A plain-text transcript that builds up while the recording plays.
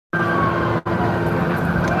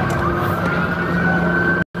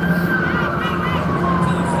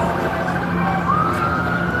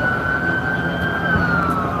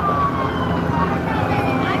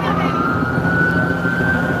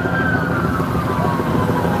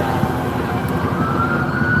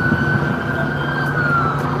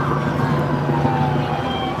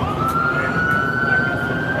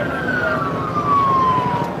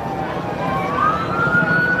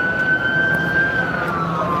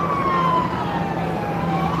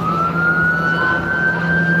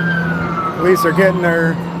Police are getting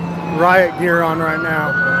their riot gear on right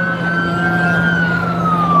now.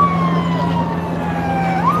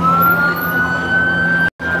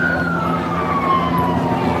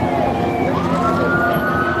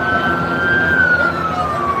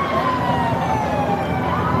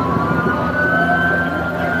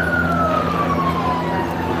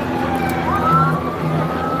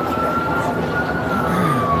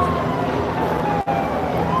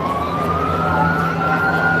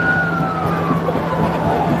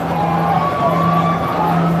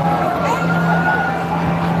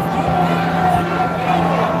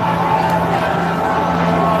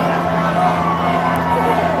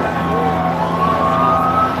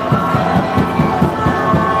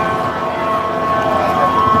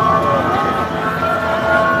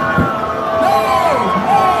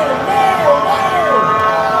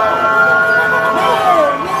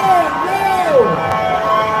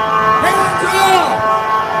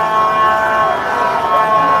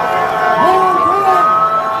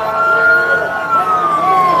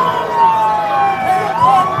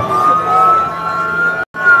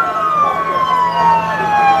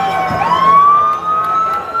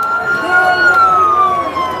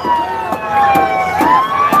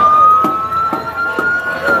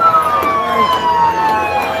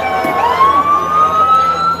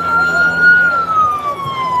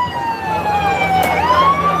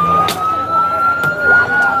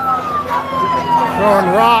 Throwing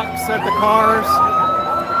rocks at the cars.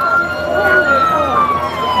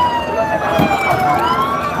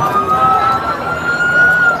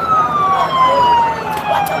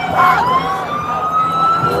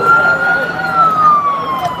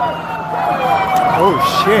 Oh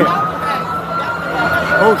shit.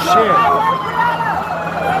 Oh shit.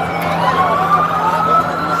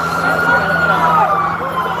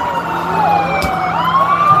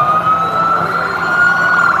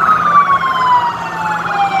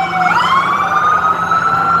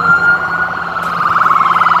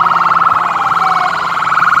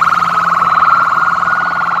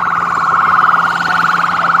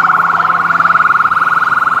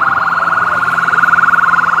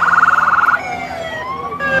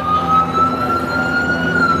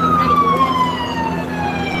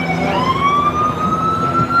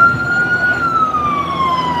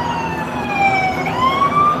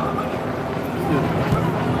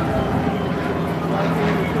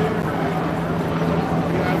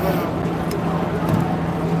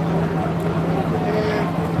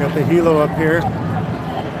 Got the helo up here.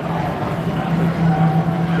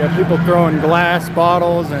 Got people throwing glass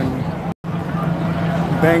bottles and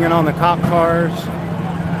banging on the cop cars.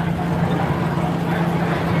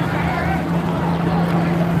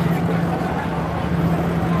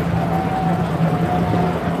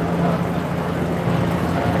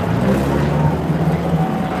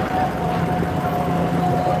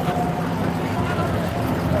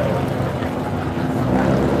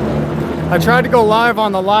 I tried to go live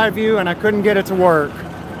on the live view and I couldn't get it to work.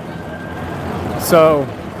 So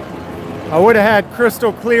I would have had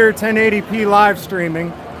crystal clear 1080p live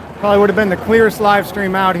streaming. Probably would have been the clearest live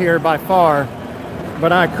stream out here by far,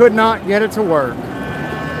 but I could not get it to work.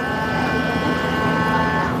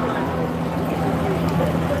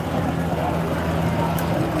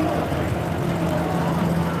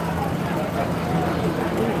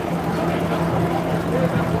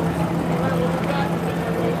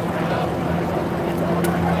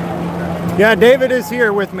 Yeah, David is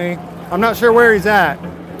here with me. I'm not sure where he's at.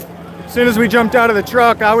 As soon as we jumped out of the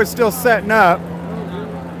truck, I was still setting up.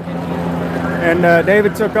 And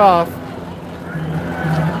David took off.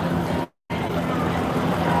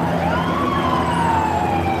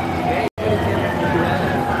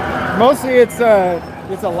 Mostly it's a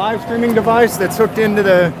live streaming device that's hooked into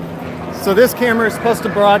the... So this camera is supposed to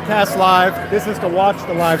broadcast live. This is to watch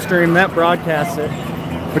the live stream. That broadcasts it.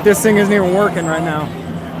 But this thing isn't even working right now.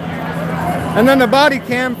 And then the body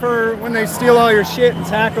cam for when they steal all your shit and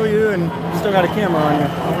tackle you and you still got a camera on you.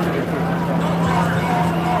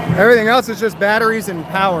 Everything else is just batteries and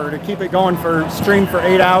power to keep it going for stream for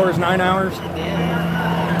 8 hours, 9 hours.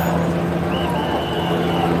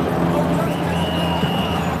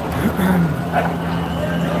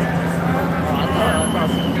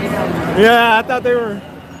 Yeah, I thought they were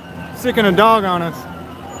sicking a dog on us.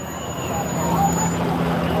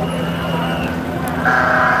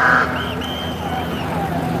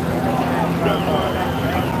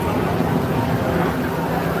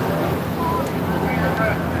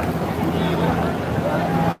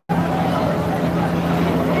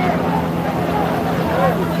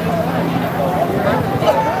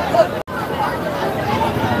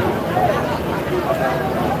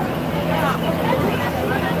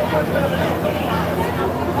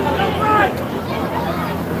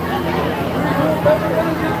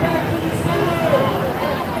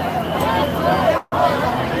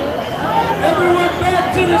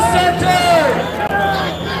 to the center!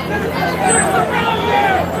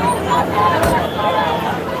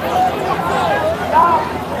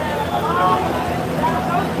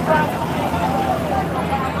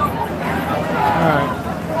 Alright,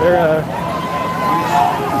 they're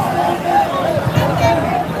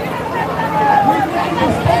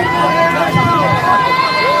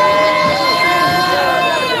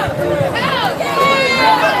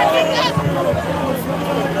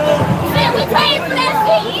we paid for that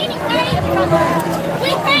shit anyway. We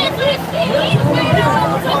paid for that shit anyway. We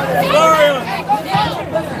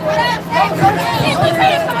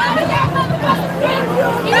paid for all of that motherfucking shit.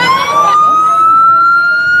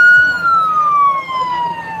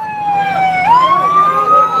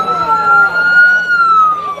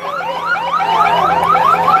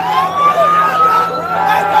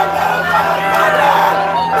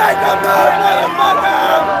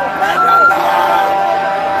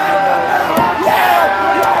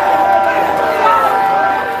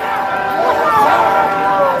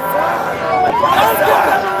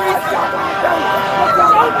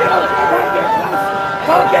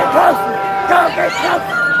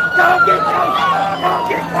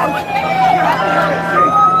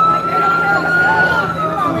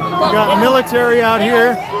 We got military out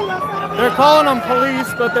here. They're calling them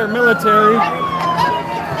police, but they're military.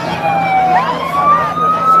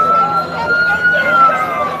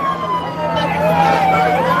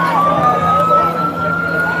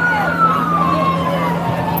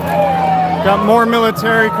 Got more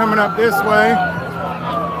military coming up this way.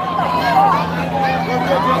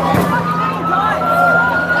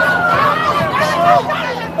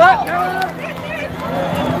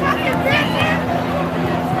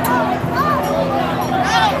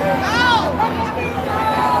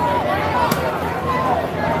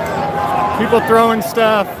 People throwing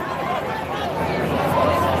stuff.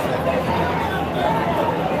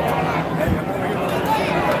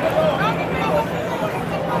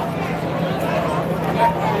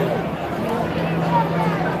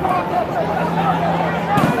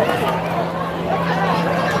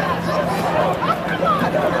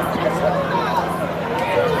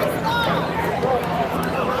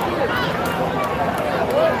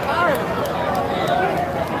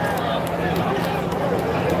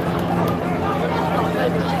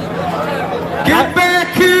 Get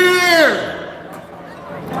back here!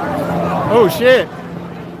 Oh shit.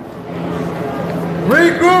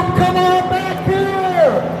 Regroup, come on back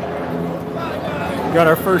here! Got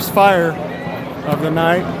our first fire of the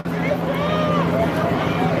night.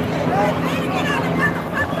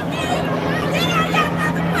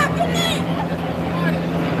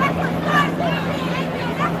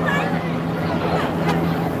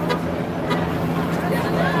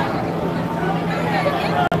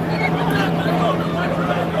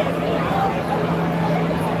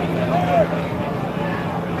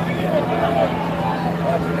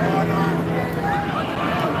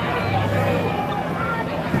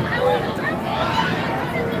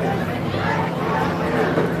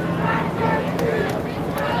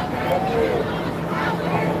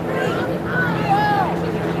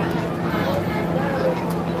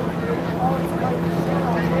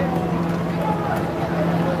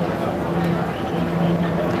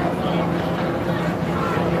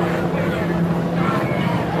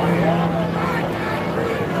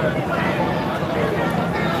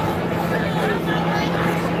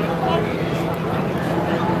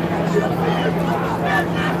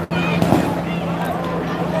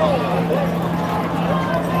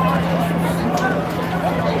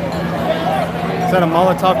 Is that a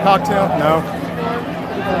Molotov cocktail? No.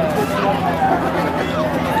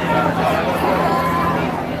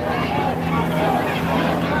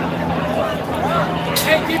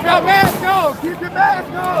 Hey, keep your mask on! Keep your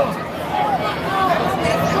mask on!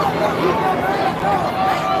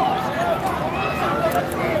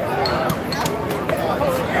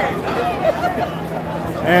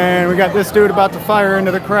 And we got this dude about to fire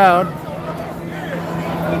into the crowd.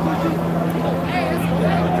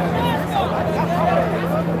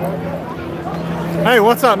 Hey,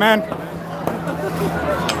 what's up, man? Is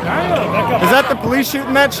that the police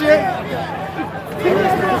shooting that shit?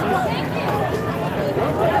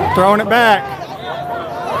 Throwing it back.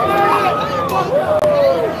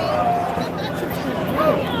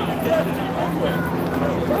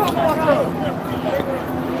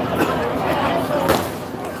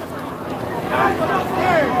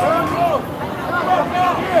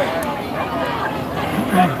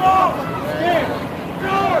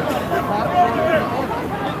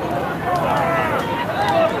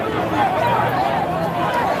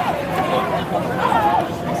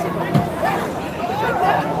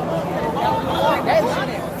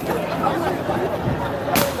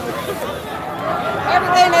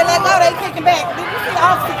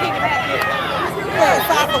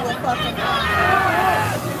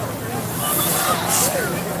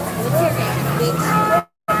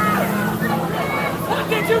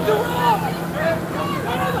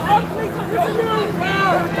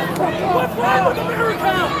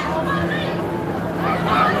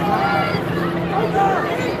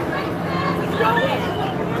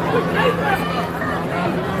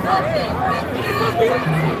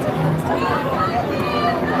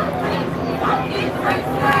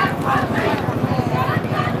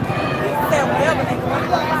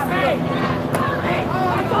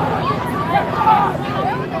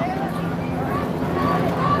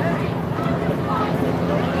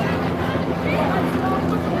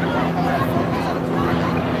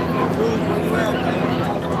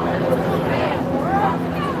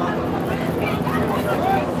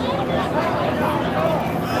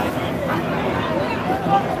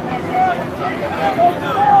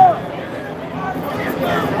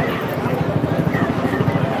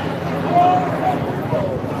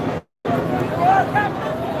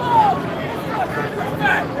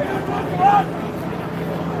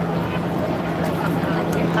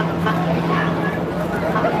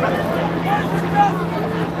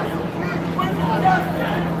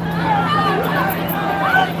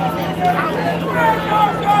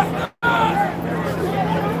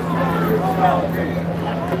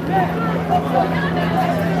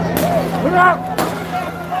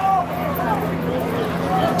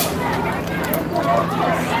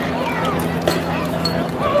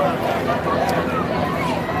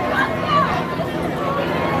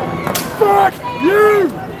 Fuck you!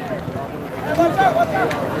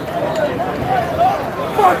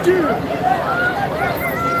 Fuck you! Fuck you! Fuck you!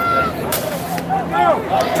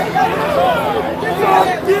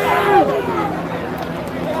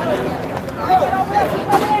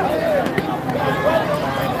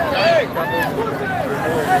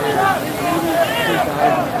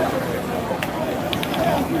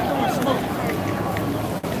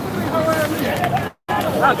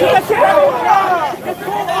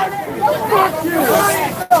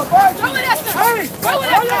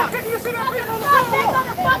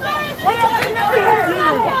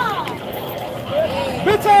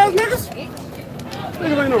 Bitch ass niggas!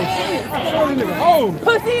 Niggas ain't no shit. Oh,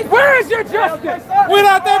 pussy! Where is your justice?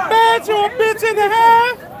 Without that badge, you a bitch in the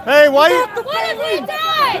head! Hey, why you? What have we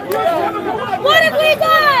done? What have we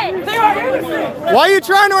done? They are innocent! Why are you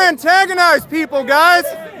trying to antagonize people, guys?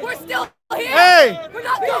 We're still here. Hey! We're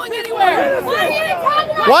not going anywhere. Why are you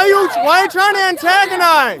antagonizing? Why are you trying to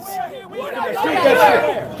antagonize?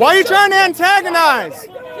 Why are you trying to antagonize?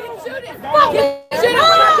 Fucking shit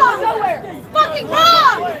wrong! Fucking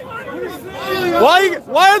wrong!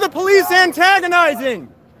 Why are the police antagonizing?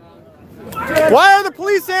 Why are the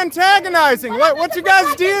police antagonizing? What's your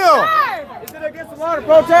guys' deal? Is it against the law to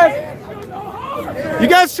protest? You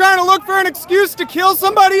guys trying to look for an excuse to kill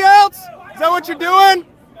somebody else? Is that what you're doing?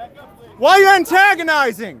 Why are you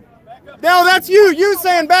antagonizing? No, that's you. You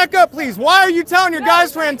saying back up, please. Why are you telling your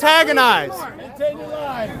guys to antagonize?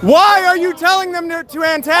 Why are you telling them to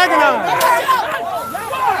antagonize?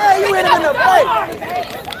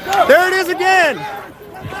 There it is again.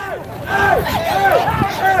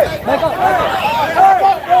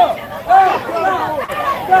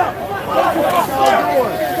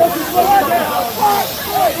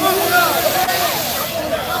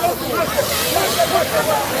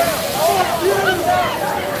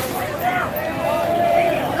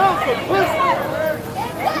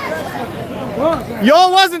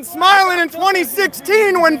 Y'all wasn't smiling in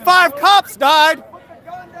 2016 when 5 cops died.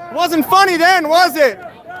 It wasn't funny then, was it?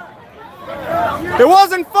 It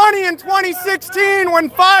wasn't funny in 2016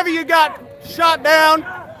 when 5 of you got shot down.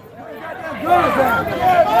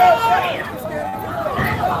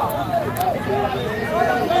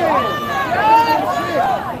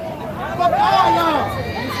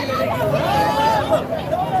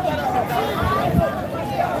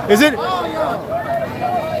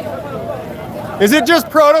 Is it just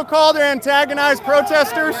protocol to antagonize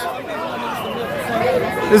protesters?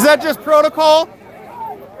 Is that just protocol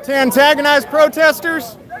to antagonize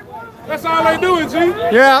protesters? That's all they do, G.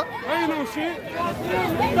 Yeah. Ain't no shit.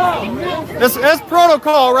 That's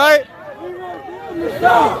protocol, right?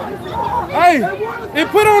 Hey, they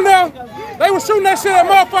put on there. They were shooting that shit at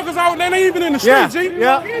motherfuckers out there. They ain't even in the street, Yeah, G.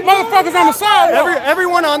 yeah. Motherfuckers on the sidewalk.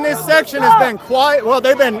 Everyone on this section has been quiet. Well,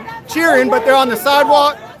 they've been cheering, but they're on the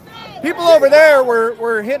sidewalk. People over there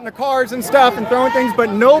were hitting the cars and stuff and throwing things, but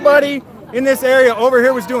nobody in this area over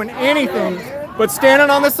here was doing anything but standing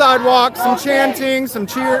on the sidewalk, some chanting, some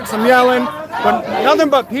cheering, some yelling, but nothing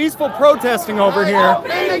but peaceful protesting over here.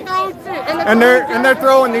 And they're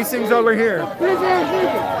throwing these things over here.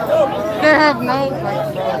 They have no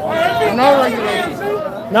regulations.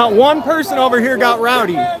 Not one person over here got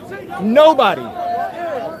rowdy. Nobody.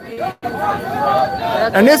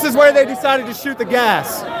 And this is where they decided to shoot the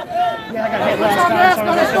gas. Yeah, I got hit last time.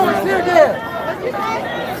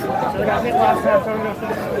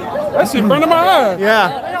 That shit burned in my eyes.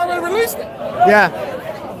 Yeah. They already released it. Yeah.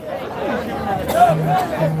 Y'all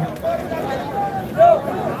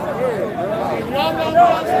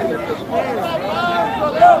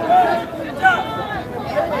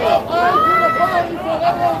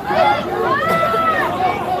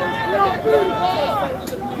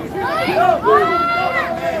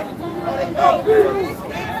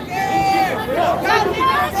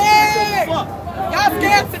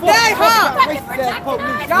scared today, huh?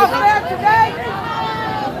 Y'all scared today?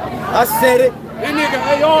 I said it. These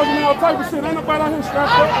niggas ARs and all type of shit. Ain't nobody out here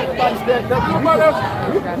strapped up. Nobody strapped up. Nobody else.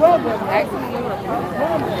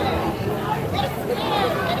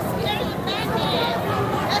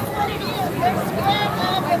 That's what it is. They're scared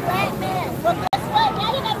of a black man. But guess what? Now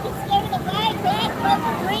you gotta be scared of the black, red,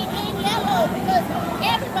 purple, green, and yellow because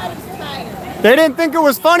everybody's tired. They didn't think it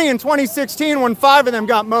was funny in 2016 when 5 of them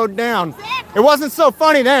got mowed down. It wasn't so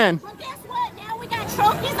funny then. Well, guess what? Now we got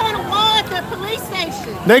trophies on the wall at the police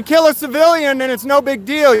station. They kill a civilian and it's no big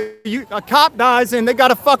deal. A cop dies and they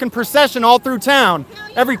got a fucking procession all through town.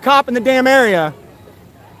 Every cop in the damn area.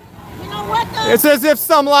 You know what, though? It's as if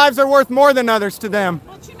some lives are worth more than others to them.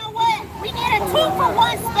 But you know what? We need a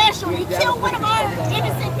 2-for-1 special. You kill one of our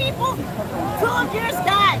innocent people, 2 of yours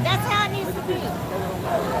die. That's how it needs to be.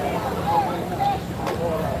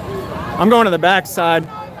 I'm going to the back side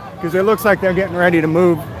because it looks like they're getting ready to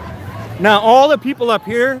move. Now, all the people up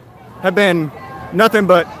here have been nothing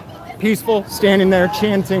but peaceful, standing there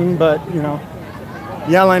chanting, but, you know,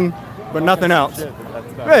 yelling, but nothing else.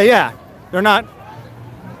 Yeah, they're not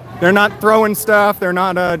throwing stuff. They're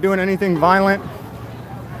not doing anything violent.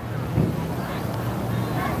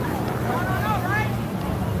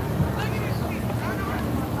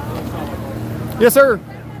 Yes, sir.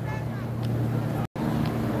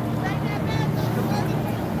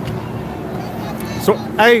 So,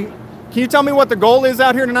 hey, can you tell me what the goal is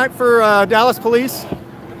out here tonight for Dallas police?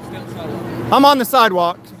 I'm on the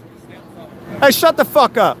sidewalk. Hey, shut the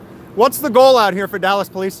fuck up. What's the goal out here for Dallas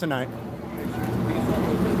police tonight?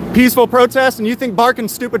 Peaceful protest, and you think barking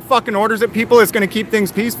stupid fucking orders at people is going to keep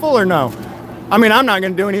things peaceful or no? I mean, I'm not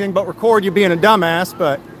going to do anything but record you being a dumbass,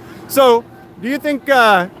 but... So, do you think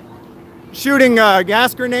shooting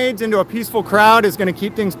gas grenades into a peaceful crowd is going to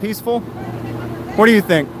keep things peaceful? What do you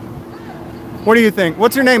think? What do you think?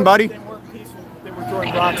 What's your name, buddy? They weren't peaceful. They were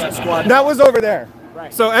throwing rocks at squad. That was over there.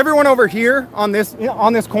 Right. So everyone over here on this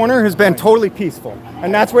corner has been totally peaceful,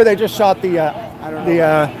 and that's where they just shot the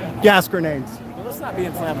gas grenades. Well, let's not be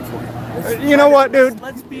inflammatory. You know what, dude?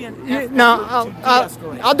 Let's be an No,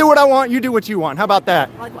 I'll do what I want. You do what you want. How about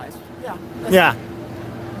that? Likewise. Yeah. Yeah.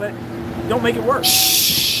 But don't make it worse.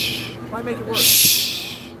 Shh. Why make it worse?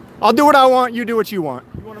 Shh. I'll do what I want. You do what you want.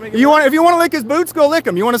 You want to make it If worse? you want to lick his boots, go lick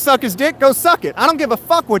him. You want to suck his dick, go suck it. I don't give a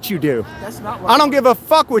fuck what you do. That's not what I don't give a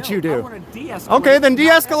fuck what No, you I do. want to de-escalate. Okay, then not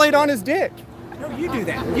de-escalate escalate. on his dick. No, you do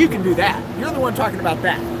that. You can do that. You're the one talking about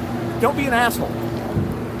that. Don't be an asshole.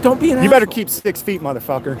 Don't be an asshole. You better keep 6 feet,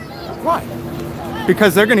 motherfucker. Why?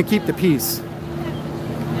 Because they're going to keep the peace.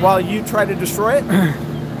 While you try to destroy it?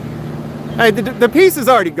 Hey, the peace is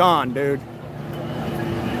already gone, dude.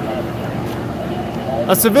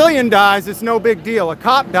 A civilian dies, it's no big deal. A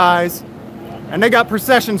cop dies, and they got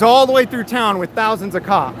processions all the way through town with thousands of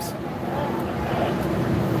cops.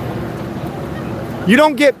 You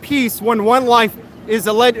don't get peace when one life is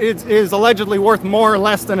allegedly worth more or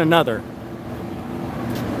less than another.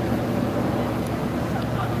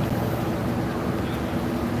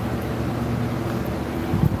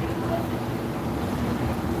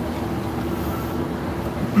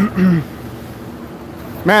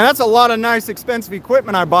 Man, that's a lot of nice expensive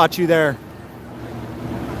equipment I bought you there.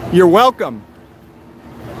 You're welcome.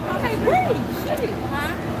 Okay, great. Shit,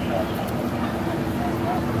 huh?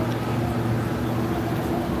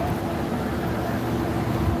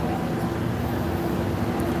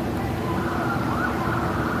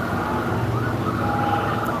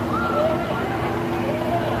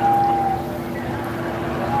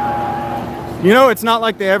 You know, it's not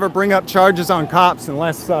like they ever bring up charges on cops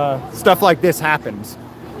unless stuff like this happens.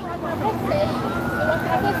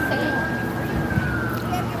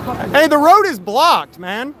 Hey, the road is blocked,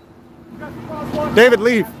 man. David,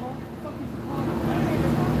 leave.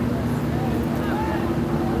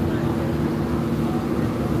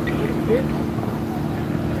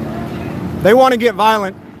 They want to get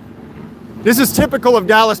violent. This is typical of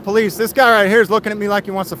Dallas police. This guy right here is looking at me like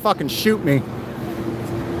he wants to fucking shoot me.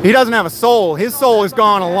 He doesn't have a soul. His soul is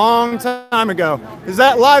gone a long time ago. Is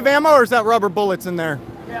that live ammo or is that rubber bullets in there?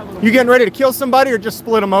 You getting ready to kill somebody or just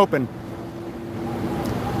split them open?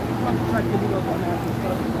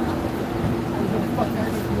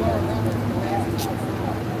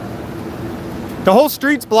 The whole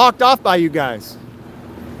street's blocked off by you guys.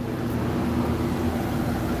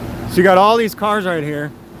 So you got all these cars right here,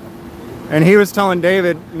 and he was telling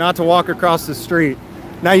David not to walk across the street.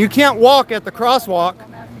 Now you can't walk at the crosswalk.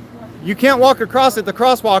 You can't walk across at the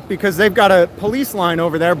crosswalk because they've got a police line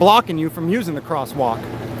over there blocking you from using the crosswalk.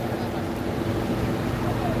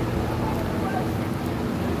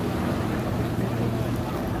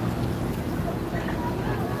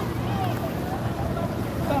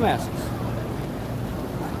 Dumbasses.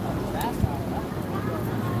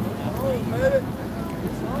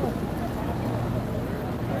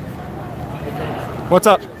 What's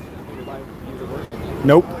up?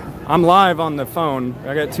 Nope. I'm live on the phone.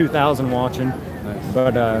 I got 2,000 watching. Nice.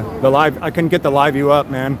 But the live, I couldn't get the live view up,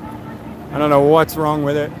 man. I don't know what's wrong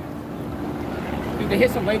with it. Dude, they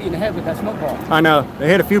hit some lady in the head with that smoke ball. I know. They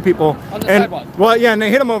hit a few people. On the sidewalk. Well, yeah, and they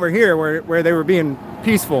hit them over here where they were being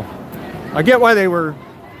peaceful. I get why they were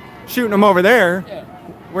shooting them over there, Yeah.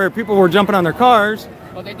 where people were jumping on their cars.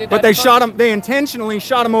 Well, they did But that they first. shot them. They intentionally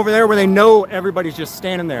shot them over there where they know everybody's just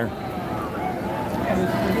standing there.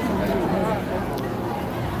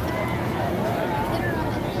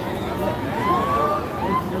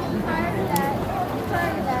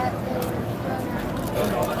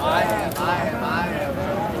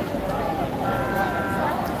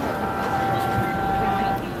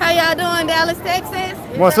 How y'all doing, Dallas, Texas?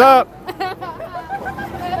 What's up?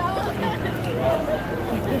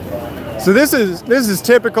 So this is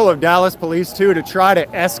typical of Dallas police too, to try to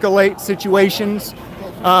escalate situations.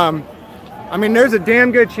 I mean, there's a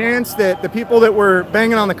damn good chance that the people that were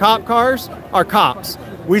banging on the cop cars are cops.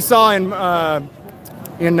 We saw in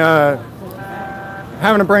having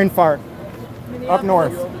a brain fart up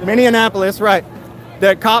north, Minneapolis, right?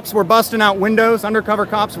 That cops were busting out windows, undercover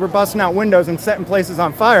cops were busting out windows and setting places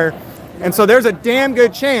on fire. And so there's a damn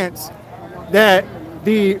good chance that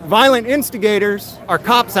the violent instigators are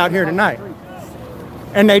cops out here tonight.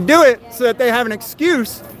 And they do it so that they have an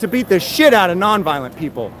excuse to beat the shit out of nonviolent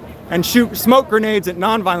people and shoot smoke grenades at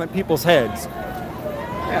nonviolent people's heads.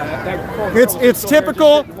 It's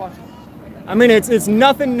typical. I mean, it's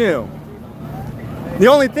nothing new. The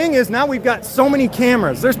only thing is now we've got so many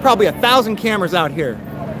cameras. There's probably 1,000 cameras out here.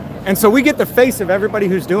 And so we get the face of everybody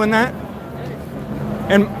who's doing that.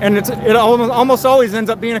 And it almost always ends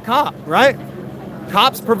up being a cop, right?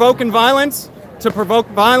 Cops provoking violence to provoke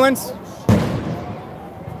violence.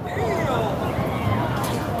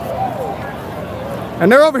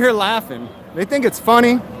 And they're over here laughing. They think it's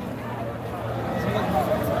funny.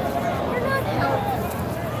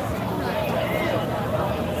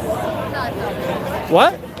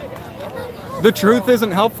 What? The truth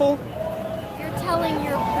isn't helpful? You're telling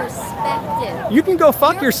your perspective. You can go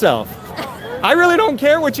fuck yourself. I really don't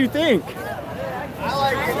care what you think.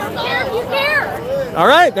 I don't care if you care. All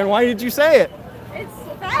right, then why did you say it? It's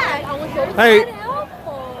fact. Hey. It's not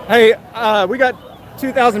helpful. Hey, we got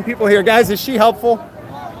 2,000 people here. Guys, is she helpful?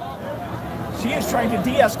 She is trying to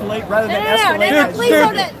de-escalate rather than No, escalate. please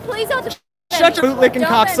don't. Please don't. Shut your boot-licking, Don't-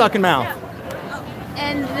 cock-sucking mouth.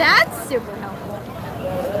 And that's super helpful.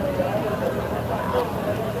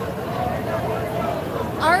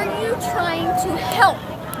 Are you trying to help?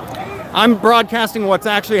 I'm broadcasting what's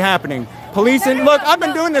actually happening. Police and look, I've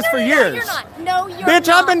been doing this for years. No, you're not. No, you're Bitch,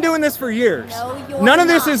 not. I've been doing this for years. No, you're None of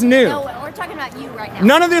this not. is new. No, we're talking about you right now.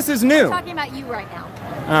 None of this is new. We're talking about you right now.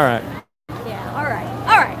 All right. Yeah, all right.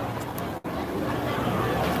 All right.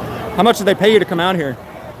 How much did they pay you to come out here?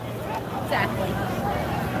 Exactly.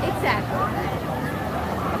 Exactly.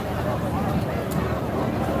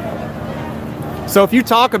 So if you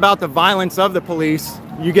talk about the violence of the police,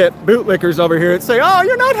 you get bootlickers over here that say, oh,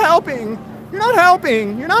 you're not helping. You're not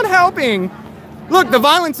helping. You're not helping. Look, the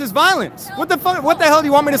violence is violence. What the hell do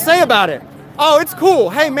you want me to say about it? Oh, it's cool.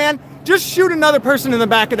 Hey, man, just shoot another person in the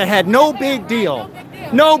back of the head. No big deal.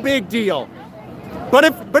 No big deal. But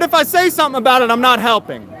if I say something about it, I'm not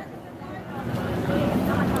helping.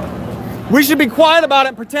 We should be quiet about it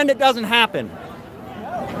and pretend it doesn't happen.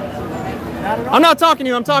 I'm not talking to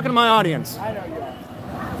you. I'm talking to my audience. I know you are.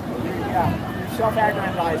 Yeah, you're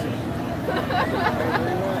self-aggrandizing.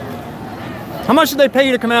 How much did they pay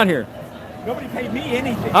you to come out here? Nobody paid me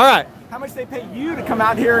anything. All right. How much they pay you to come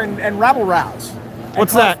out here and rabble rouse? And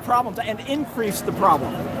What's cause that? Problems and increase the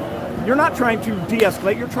problem. You're not trying to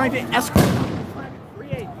de-escalate. You're trying to escalate. You're trying to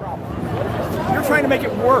create problems. You're trying to make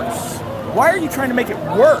it worse. Why are you trying to make it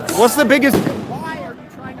worse? What's the biggest? Why are you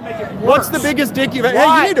trying to make it worse? What's the biggest dick you've? Hey,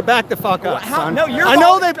 Why? you need to back the fuck up, How- son. no, you're I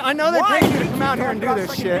know wrong. they. I know they Why? paid you to You come keep out here and do talking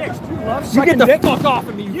this about shit. sucking dicks. You love You sucking get the dicks. fuck off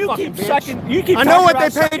of me, you You fucking keep bitch. sucking. You keep. I know talking what they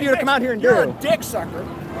about paid sucking you to come dicks. out here and You're do. a dick sucker.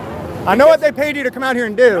 I know what they paid you to come out here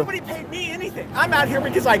and do. Nobody paid me anything. I'm out here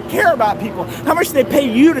because I care about people. How much do they pay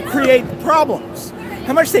you to create the problems?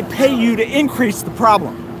 How much do they pay you to increase the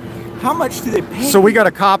problem? How much do they pay? So we got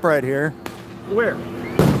a cop right here. Where?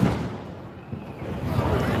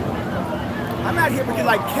 I'm out here because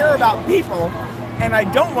I care about people and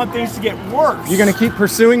I don't want things to get worse. You gonna keep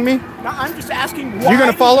pursuing me? No, I'm just asking why You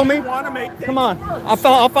gonna follow me? you want to make things Come on. worse?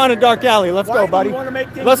 I'll find a dark alley. Let's Why go, do you buddy. wanna make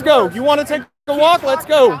things Let's go. worse? You want to take a walk? Let's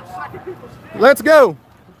go. Let's go.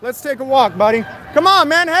 Let's take a walk, buddy. Come on,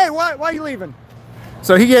 man. Hey, why are you leaving?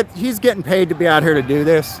 So he's getting paid to be out here to do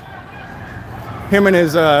this. Him and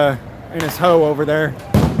his hoe over there.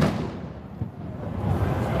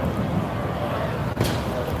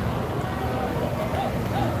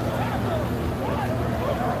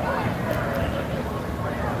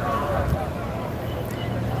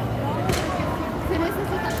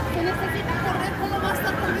 Se necesita correr, ¿cómo va a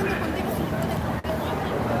estar corriendo contigo si no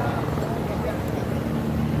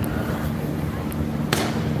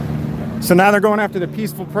puede? So now they're going after the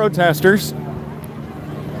peaceful protesters.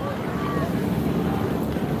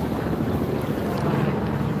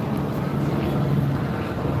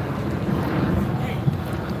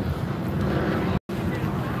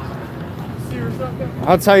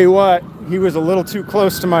 I'll tell you what, he was a little too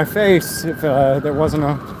close to my face. If there wasn't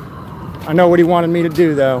a... I know what he wanted me to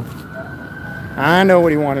do, though. I know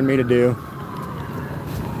what he wanted me to do.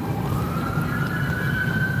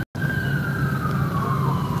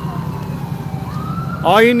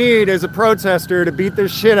 All you need is a protester to beat the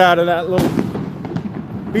shit out of that little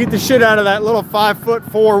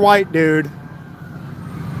 5'4" white dude.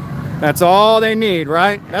 That's all they need,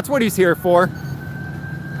 right? That's what he's here for.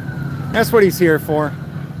 That's what he's here for.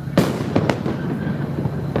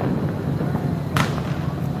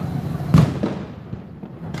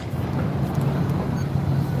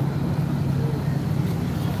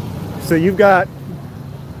 So you've got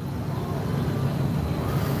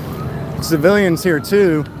civilians here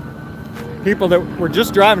too. People that were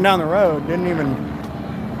just driving down the road, didn't even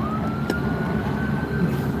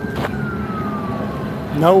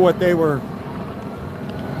know what they were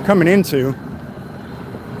coming into.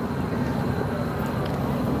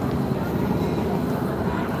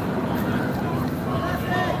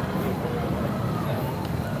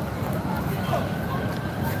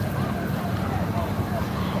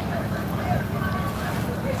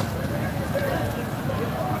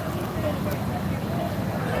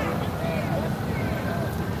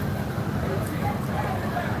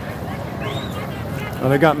 Oh,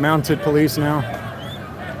 they got mounted police now.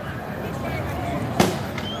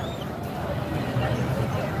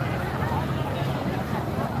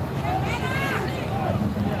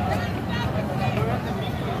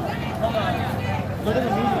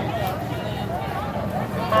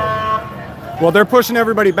 Well, they're pushing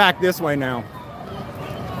everybody back this way now.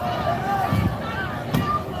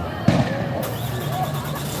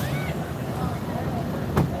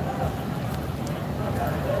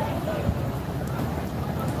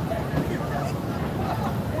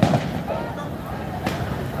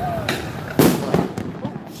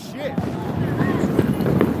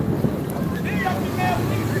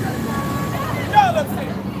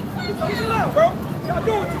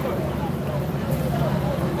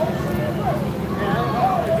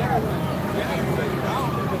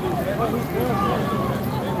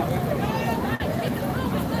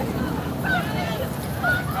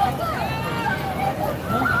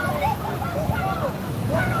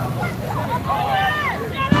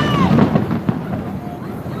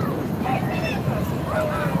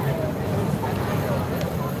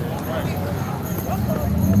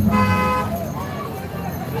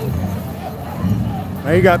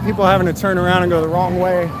 Now you got people having to turn around and go the wrong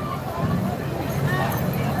way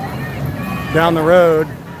down the road.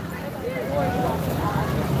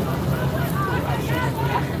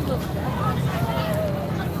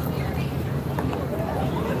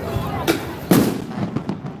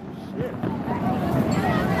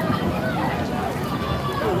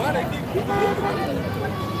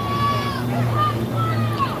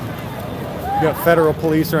 You got federal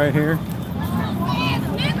police right here.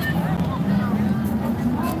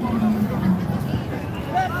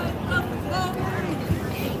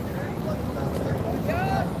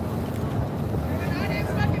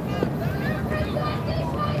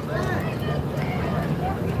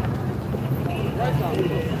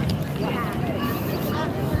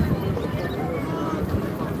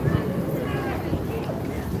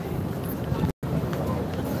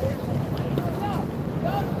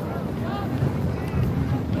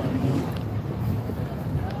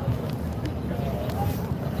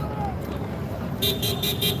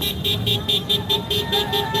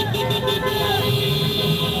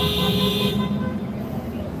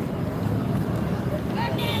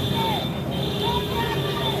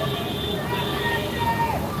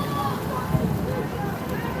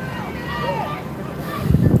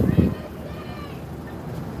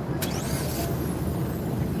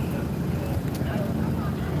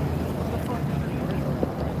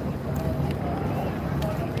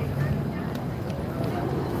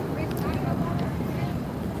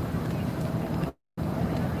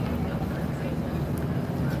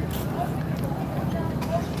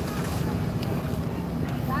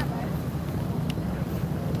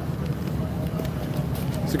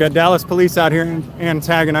 So we got Dallas police out here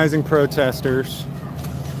antagonizing protesters.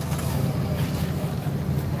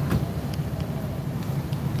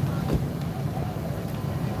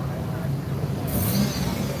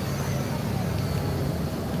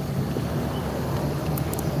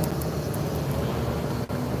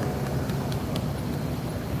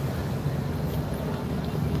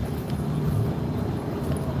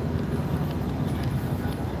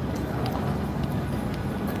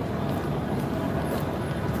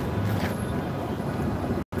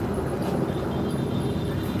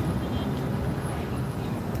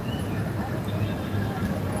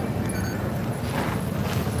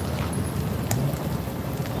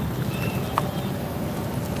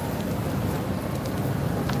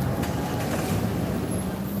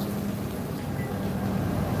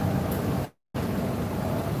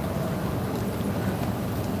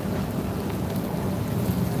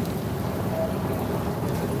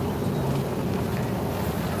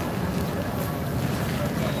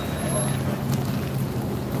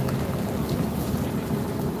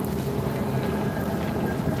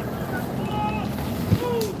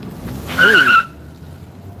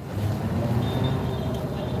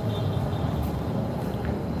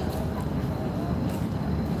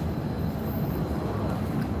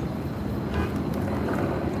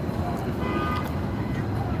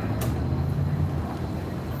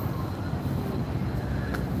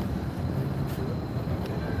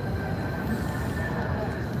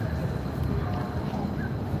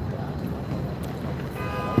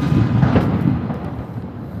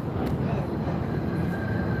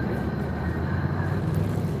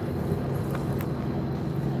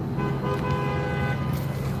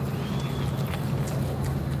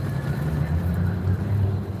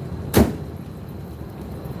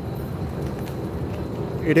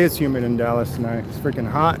 It is humid in Dallas tonight. It's freaking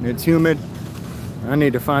hot and it's humid. I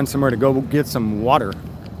need to find somewhere to go get some water.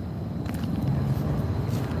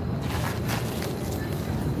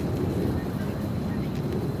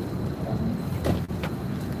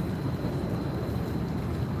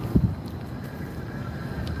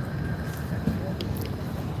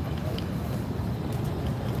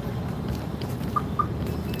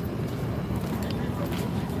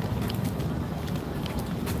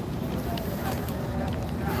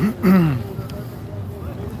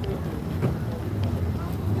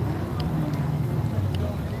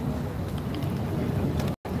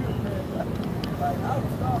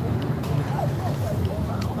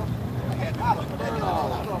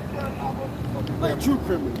 Like a true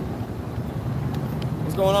criminal.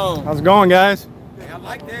 What's going on? How's it going, guys? I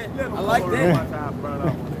like that. I like that.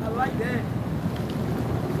 I like that.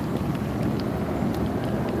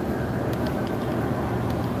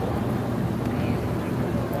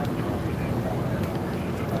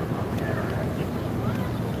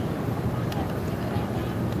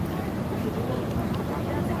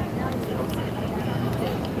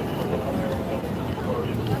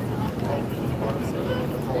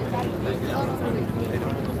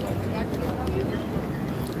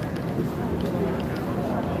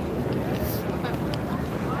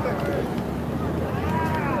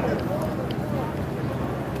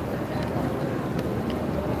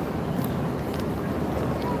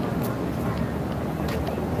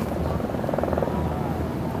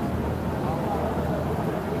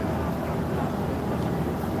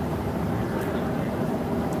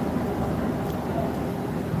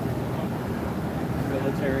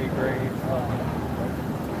 Military grade.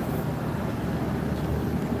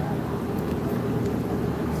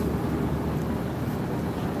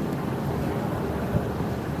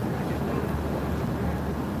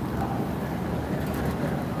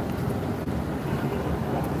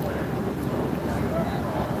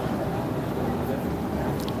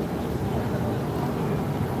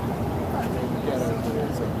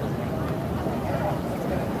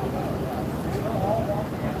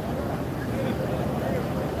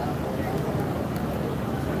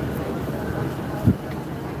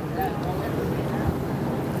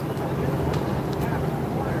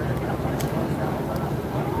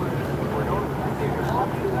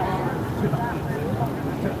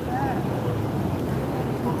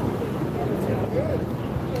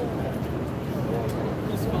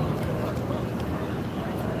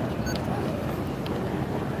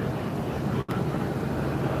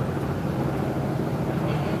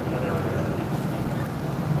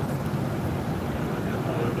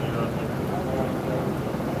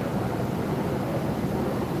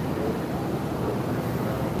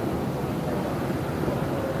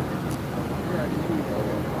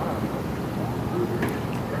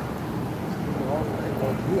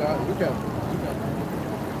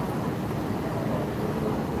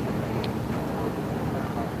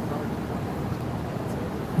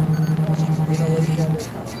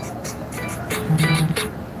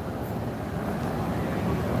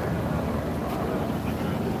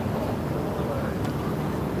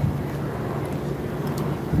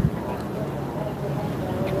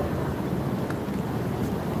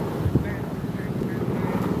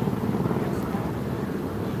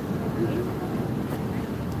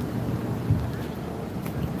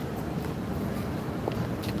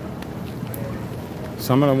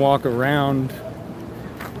 So I'm gonna walk around.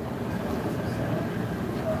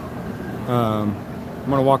 I'm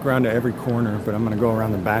gonna walk around to every corner, but I'm gonna go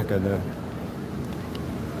around the back of the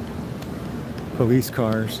police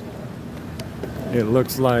cars. It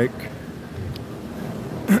looks like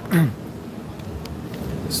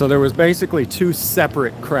so there was basically two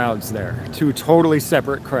separate crowds there, two totally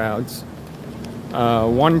separate crowds.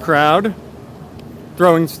 One crowd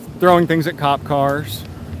throwing things at cop cars,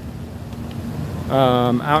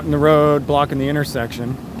 out in the road, blocking the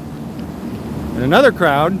intersection. And another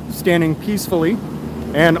crowd standing peacefully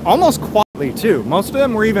and almost quietly too. Most of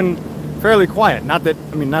them were even fairly quiet. Not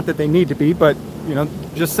that they need to be, but you know,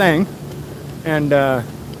 just saying. And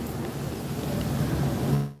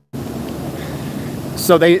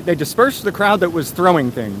so they dispersed the crowd that was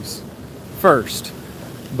throwing things first,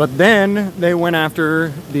 but then they went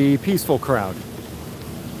after the peaceful crowd.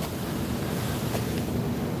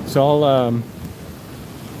 So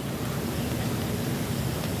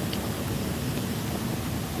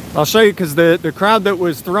I'll show you, because the crowd that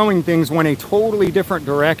was throwing things went a totally different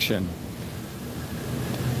direction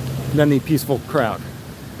than the peaceful crowd.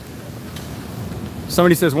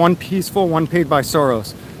 Somebody says one peaceful, one paid by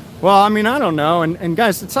Soros. Well, I mean, I don't know. And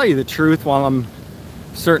guys, to tell you the truth, while I'm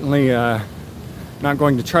certainly not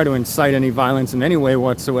going to try to incite any violence in any way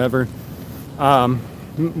whatsoever,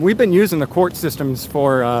 we've been using the court systems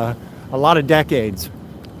for a lot of decades.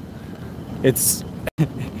 It's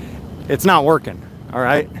not working. All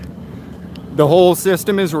right, the whole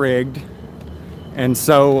system is rigged, and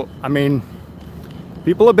so I mean,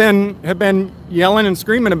 people have been yelling and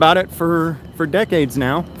screaming about it for decades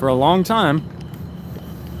now, for a long time.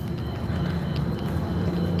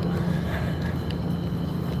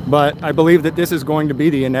 But I believe that this is going to be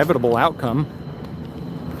the inevitable outcome,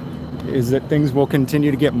 is that things will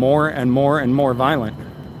continue to get more and more and more violent.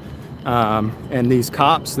 And these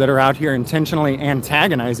cops that are out here intentionally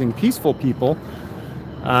antagonizing peaceful people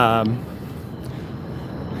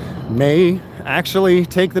may actually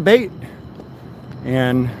take the bait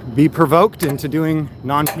and be provoked into doing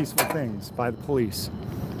non-peaceful things by the police.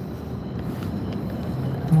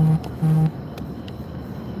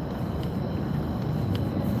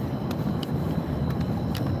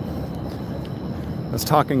 I was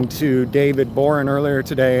talking to David Boren earlier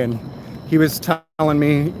today, and he was telling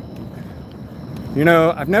me, you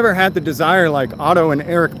know, I've never had the desire like Otto and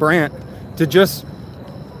Eric Brandt to just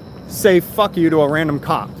say fuck you to a random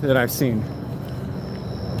cop that I've seen.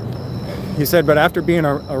 He said, but after being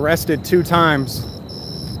arrested 2 times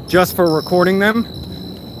just for recording them,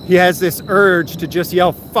 he has this urge to just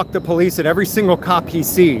yell fuck the police at every single cop he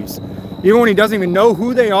sees, even when he doesn't even know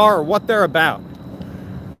who they are or what they're about.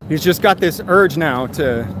 He's just got this urge now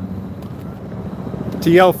to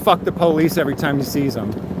yell fuck the police every time he sees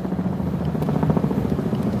them.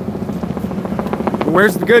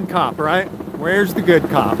 Where's the good cop, right? Where's the good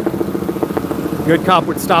cop? Good cop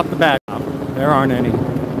would stop the bad cop. There aren't any.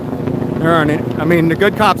 There aren't any. I mean, the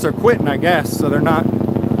good cops are quitting, I guess, so they're not.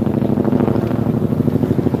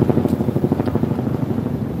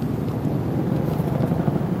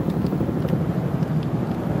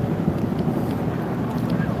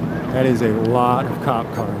 That is a lot of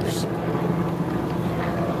cop cars.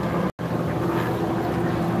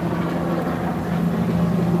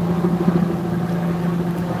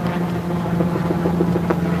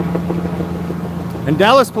 And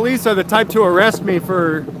Dallas police are the type to arrest me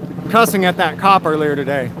for cussing at that cop earlier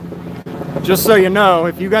today. Just so you know,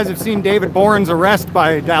 if you guys have seen David Boren's arrest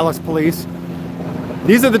by Dallas police,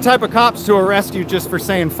 these are the type of cops to arrest you just for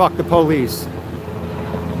saying fuck the police.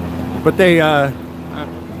 But they'll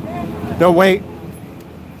wait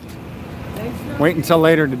until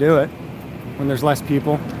later to do it, when there's less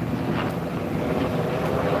people.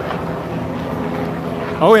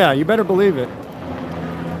 Oh yeah, you better believe it.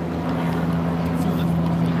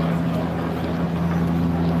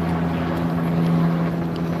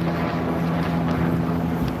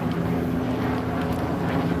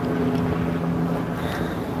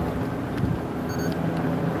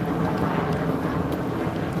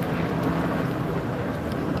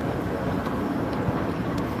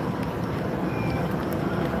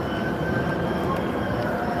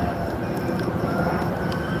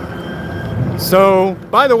 So,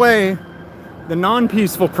 by the way, the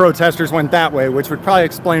non-peaceful protesters went that way, which would probably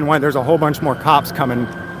explain why there's a whole bunch more cops coming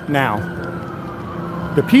now.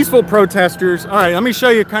 The peaceful protesters, all right, let me show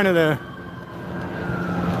you kind of the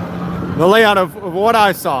layout of what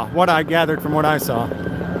I saw, what I gathered from what I saw.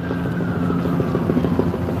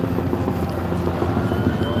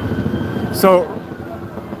 So,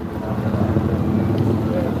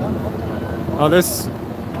 oh, this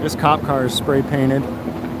cop car is spray painted,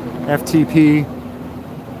 FTP,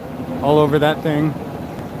 all over that thing.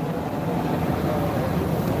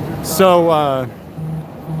 So,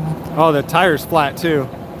 oh, the tire's flat too.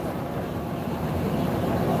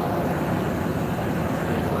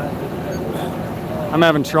 I'm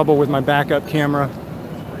having trouble with my backup camera.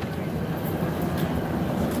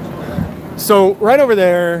 So right over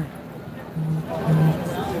there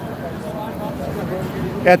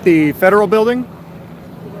at the federal building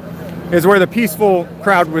is where the peaceful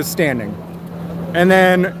crowd was standing. And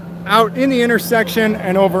then out in the intersection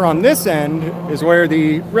and over on this end is where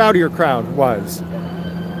the rowdier crowd was.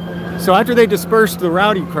 So after they dispersed the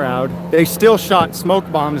rowdy crowd, they still shot smoke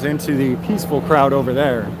bombs into the peaceful crowd over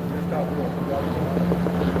there.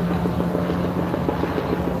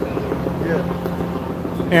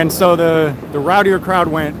 And so the rowdier crowd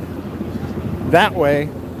went that way,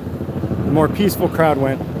 the more peaceful crowd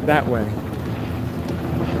went that way.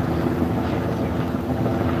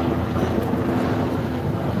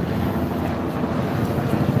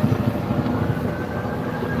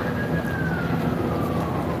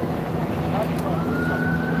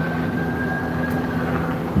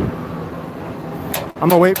 I'm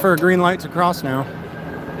gonna wait for a green light to cross now,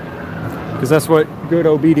 because that's what good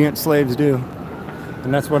obedient slaves do,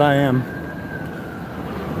 and that's what I am.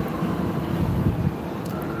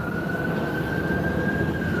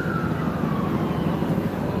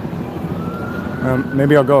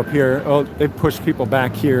 Maybe I'll go up here. Oh, they push people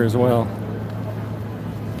back here as well.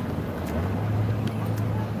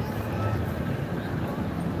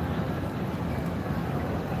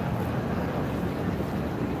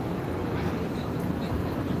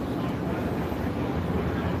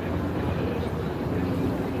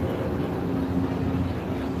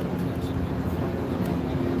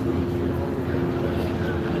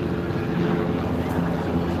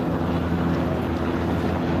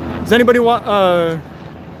 Does anybody want,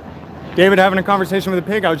 David having a conversation with a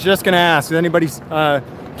pig? I was just gonna ask, does anybody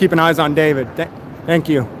keeping eyes on David? Thank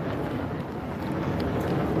you.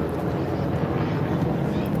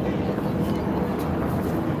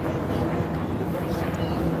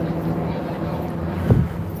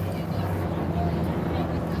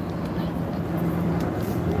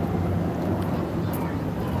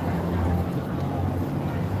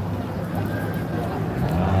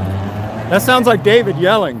 That sounds like David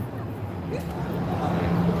yelling.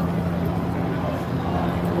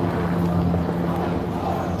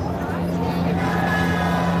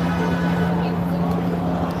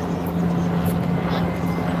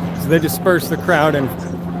 They dispersed the crowd in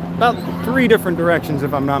about 3 different directions,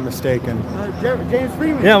 if I'm not mistaken. James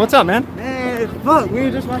Freeman. Yeah, what's up, man? Man, fuck, we were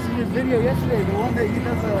just watching this video yesterday. The one that you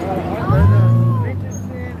know the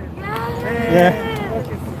Richardson and Yeah.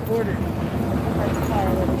 fucking supported.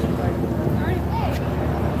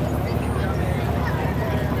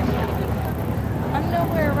 I'm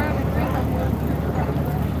nowhere around the green.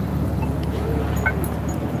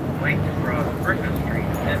 Wait, from Griffin Street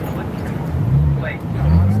and Wood Street. Wait.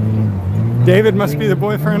 David must be the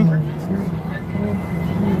boyfriend.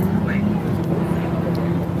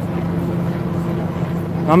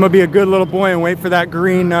 I'm gonna be a good little boy and wait for that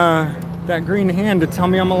green hand to tell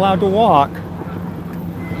me I'm allowed to walk.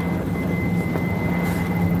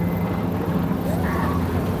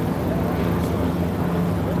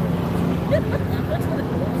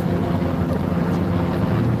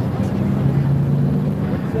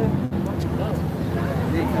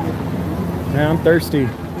 Man, I'm thirsty.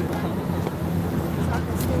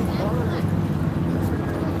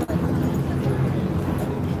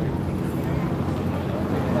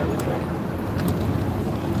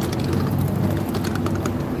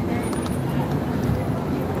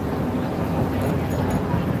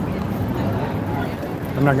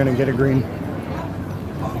 I'm not gonna get a green.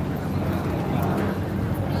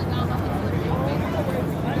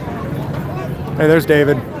 Hey, there's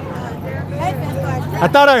David. I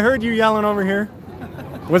thought I heard you yelling over here.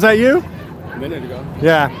 Was that you? A minute ago.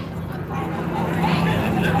 Yeah.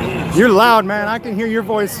 You're loud, man. I can hear your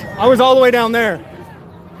voice. I was all the way down there.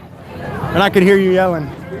 And I could hear you yelling.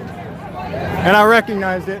 And I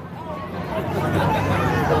recognized it.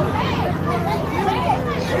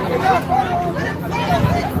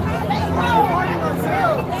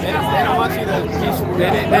 They don't want you to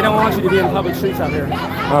They don't want you to be in public streets out here.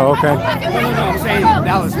 Oh, okay. No, I'm saying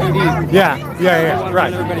Dallas PD. Yeah,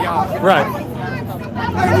 right. Everybody off. Right.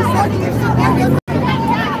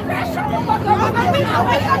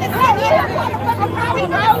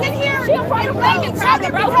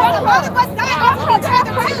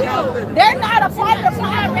 They're not a part of the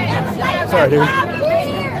pirate. Sorry, dude.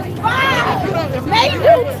 They do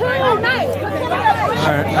too.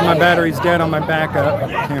 Alright, and my battery's dead on my backup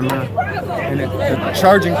camera. And the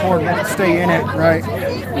charging cord won't stay in it, right?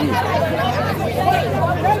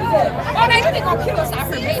 Oh, they really gonna kill us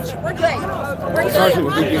out here, bitch. We're good. We're Sergeant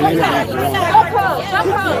will give you an interview.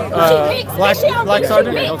 Black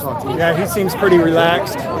Sergeant? Yeah, he seems pretty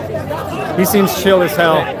relaxed. He seems chill as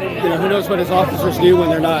hell. You know, who knows what his officers do when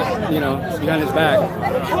they're not, you know, behind his back.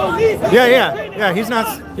 Yeah, he's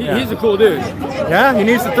not... He's a cool dude. Yeah, he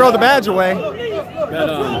needs to throw the badge away.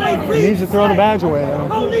 But, He needs to throw the badge away, though.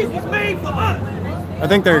 I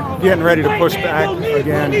think they're getting ready to push back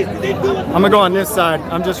again. I'm gonna go on this side.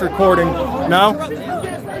 I'm just recording. No?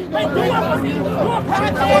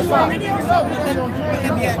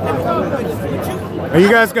 Are you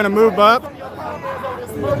guys gonna move up?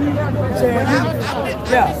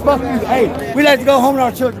 Yeah, fuck you. Hey, we like to go home to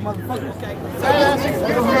our children, motherfuckers.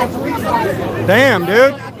 Damn,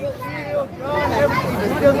 dude.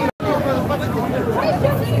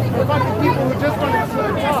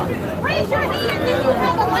 Raise your hand if you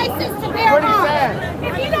have a license to bear arms.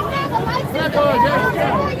 If you don't have a license to bear arms, why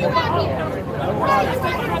are you out here? Right,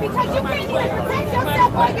 because you can't even protect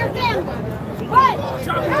yourself or your family. But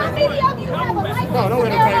how many of you have a license to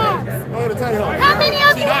bear arms? How many of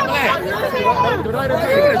you have a license to bear arms?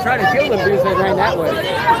 they're gonna try to kill them dudes that ran that way.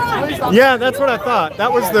 Yeah, that's what I thought.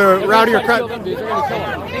 That was the rowdier crowd.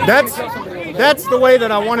 That's the way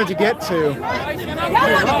that I wanted to get to. Y'all want to be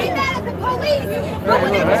mad at the police. But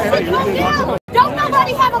when they push you down, don't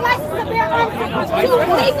nobody have a license to bear arms to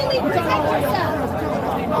legally protect yourself.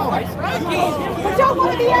 But y'all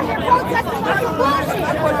want to be out here protesting like some bullshit.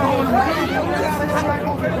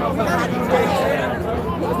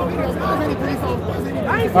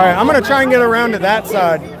 All right, I'm gonna try and get around to that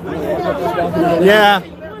side. Yeah.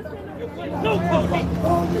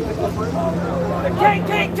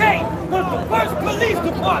 KKK was the first police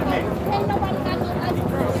department.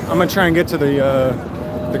 I'm gonna try and get to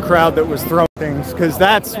the crowd that was throwing things, because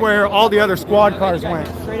that's where all the other squad cars went.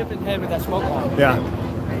 Straight up in the head with that smoke bomb. Yeah.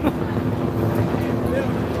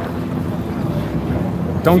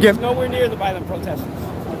 Don't get. Nowhere near the violent protesters.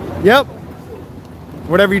 Yep.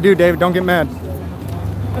 Whatever you do, David, don't get mad.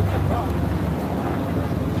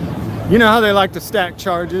 You know how they like to stack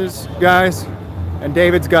charges, guys? And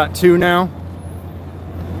David's got 2 now.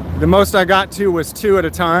 The most I got to was 2 at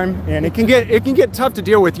a time, and it can get tough to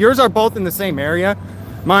deal with. Yours are both in the same area.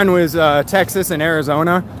 Mine was Texas and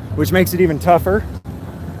Arizona, which makes it even tougher.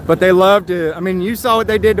 But they love to, I mean, you saw what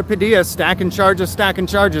they did to Padilla, stacking charges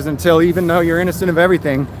until, even though you're innocent of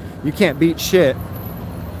everything, you can't beat shit.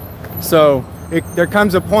 So there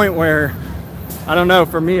comes a point where, I don't know,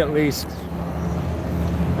 for me at least,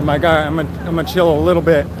 oh my God, I'm gonna chill a little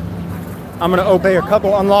bit. I'm gonna obey a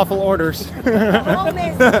couple unlawful orders so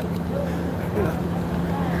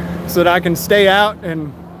that I can stay out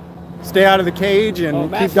of the cage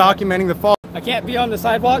and keep documenting the fall. I can't be on the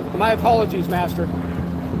sidewalk. My apologies, master.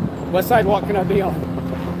 What sidewalk can I be on?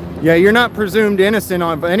 Yeah, you're not presumed innocent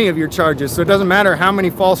on any of your charges, so it doesn't matter how many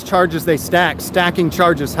false charges they stack. Stacking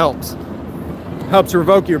charges helps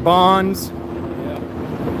revoke your bonds.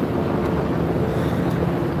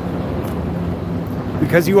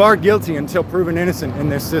 Because you are guilty until proven innocent in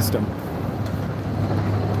this system.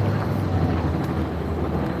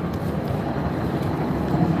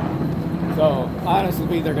 So,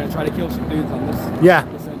 honestly, they're going to try to kill some dudes on this. Yeah.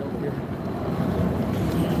 This end over here.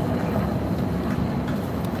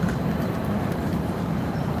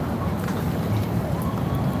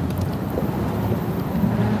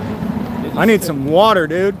 I need some water,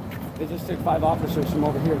 dude. They just took 5 officers from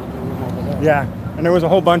over here to bring them over there. Yeah, and there was a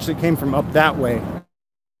whole bunch that came from up that way.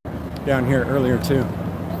 Down here earlier too.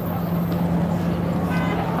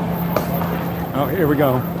 Oh, here we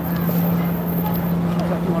go.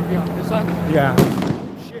 You want to be on this side? Yeah.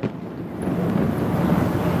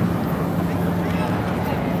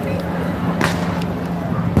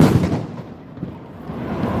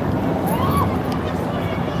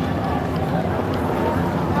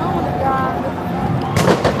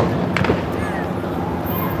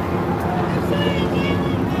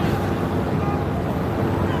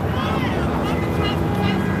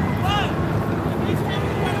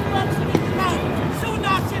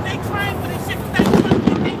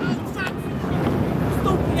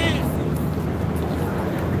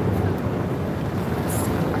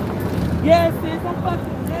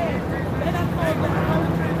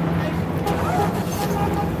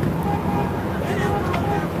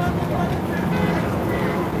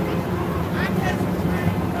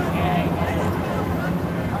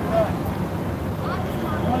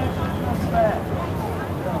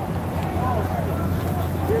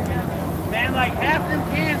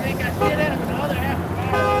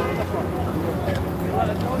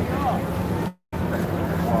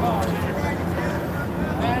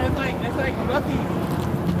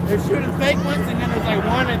 They're shooting fake ones, and then there's like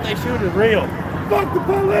one that they shoot is real. Fuck the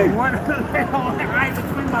police! One right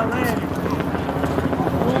between my legs.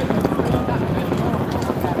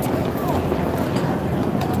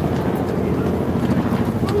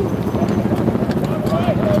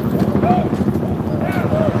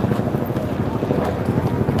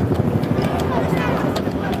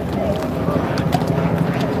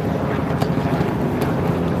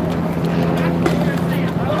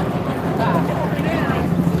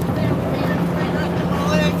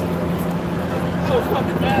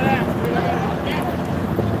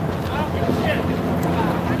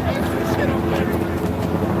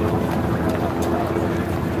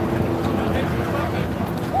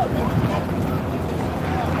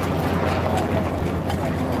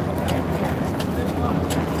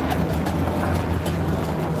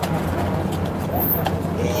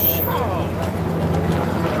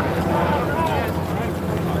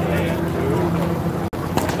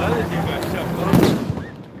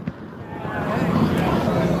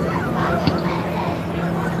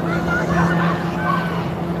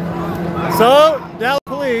 So, Dallas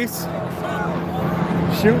police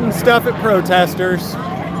shooting stuff at protesters.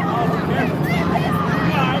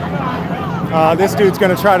 This dude's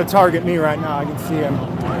gonna try to target me right now. I can see him.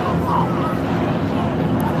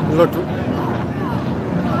 He looked.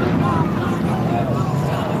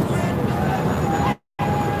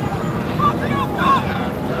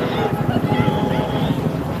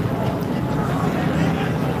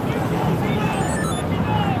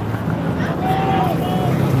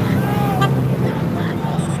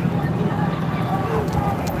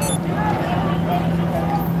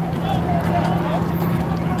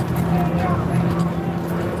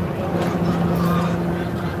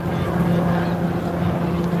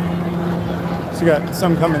 You got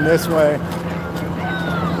some coming this way.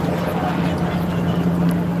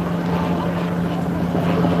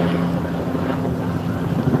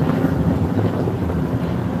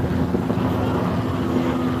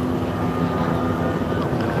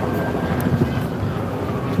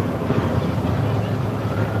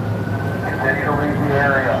 Continue to leave the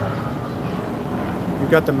area. You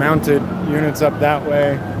got the mounted units up that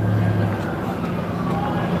way.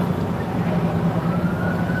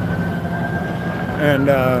 And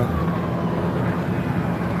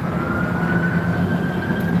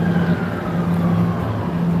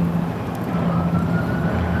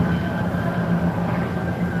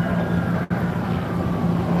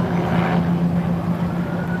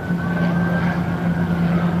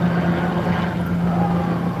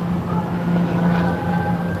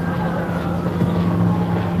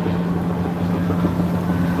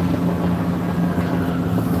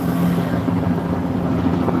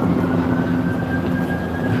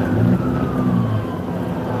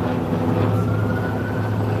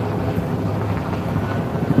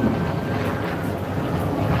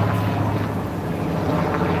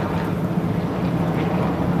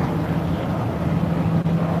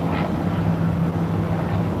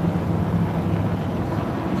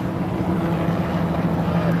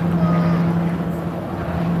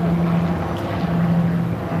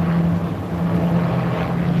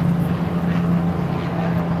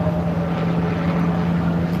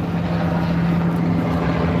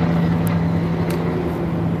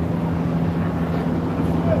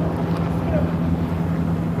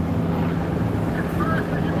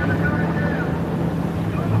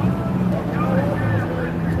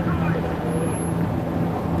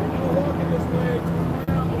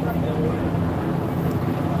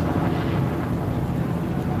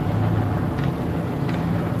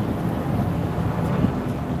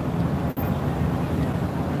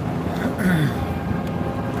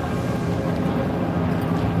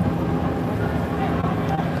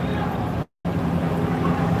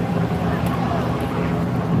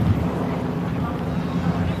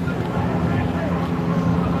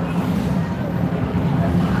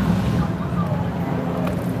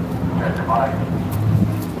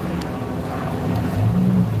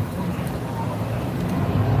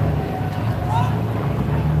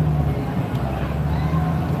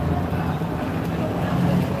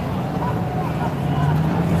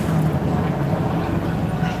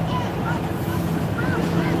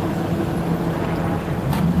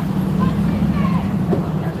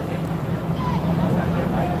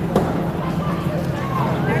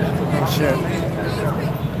shit.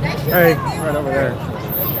 Hey, right over there.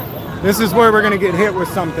 This is where we're gonna get hit with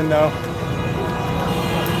something though.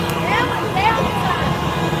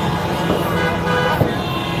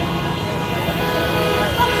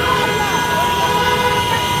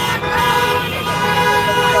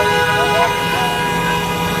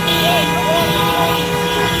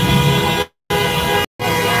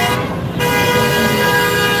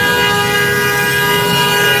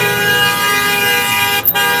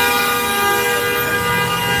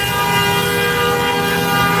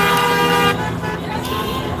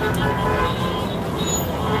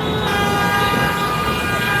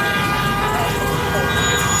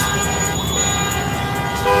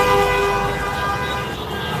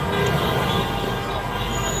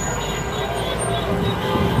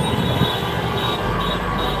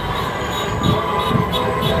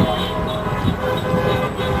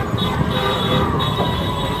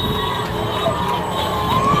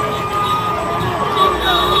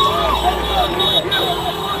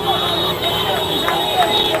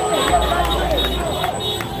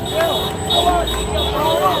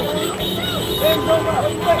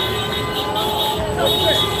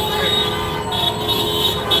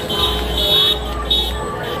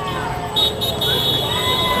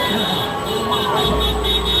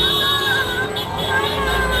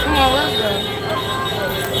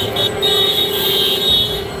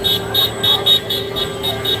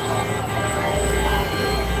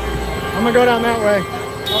 I'm gonna go down that way.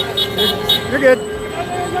 You're good.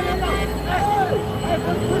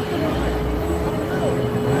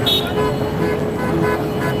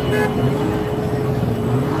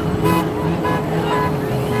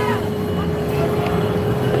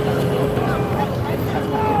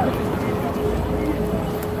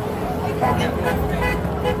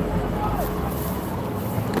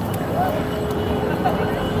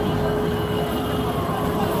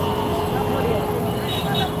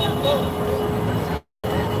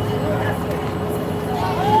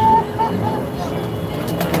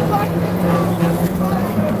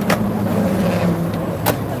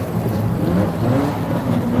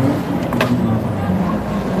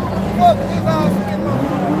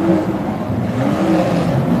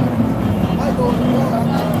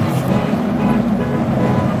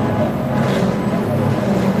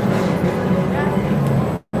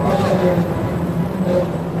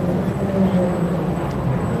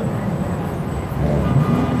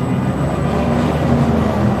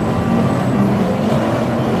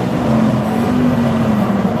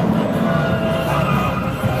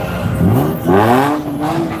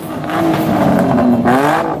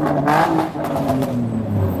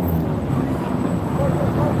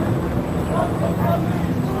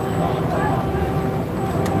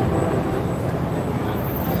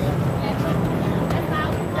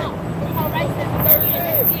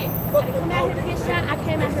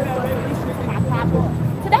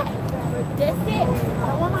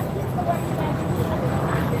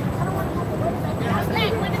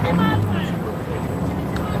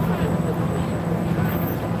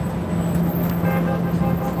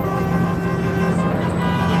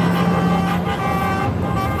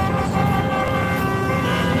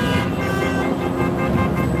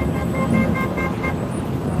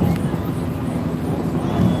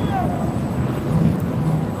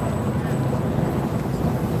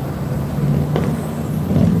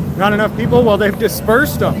 Not enough people? Well, they've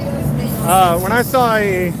dispersed them. When I saw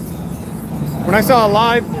a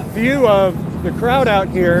live view of the crowd out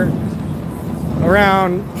here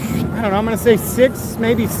around, I don't know, I'm gonna say 6,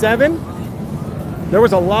 maybe 7. There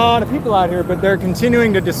was a lot of people out here, but they're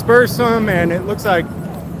continuing to disperse them, and it looks like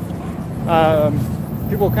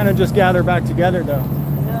people kind of just gather back together though.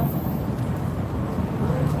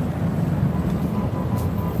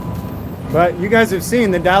 But you guys have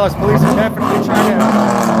seen the Dallas police are definitely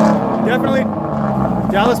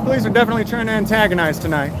trying to antagonize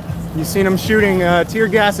tonight. You've seen them shooting tear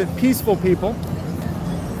gas at peaceful people.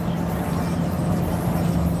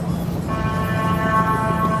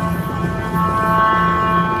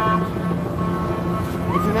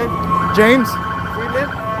 What's your name? James? Friedman?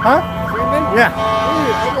 Huh? Friedman? Yeah.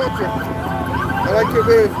 Hey, I want you. I like your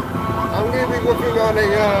videos. I'm going to be working on a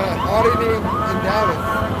auditing in Dallas.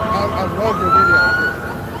 I love your videos.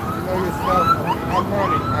 You know your stuff. I'm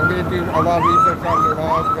learning. I'm going to do a lot of research on the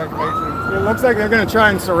laws and regulations. It looks like they're going to try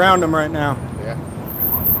and surround them right now. Yeah.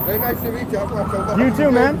 Very nice to meet you. You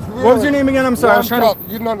too, man. What was your name again? I'm sorry. I was trying to...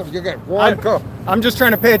 You know, you get one cup. I'm just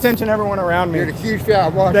trying to pay attention to everyone around me. You're a huge fan. I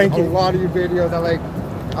watch Thank a you. lot of your videos. I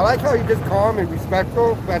like how you're just calm and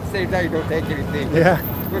respectful, but at the same time, you don't take anything. Yeah.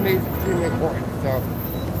 For me, it's extremely important. So,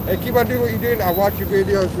 hey, keep on doing what you're doing. I watch your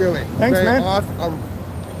videos, really. Thanks, very man. Awesome. I'm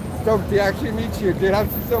stoked to actually meet you, dude.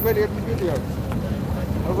 I've seen so many of your videos.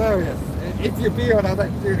 Hilarious. It's your beard. I was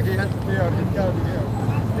like, dude, he has a beard. It's gotta be him.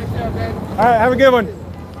 Take care, man. All right, have a good one.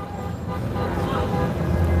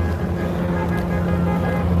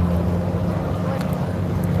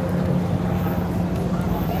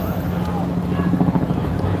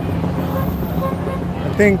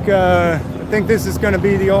 I think this is going to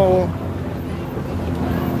be the old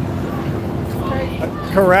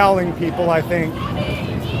corralling people, I think.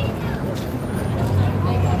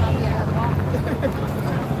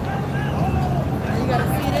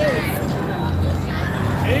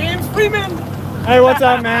 James Freeman. Hey, what's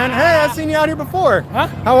up, man? Hey, I've seen you out here before. Huh?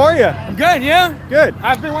 How are you? I'm good, yeah? Good.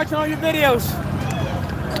 I've been watching all your videos.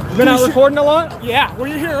 You been out recording a lot? Yeah. Were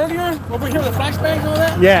you here earlier? Over here with the flashbangs and all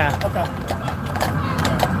that? Yeah. Okay.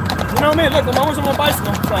 You know me, look, I'm always on my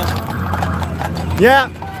bicycle, so. Yeah.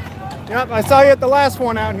 Yep, I saw you at the last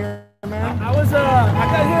one out here, man. I got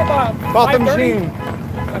here about Bought the 5:30. machine.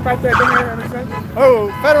 Like right there, been here ever since. Oh,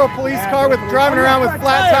 federal police car with driving around with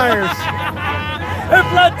flat tires.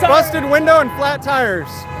 Flat tires. Busted window and flat tires.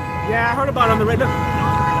 Yeah, I heard about it on the radio.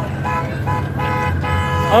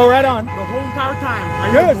 Oh, right on. The whole entire time.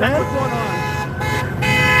 I Good, knew exactly man. what's going on.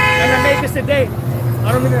 And I made this today.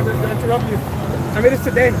 I don't mean to interrupt you. I made this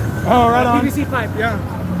today. Oh, right on. PVC pipe, yeah.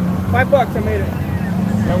 $5 I made it.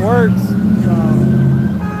 That works.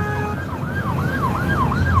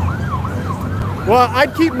 Well,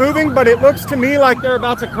 I'd keep moving, but it looks to me like they're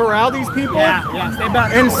about to corral these people. Yeah, stay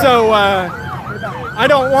back. And so I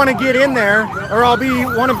don't want to get in there or I'll be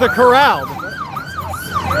one of the corralled.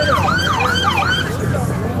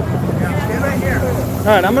 All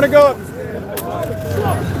right, I'm going to go.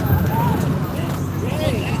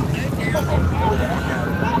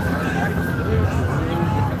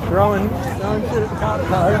 Throwing shit at cop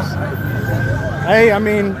cars. Hey, I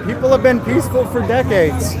mean, people have been peaceful for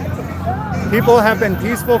decades. People have been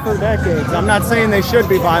peaceful for decades. I'm not saying they should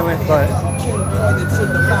be violent, but...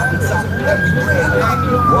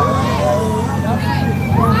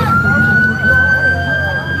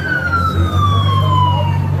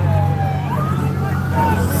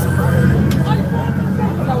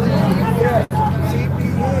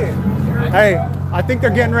 Hey, I think they're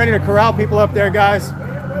getting ready to corral people up there, guys.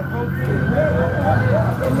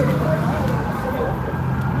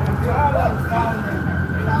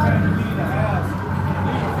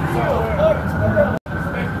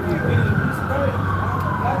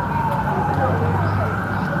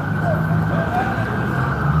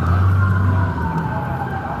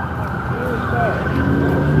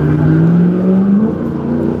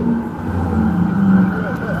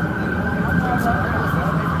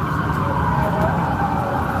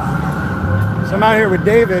 So I'm out here with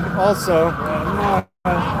David also.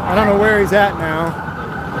 I don't know where he's at now.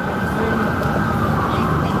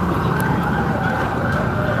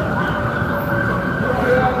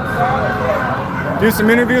 Do some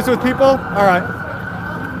interviews with people? All right.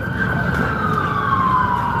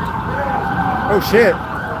 Oh shit.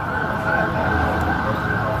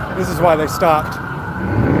 This is why they stopped.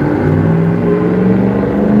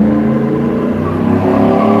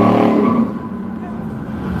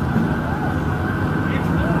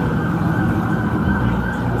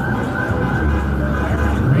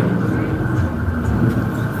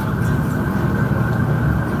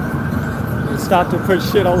 They stopped to put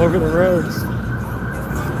shit all over the roads.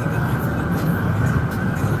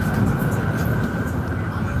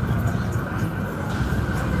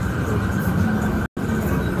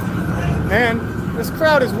 Man, this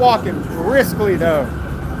crowd is walking briskly though,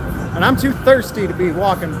 and I'm too thirsty to be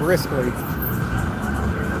walking briskly.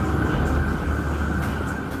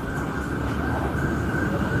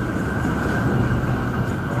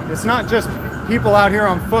 It's not just people out here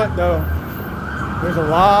on foot though. There's a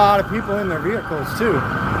lot of people in their vehicles too,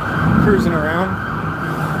 cruising around.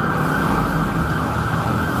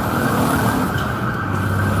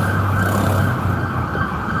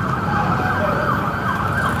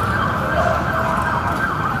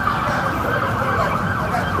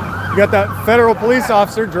 You got that federal police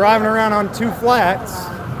officer driving around on 2 flats,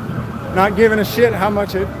 not giving a shit how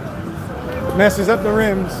much it messes up the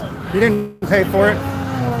rims. He didn't pay for it.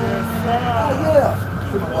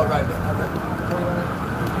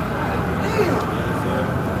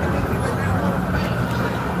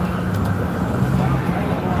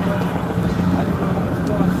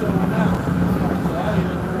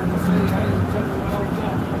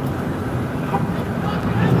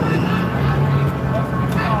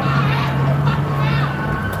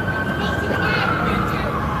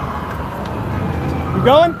 You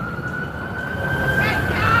going?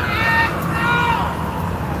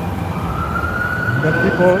 Got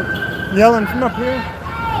people yelling from up here.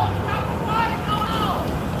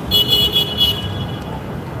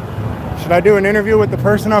 Should I do an interview with the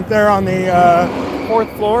person up there on the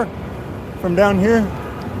 4th floor from down here?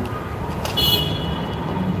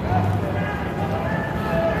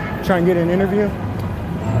 Try and get an interview.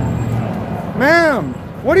 Ma'am,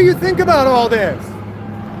 what do you think about all this?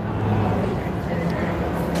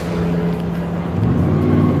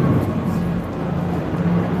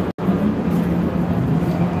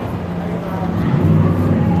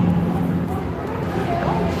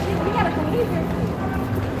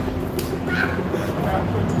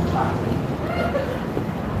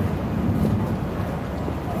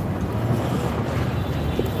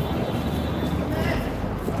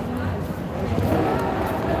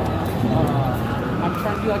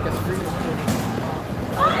 Like a street.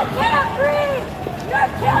 I can't breathe! You're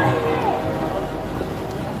killing me!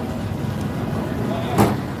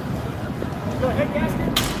 Go ahead,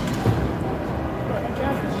 gasket. Go ahead,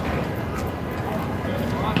 gasket.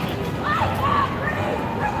 I can't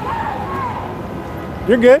breathe!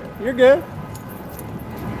 You're good. You're good.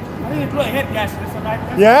 I think he blew a head gasket or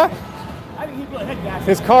something. Yeah? I think he blew a head gasket.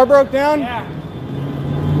 His car broke down? Yeah.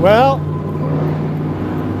 Well,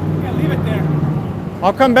 Yeah, leave it there.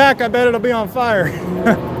 I'll come back. I bet it'll be on fire.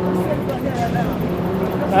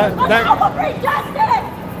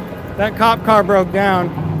 that cop car broke down.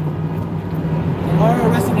 Tomorrow,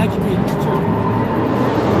 arresting educators, children.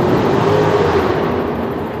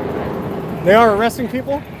 They are arresting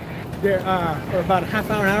people? They're about a half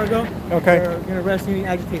hour, an hour ago. Okay. They're gonna arrest any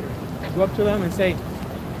agitator. Go up to them and say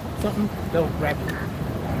something, they'll grab you.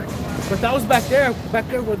 But that was back there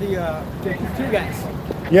where the two guys.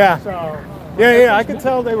 Yeah. So. Yeah, I could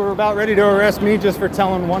tell they were about ready to arrest me just for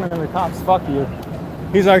telling one of the cops, "Fuck you."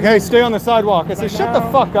 He's like, "Hey, stay on the sidewalk." I said, "Shut the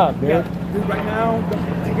fuck up, dude." Yeah, dude, right now,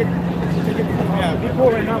 be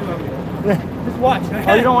cool right now, though. Yeah. Just watch.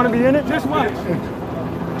 Oh, you don't want to be in it? Just watch.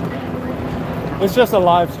 It's just a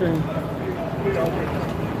live stream.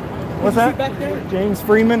 What's that? Back there? James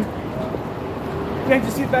Freeman. Can't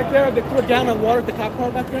you see it back there? They put down the water at the cop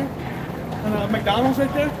car back there. And McDonald's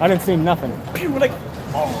right there. I didn't see nothing. We're like,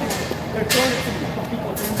 oh, they're throwing it to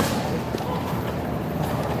people.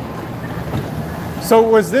 So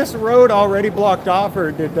was this road already blocked off,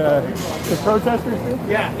 or did the protesters do?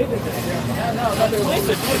 Yeah, it did. Yeah, no, the police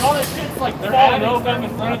are doing all this shit's like they're falling over in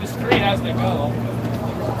front of the street as they go.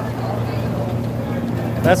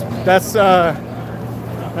 That's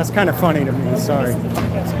kind of funny to me. Sorry.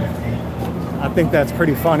 I think that's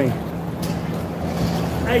pretty funny.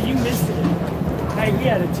 Hey, you missed it. Hey, we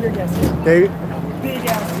had a tear gas here. They, Big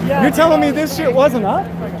ass. Yeah. you're telling me this shit wasn't up?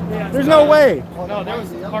 There's no way. No, there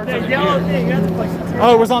was parts That of yellow it. thing, that's like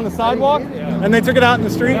Oh, it was on the sidewalk? And they took it out in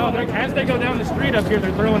the street? No, as they go down the street up here,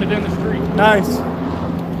 they're throwing it in the street. Nice.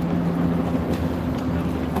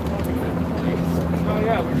 Oh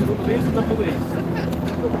yeah, these are the police.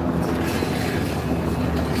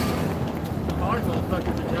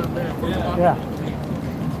 Yeah.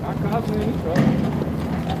 Not causing any trouble.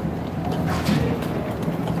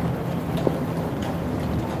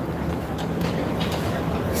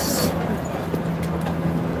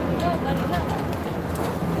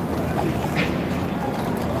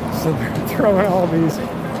 So they're throwing all these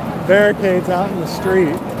barricades out in the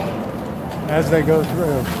street as they go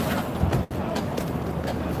through.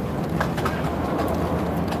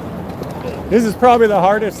 This is probably the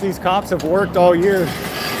hardest these cops have worked all year.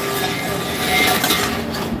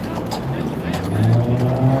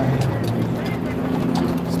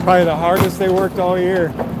 It's probably the hardest they worked all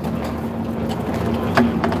year.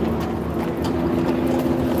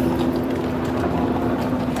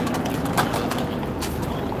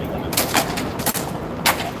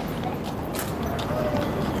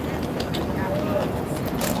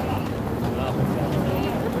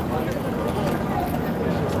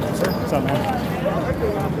 What's up, man?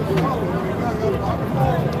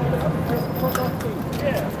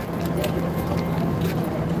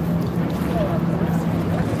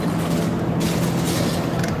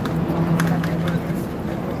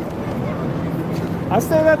 I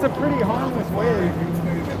say that's a pretty harmless way.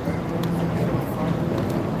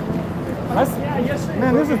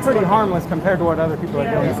 Man, this is pretty harmless compared to what other people are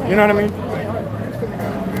doing. You know what I mean?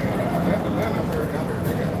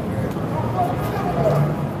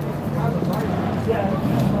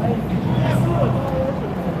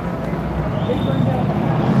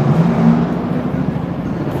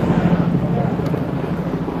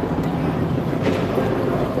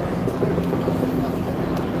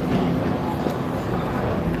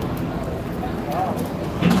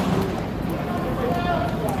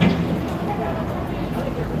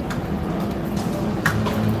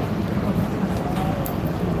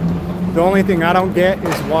 The only thing I don't get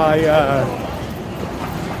is why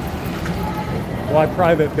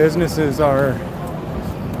private businesses are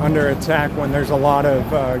under attack when there's a lot of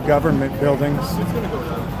government buildings.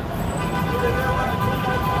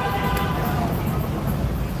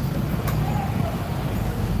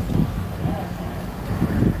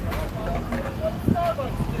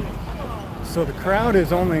 So the crowd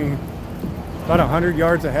is only about 100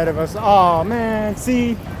 yards ahead of us. Oh man,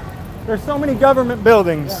 see, there's so many government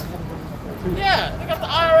buildings. Yeah, they got the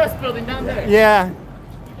IRS building down there. Yeah,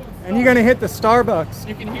 and you're gonna hit the Starbucks.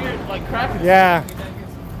 You can hear it like cracking. Yeah.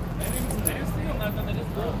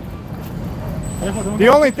 The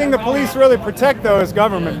only thing the police really protect, though, is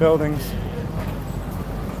government buildings.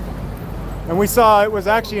 And we saw it was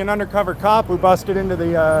actually an undercover cop who busted into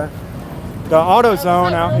the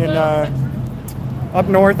AutoZone out in up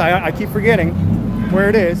north. I keep forgetting where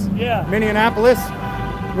it is. Yeah. Minneapolis.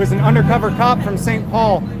 It was an undercover cop from St.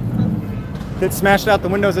 Paul that smashed out the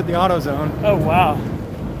windows at the AutoZone. Oh, wow.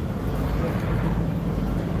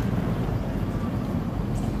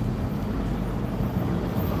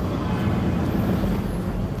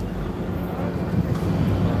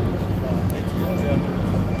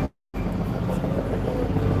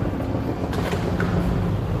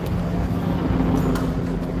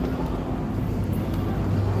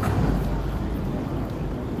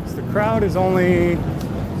 The crowd is only, I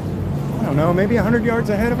don't know, maybe 100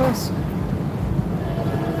 yards ahead of us.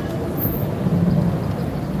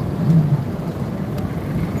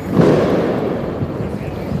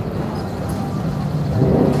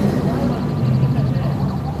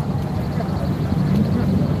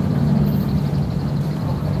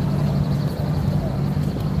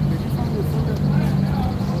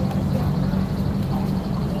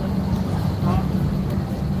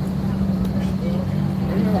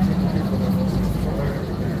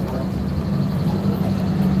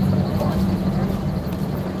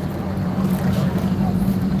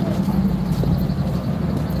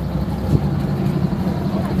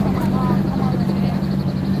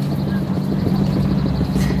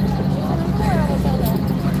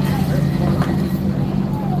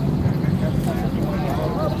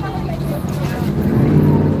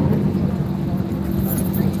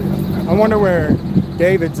 wonder where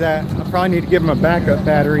David's at. I probably need to give him a backup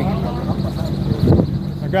battery.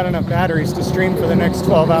 I've got enough batteries to stream for the next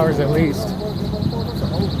 12 hours at least.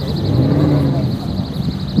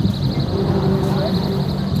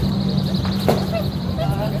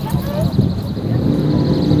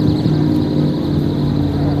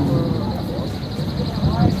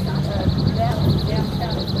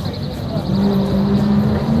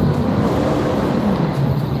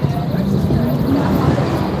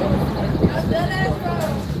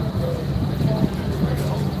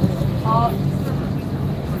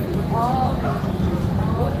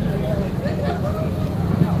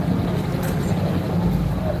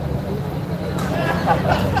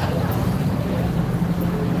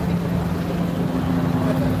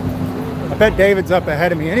 I bet David's up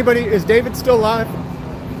ahead of me. Anybody, is David still live?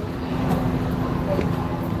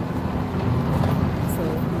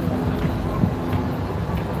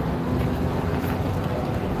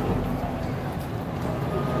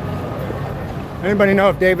 Anybody know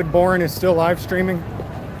if David Boren is still live streaming?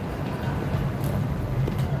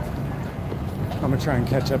 I'm gonna try and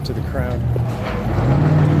catch up to the crowd.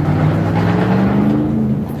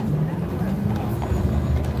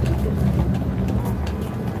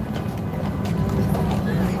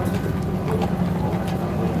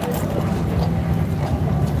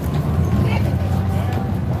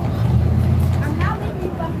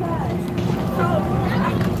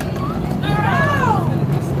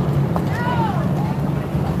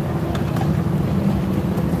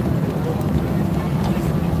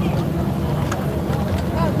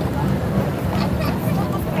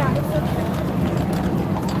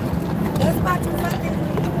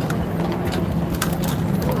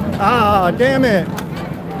 Ah, damn it.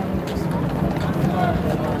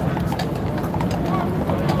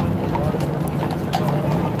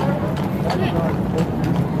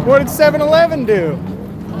 What did 7-Eleven do?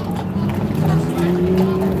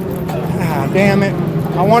 Ah, damn it.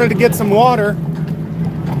 I wanted to get some water.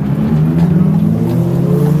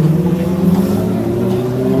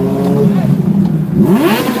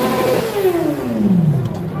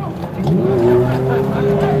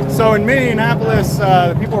 So in Minneapolis,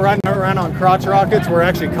 the people riding around on crotch rockets were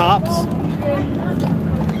actually cops.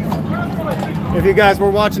 If you guys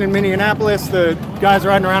were watching in Minneapolis, the guys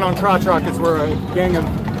riding around on crotch rockets were a gang of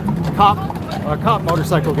a cop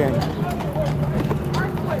motorcycle gang.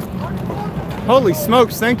 Holy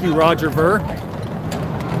smokes, thank you, Roger Ver.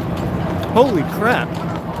 Holy crap.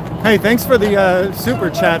 Hey, thanks for the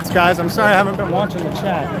super chats, guys. I'm sorry I haven't been watching the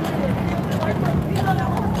chat.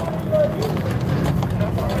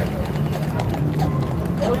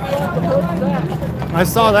 I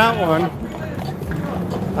saw that one.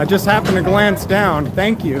 I just happened to glance down.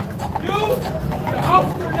 Thank you.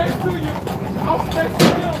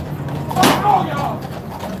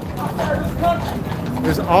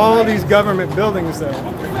 There's all these government buildings though.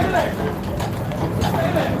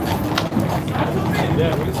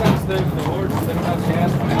 Yeah, we just have to stay for the Lord and send out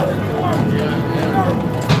gas.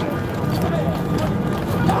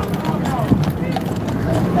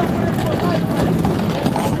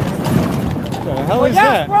 What the hell is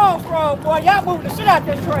that? Y'all strong, boy. Y'all moving the shit out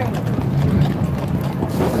this train.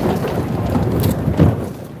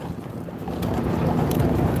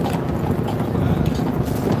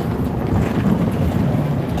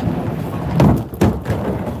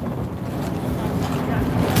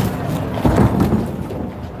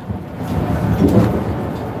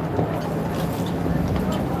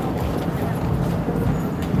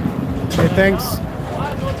 Hey, thanks.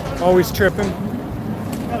 Always tripping.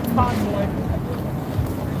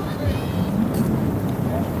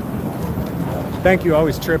 Thank you,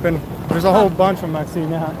 always tripping. There's a whole bunch of them I see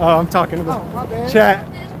now. Oh, I'm talking to the chat.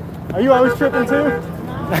 Are you always tripping too?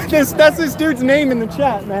 That's this dude's name in the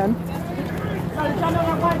chat, man.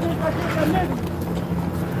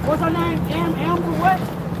 What's her name? Amber what?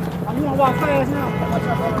 I'm gonna walk fast now.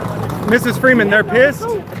 Mrs. Freeman, they're pissed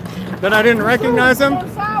that I didn't recognize them.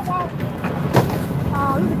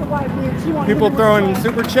 People throwing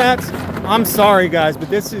super chats. I'm sorry, guys, but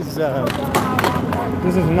this is not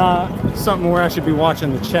something where I should be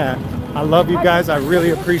watching the chat. I love you guys. I really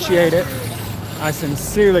appreciate it. I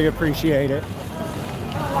sincerely appreciate it.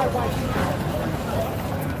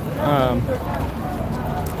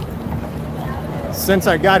 Since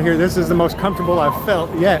I got here, this is the most comfortable I've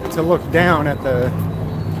felt yet to look down at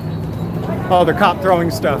all the cop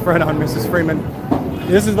throwing stuff right on Mrs. Freeman.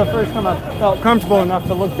 This is the first time I've felt comfortable enough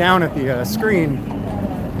to look down at the screen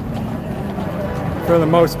for the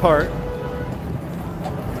most part.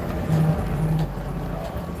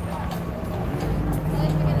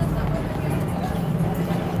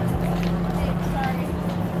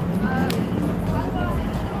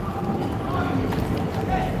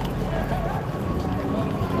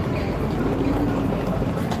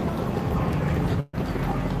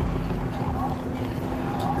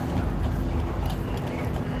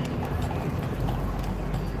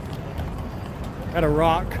 had a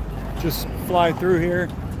rock just fly through here.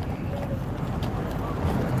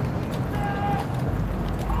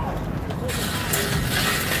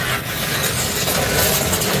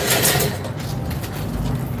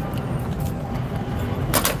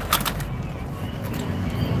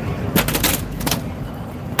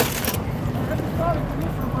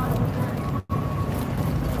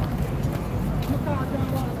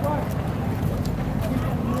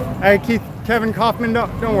 Hey, Kevin Kaufman,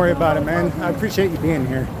 don't worry about it, man. I appreciate you being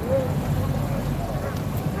here.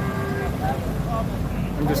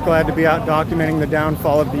 I'm just glad to be out documenting the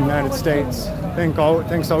downfall of the United States.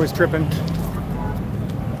 Thanks always tripping.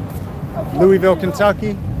 Louisville,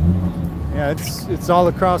 Kentucky. Yeah, it's all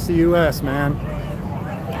across the U.S., man.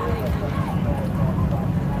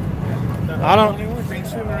 I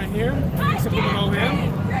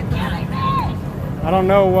don't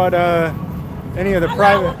know what any of the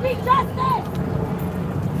private.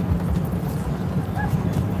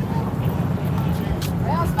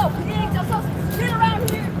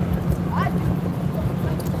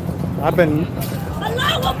 I've been.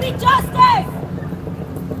 Allah will be justice.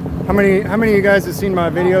 How many of you guys have seen my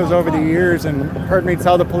videos over the years and heard me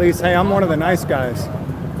tell the police, hey, I'm one of the nice guys.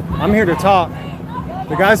 I'm here to talk.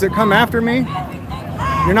 The guys that come after me,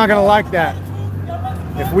 you're not gonna like that.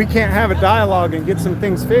 If we can't have a dialogue and get some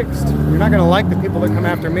things fixed, you're not gonna like the people that come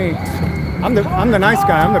after me. I'm the nice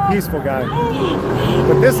guy, I'm the peaceful guy.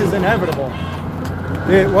 But this is inevitable.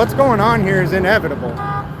 What's going on here is inevitable.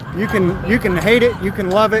 You can hate it, you can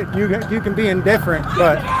love it, you can be indifferent,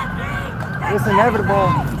 but it's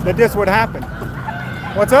inevitable that this would happen.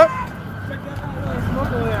 What's up?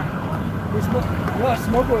 Smoke over there. There's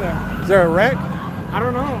smoke over there. Is there a wreck? I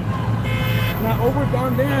don't know. Now over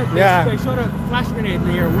down there, yeah. They shot a flash grenade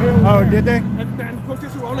there. Way over there. Did they? And then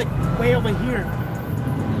posters were all like way over here.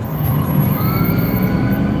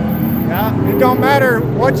 Yeah, it don't matter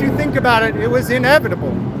what you think about it, it was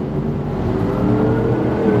inevitable.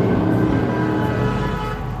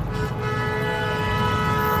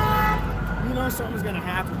 You know something's gonna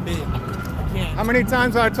happen big. How many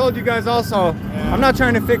times have I told you guys also, yeah. I'm not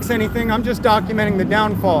trying to fix anything, I'm just documenting the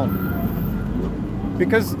downfall.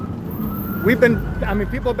 Because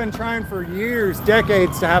people have been trying for years,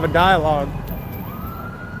 decades to have a dialogue.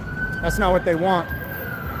 That's not what they want.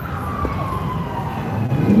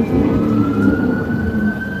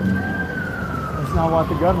 That's not what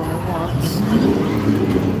the government wants.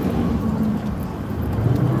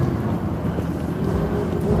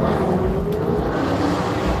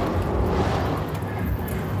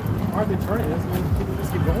 Why are they turning? People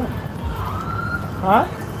just keep going. Huh?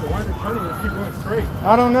 So why are they turning? They keep going straight.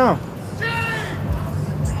 I don't know.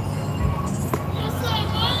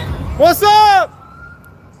 What's up?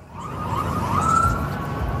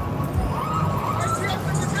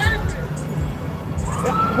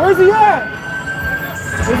 Where's he at?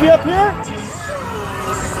 Is he up here?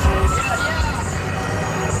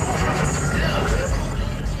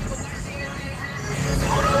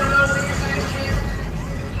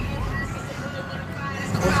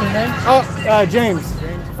 What's your name? Oh, James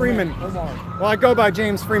Freeman. Omar. Well, I go by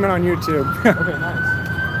James Freeman on YouTube. Okay, nice.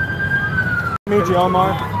 Meet you,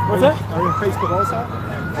 Omar. What's that? Are you on Facebook also?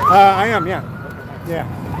 I am, yeah. Yeah.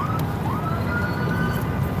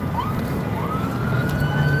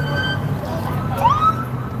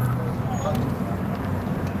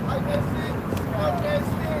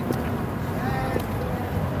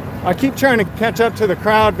 I keep trying to catch up to the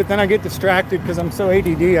crowd, but then I get distracted because I'm so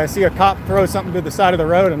ADD. I see a cop throw something to the side of the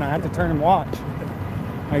road and I have to turn and watch.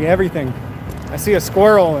 Like everything. I see a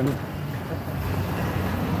squirrel and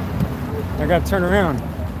I gotta turn around.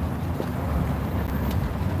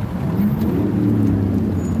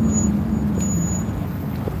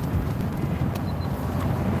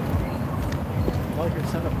 I like your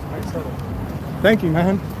setup. Nice setup. Thank you,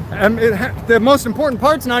 man. The most important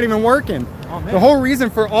part's not even working. Oh, the whole reason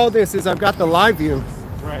for all this is I've got the live view.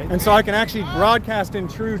 Right. And so I can actually broadcast in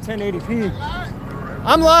true 1080p.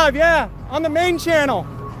 I'm live, yeah, on the main channel.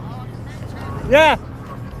 Yeah.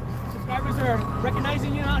 Subscribers are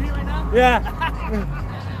recognizing you out here right now? Yeah.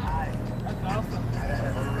 That's awesome.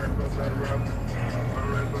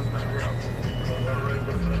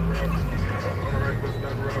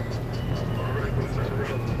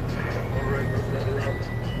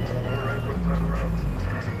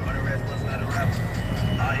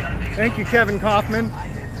 Thank you, Kevin Kaufman.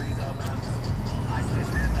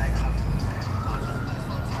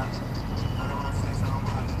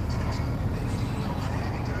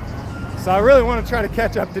 So I really want to try to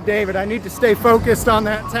catch up to David. I need to stay focused on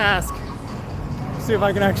that task. See if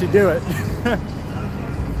I can actually do it.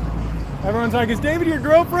 Everyone's like, is David your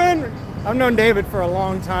girlfriend? I've known David for a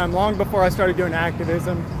long time, long before I started doing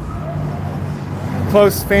activism.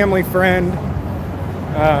 Close family friend.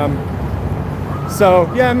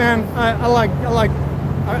 So yeah, man,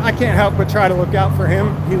 I can't help but try to look out for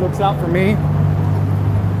him. He looks out for me.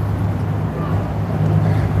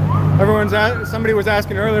 Somebody was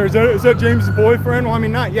asking earlier, is that James' boyfriend? Well, I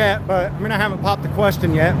mean, not yet, but I mean, I haven't popped the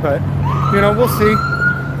question yet, but you know, we'll see.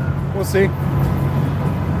 We'll see.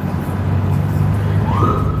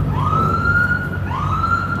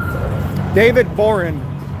 David Boren.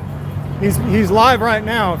 He's live right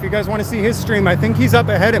now. If you guys want to see his stream, I think he's up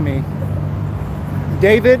ahead of me.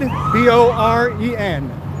 David, B-O-R-E-N.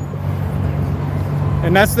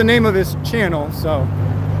 And that's the name of his channel, so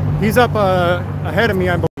he's up ahead of me,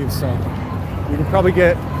 I believe, so you can probably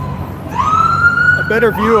get a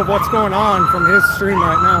better view of what's going on from his stream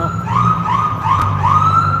right now.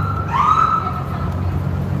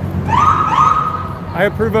 I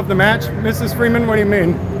approve of the match, Mrs. Freeman. What do you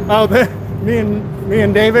mean? Oh, me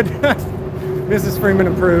and David. Mrs. Freeman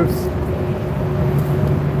approves.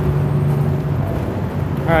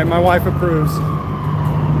 All right, my wife approves.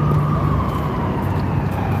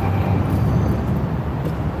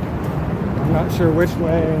 I'm not sure which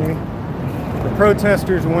way the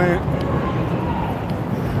protesters went.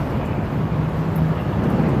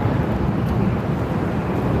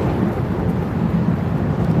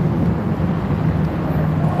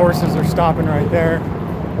 Horses are stopping right there.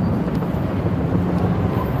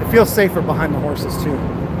 It feels safer behind the horses too.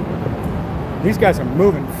 These guys are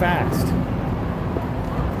moving fast.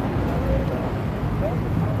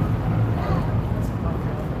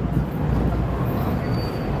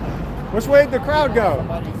 Which way did the crowd go?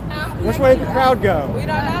 Which way did the crowd go? We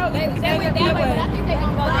don't know. They went that way, but I think they're going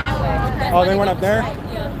to go that way. Oh, they went up there?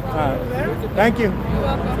 Yeah. Thank you. You're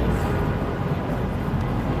welcome.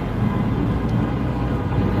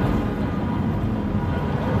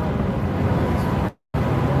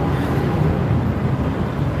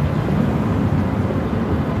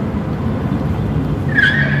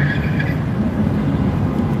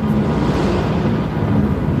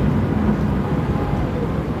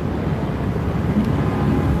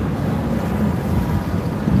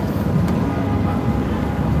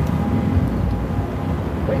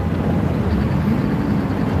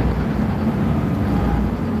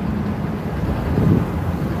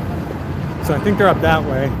 So I think they're up that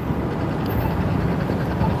way.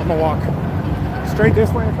 I'm gonna walk straight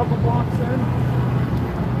this way a couple blocks in,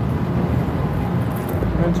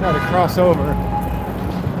 and then try to cross over.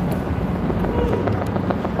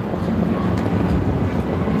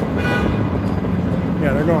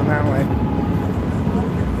 Yeah, they're going that way.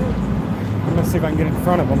 I'm gonna see if I can get in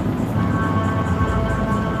front of them.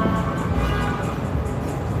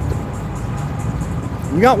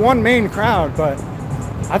 You got one main crowd, but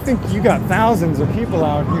I think you got thousands of people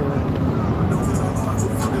out here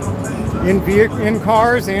in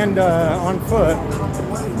cars and on foot.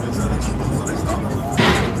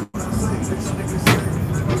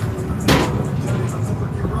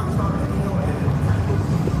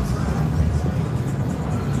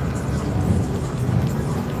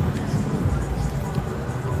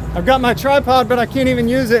 I've got my tripod, but I can't even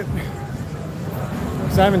use it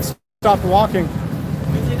because I haven't stopped walking.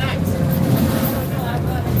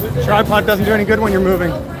 Tripod doesn't do any good when you're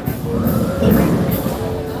moving.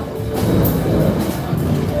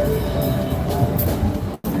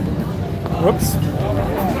 Whoops. I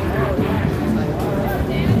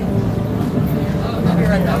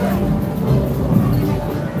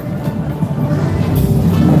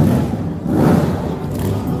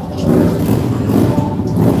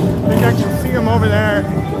think I can see him over there.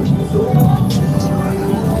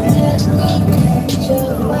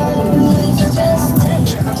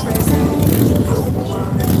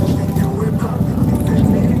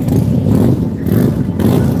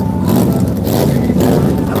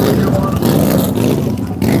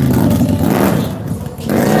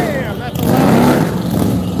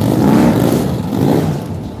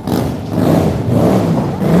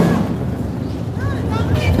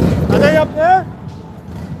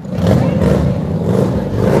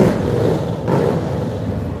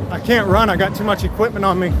 I can't run, I got too much equipment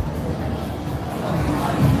on me.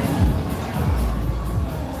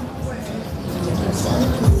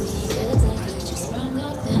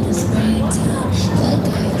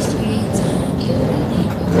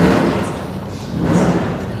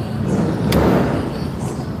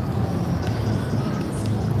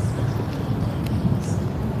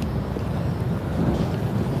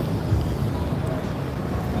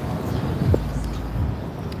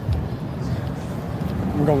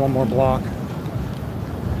 We'll go one more block.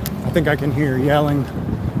 I think I can hear yelling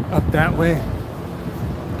up that way.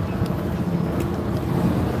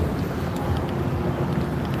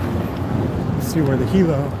 Let's see where the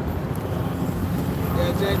helo.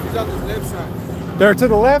 Yeah, James, he's on the left side. There to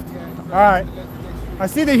the left? All right. I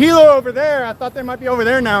see the helo over there. I thought they might be over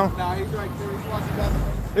there now. Nah, he's right there. He's watching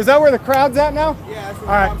that. Is that where the crowd's at now? Yeah, that's where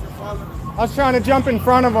all right. the bombs are falling. I was trying to jump in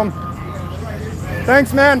front of them.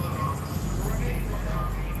 Thanks, man.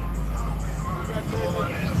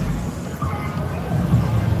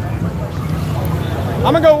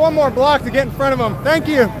 I'm gonna go one more block to get in front of them. Thank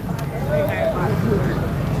you.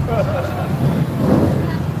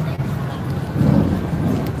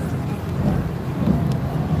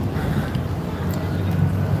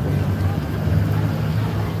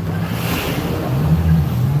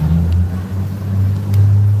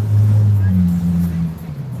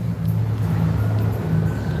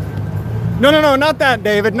 No, not that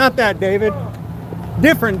David, not that David.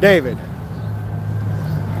 Different David.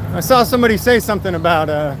 I saw somebody say something about,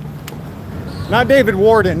 not David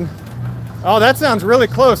Warden. Oh, that sounds really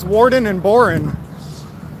close. Warden and Boren.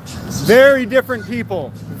 Very different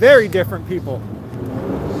people. Very different people.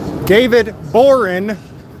 David Boren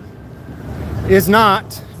is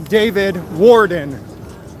not David Warden.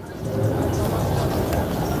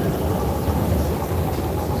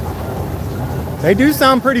 They do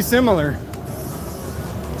sound pretty similar.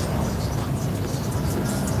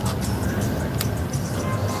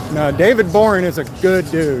 No, David Boren is a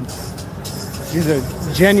good dude. He's a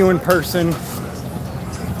genuine person.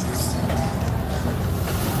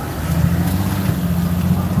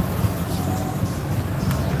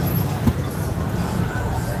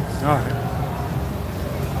 All right.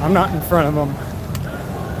 I'm not in front of him.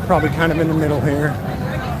 Probably kind of in the middle here.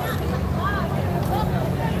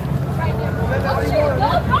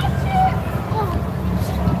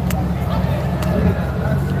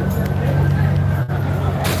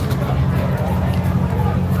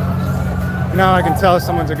 Now I can tell if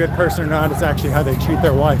someone's a good person or not. It's actually how they treat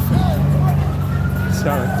their wife.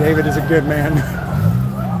 So David is a good man.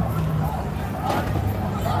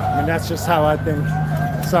 I mean, that's just how I think.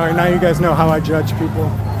 Sorry, now you guys know how I judge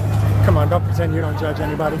people. Come on, don't pretend you don't judge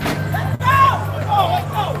anybody.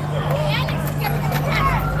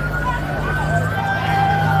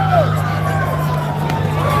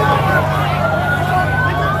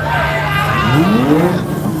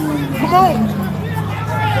 Come on!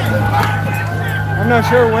 I'm not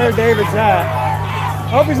sure where David's at. I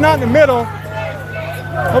hope he's not in the middle.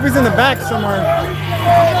 I hope he's in the back somewhere.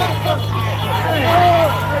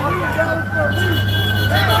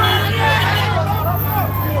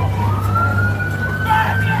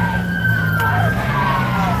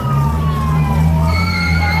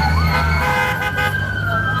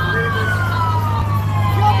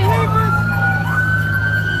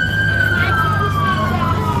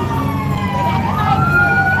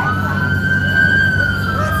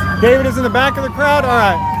 David is in the back of the crowd? All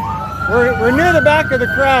right. We're near the back of the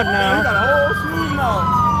crowd now.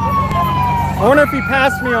 I wonder if he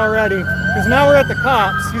passed me already, because now we're at the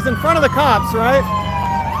cops. He's in front of the cops, right?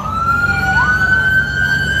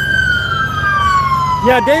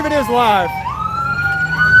 Yeah, David is live.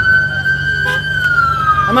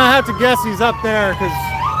 I'm gonna have to guess he's up there, because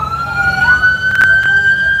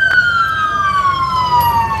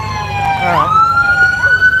all right.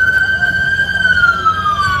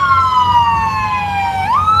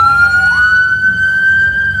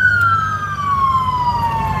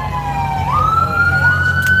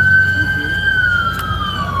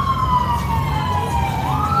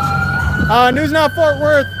 News Now Fort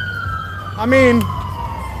Worth. I mean,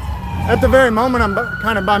 at the very moment, I'm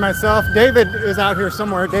kind of by myself. David is out here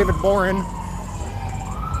somewhere, David Boren.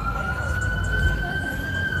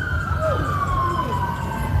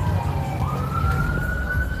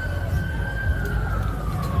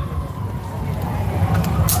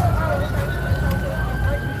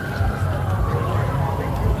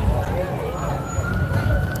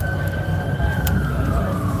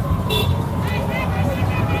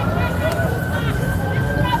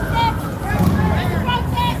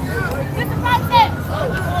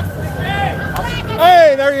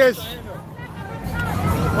 There he is.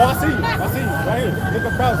 Oh, I see you. Right here. Look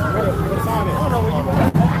up across. Where the sign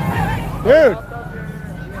is. Dude,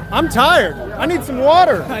 I'm tired. I need some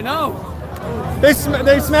water. I know. They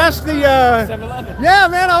smashed the 7-Eleven. Yeah,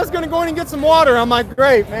 man, I was gonna go in and get some water. I'm like,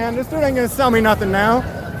 great, man, this dude ain't gonna sell me nothing now.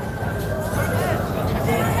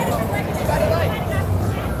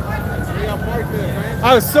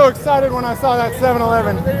 I was so excited when I saw that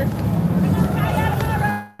 7-Eleven.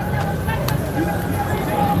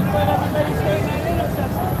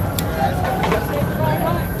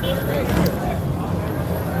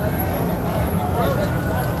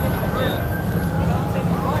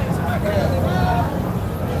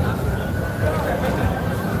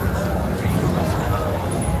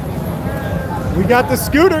 We got the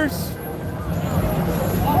scooters.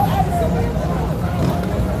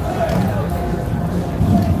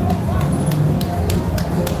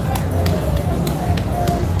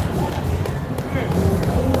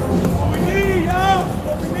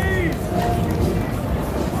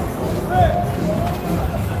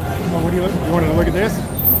 You wanted to look at this? I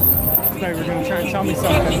thought you were going to try and tell me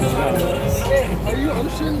something. Are you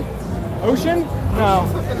Ocean? Ocean? No.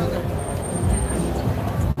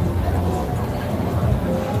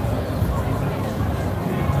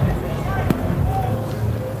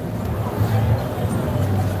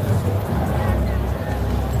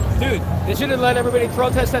 Dude, they should have let everybody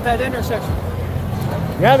protest at that intersection.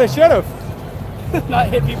 Yeah, they should have. Not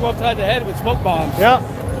hit people upside the head with smoke bombs. Yeah.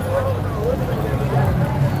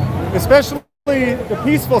 Especially the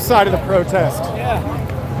peaceful side of the protest. Yeah.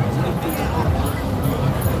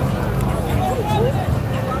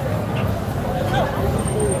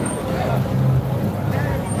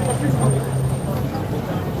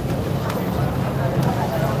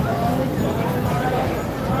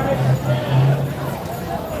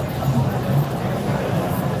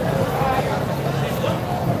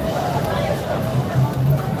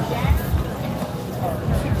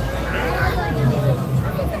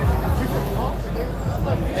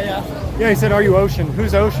 Yeah, he said, are you Ocean?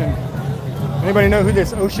 Who's Ocean? Anybody know who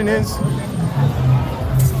this Ocean is?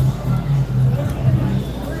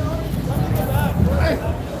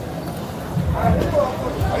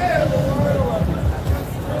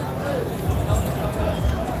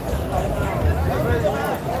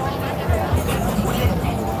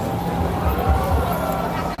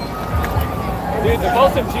 Dude, the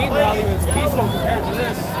Bolton Jean rally was peaceful compared to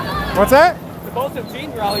this. What's that? The Bolton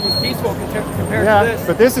Jean rally was peaceful compared to Yeah, this.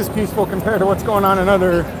 but this is peaceful compared to what's going on in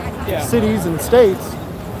other cities and states.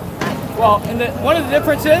 Well, and one of the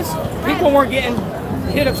differences, people weren't getting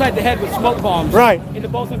hit upside the head with smoke bombs. Right. In the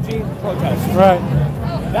Bolton Jean protest. Right.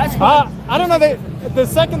 That's what I don't know. The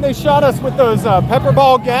second they shot us with those pepper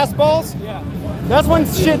ball gas balls, that's when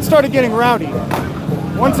shit started getting rowdy.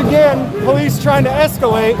 Once again, police trying to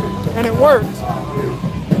escalate, and it worked.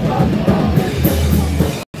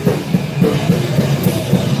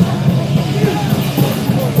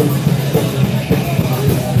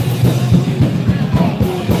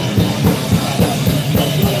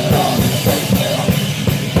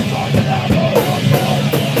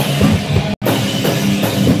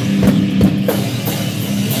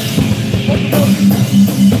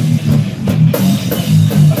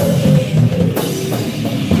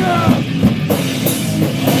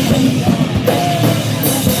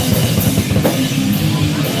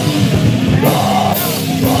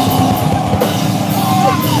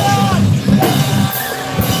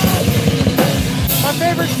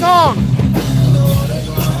 Song.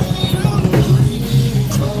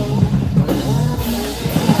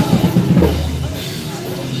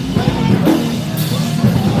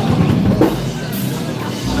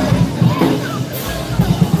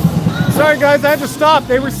 Sorry guys, I had to stop.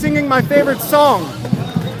 They were singing my favorite song.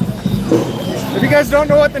 If you guys don't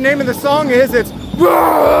know what the name of the song is, it's I'm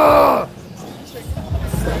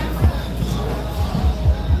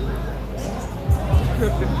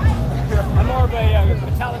more of a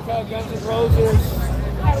Metallica, Guns N' Roses,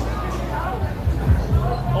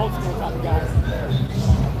 old school type of guy.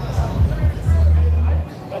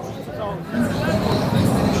 That's the song.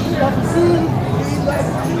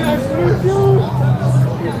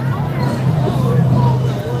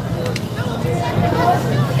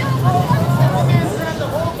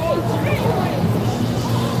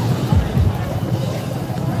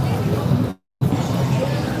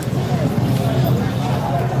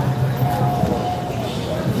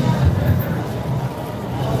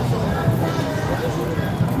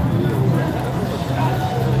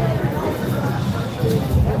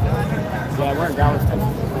 Yeah, we're in Dallas, Texas.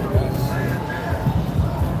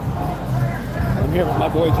 I'm here with my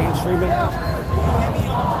boy James Freeman.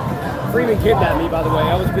 Freeman kidnapped me, by the way.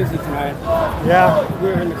 I was busy tonight. Yeah. We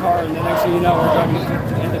were in the car, and the next thing you know, we're driving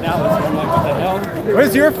into Dallas. And I'm like, what the hell? It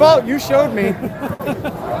was your fault. You showed me.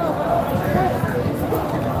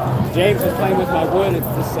 James was playing with my wood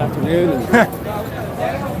this afternoon, and I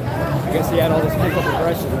guess he had all this pent-up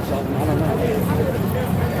aggression or something. I don't know.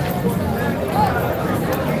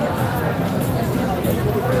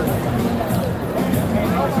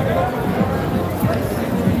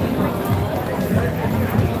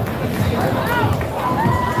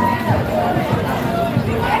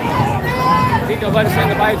 Think they'll let us in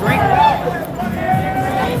to buy a drink?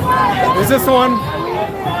 Is this the one?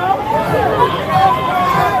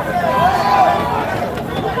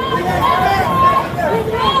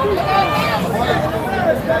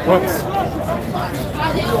 Whoops.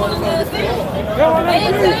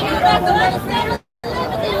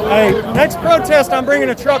 Hey, next protest, I'm bringing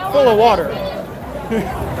a truck full of water.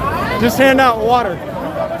 Just hand out water.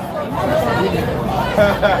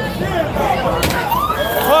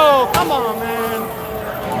 Oh, come on, man.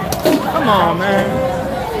 Come on, man.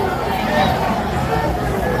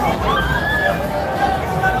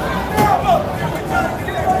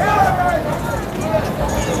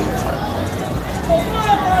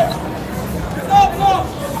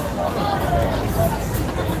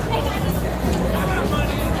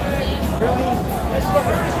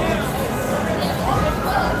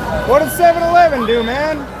 What does 7-Eleven do,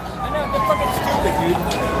 man? I know, they're fucking stupid, dude.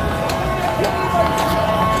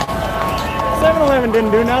 7-Eleven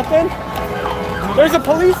didn't do nothing. There's a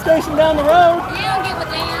police station down the road. You don't give a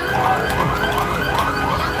damn.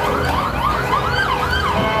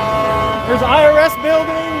 There's an IRS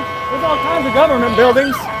building. There's all kinds of government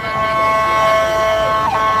buildings.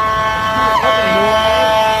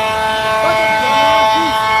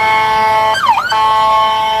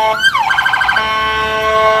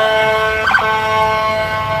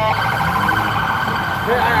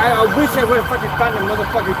 I wish I would have fucking found the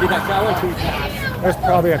motherfucker who did that shit. I went too fast. There's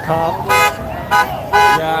probably a cop.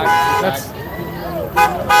 Yeah, That's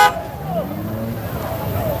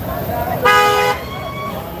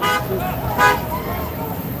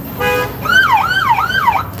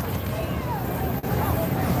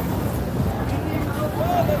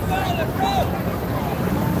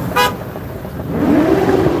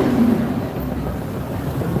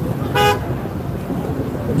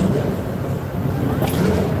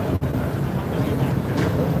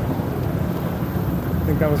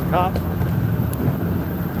I think that was a cop.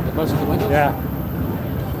 They busted the windows? Yeah.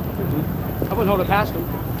 I wouldn't hold it past them.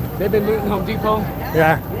 They've been looting Home Depot.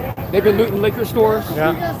 Yeah. They've been looting liquor stores.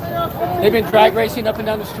 Yeah. They've been drag racing up and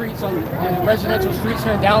down the streets on residential streets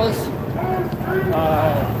here in Dallas.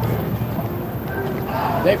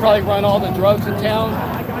 They probably run all the drugs in town.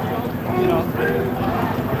 You know,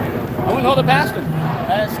 I wouldn't hold it past them.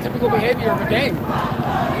 That's typical behavior of a gang.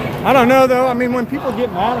 I don't know though. I mean, when people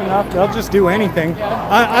get mad enough, they'll just do anything.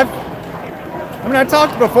 I mean, I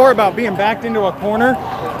talked before about being backed into a corner,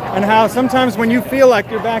 and how sometimes when you feel like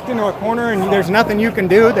you're backed into a corner and there's nothing you can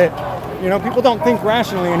do, that you know, people don't think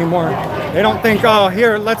rationally anymore. They don't think, oh,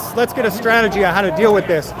 here, let's get a strategy on how to deal with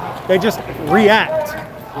this. They just react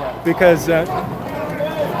because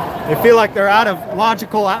they feel like they're out of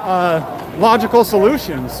logical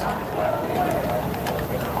solutions.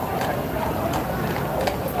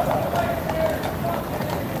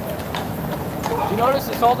 You notice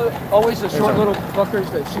it's always the short little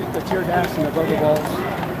fuckers that shoot the tear gas and the rubber balls.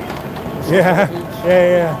 Yeah,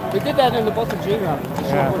 yeah. They did that in the Boca G round. The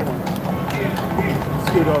short little ones.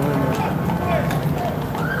 Scoot over in there.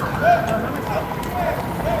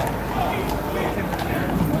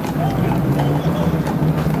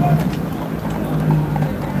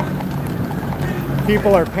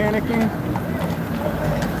 People are panicking.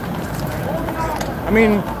 I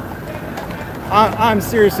mean, I'm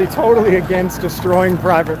seriously totally against destroying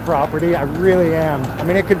private property. I really am. I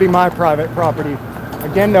mean, it could be my private property.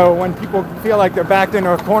 Again, though, when people feel like they're backed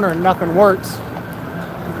into a corner and nothing works,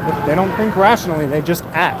 they don't think rationally, they just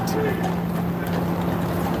act.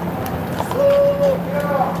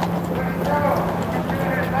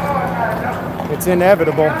 It's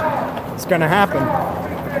inevitable. It's gonna happen.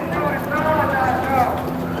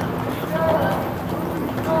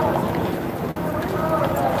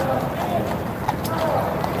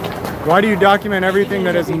 Why do you document everything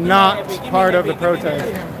that is not part of the protest?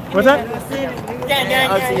 What's that?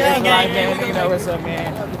 You know what's up,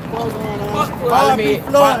 man. Follow me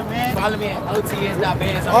at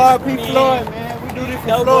OTS.bands. RP Floyd, man. We do this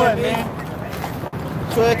for Floyd, man.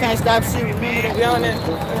 So it can't stop shit. Remember that. We on it.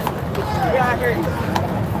 We out here.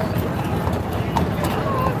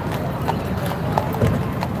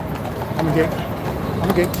 I'm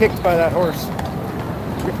gonna get kicked by that horse.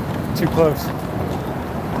 Too close.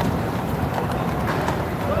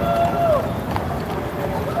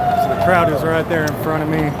 So the crowd is right there in front of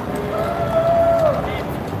me.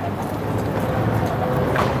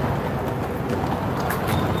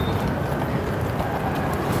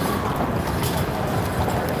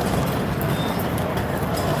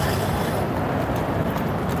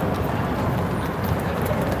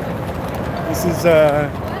 This is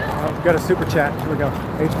I've got a super chat. Here we go.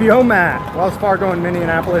 HBO Matt. Wells Fargo in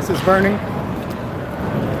Minneapolis is burning.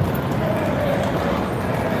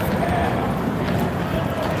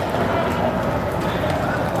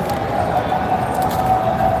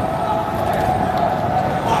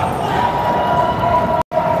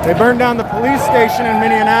 They burned down the police station in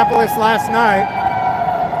Minneapolis last night.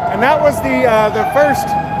 And that was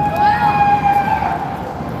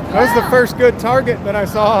the first good target that I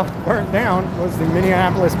saw burnt down, was the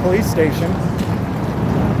Minneapolis police station.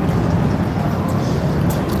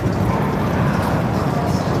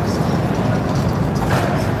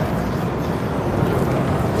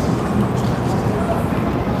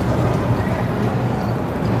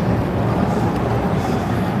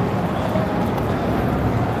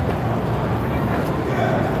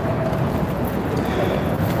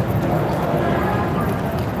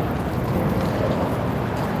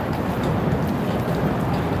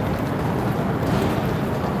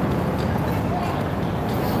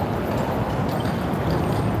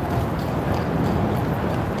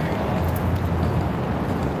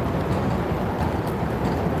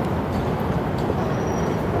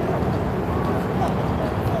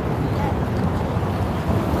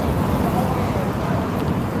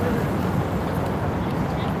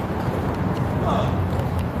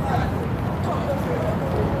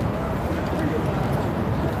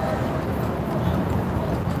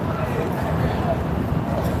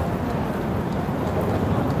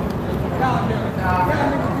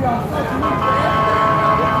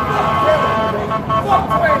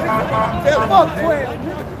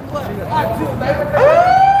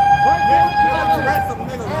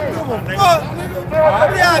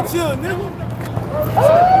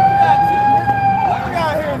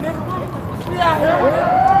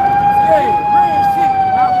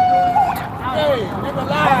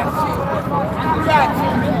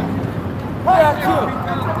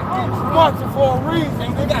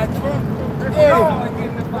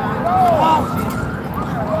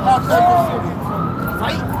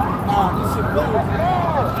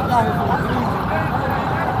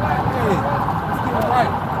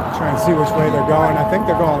 Trying to see which way they're going. I think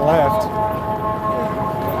they're going left.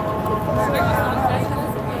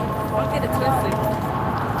 Don't get it twisted.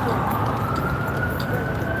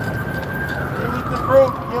 Get with the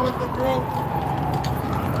group. Get with the group.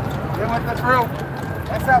 Get with the group.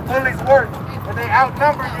 That's how police work. When they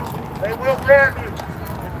outnumber you, they will grab you.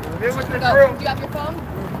 Get with the group. Do you have your phone?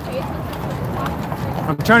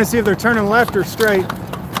 I'm trying to see if they're turning left or straight.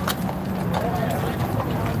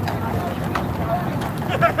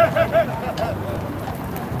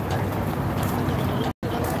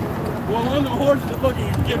 Well, on the horse is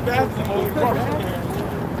looking to get past them over across there.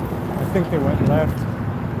 I think they went left.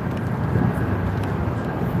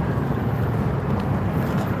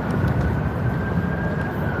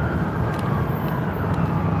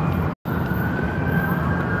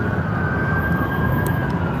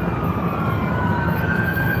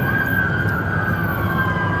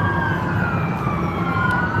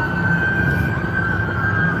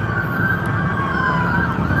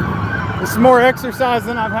 This is more exercise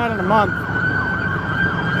than I've had in a month.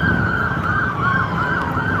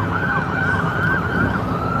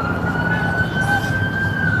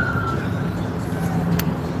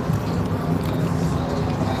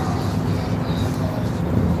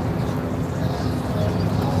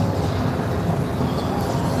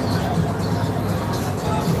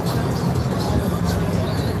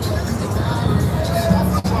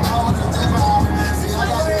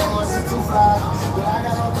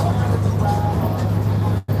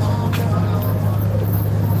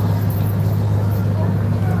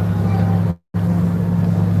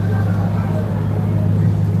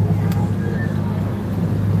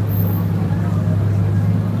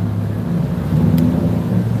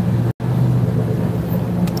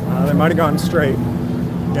 Might have gone straight.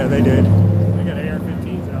 Yeah, they did. They got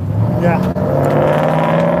AR-15s out. Yeah.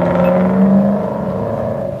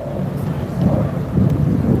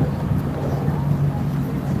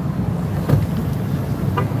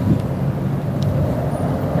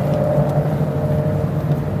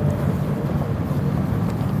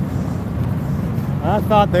 I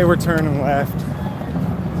thought they were turning left.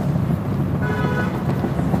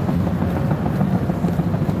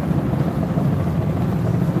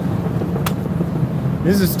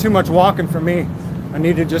 This is too much walking for me. I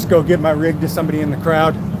need to just go give my rig to somebody in the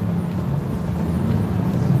crowd.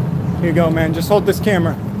 Here you go, man. Just hold this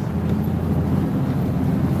camera.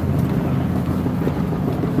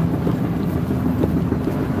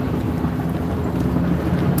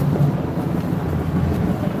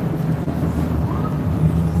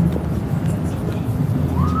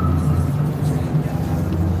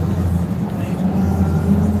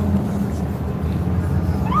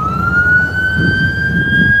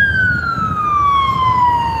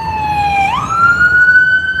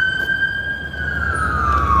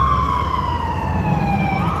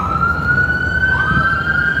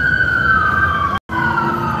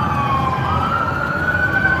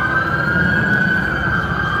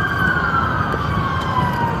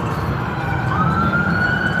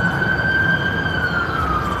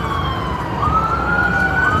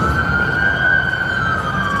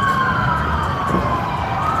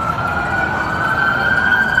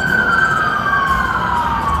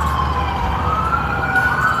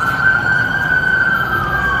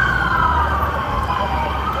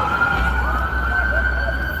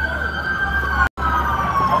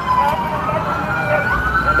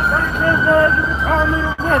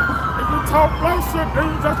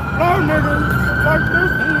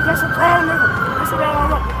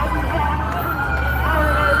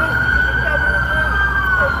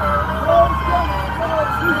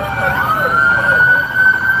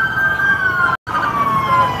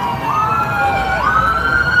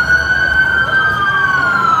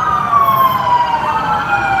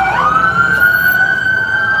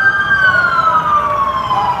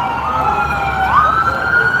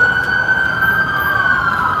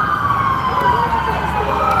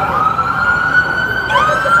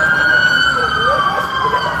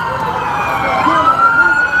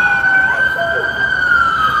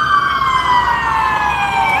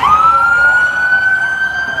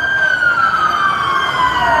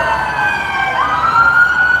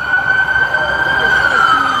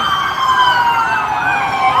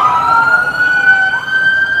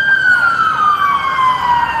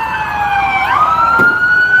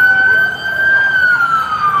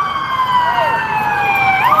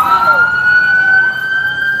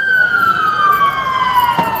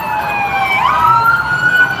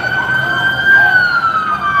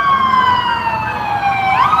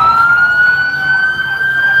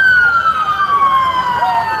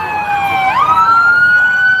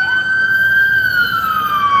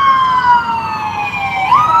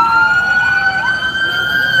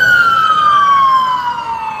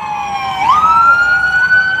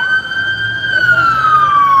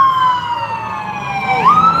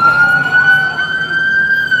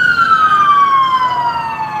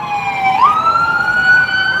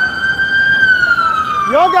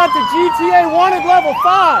 Y'all got the GTA Wanted level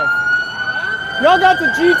 5. Y'all got the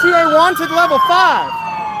GTA Wanted level 5.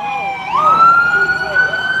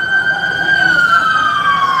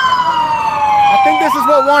 I think this is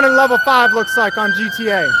what Wanted level 5 looks like on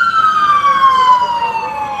GTA.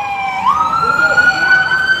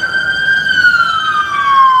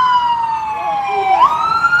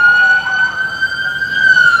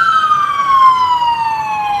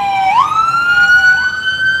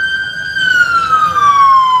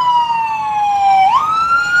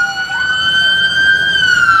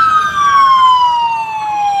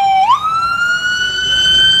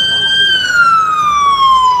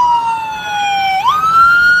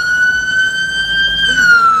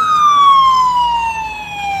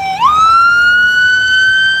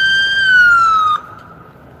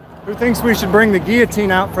 Who thinks we should bring the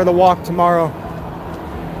guillotine out for the walk tomorrow?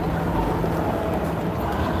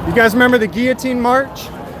 You guys remember the guillotine march?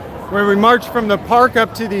 Where we marched from the park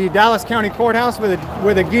up to the Dallas County Courthouse with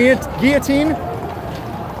a guillotine?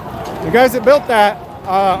 The guys that built that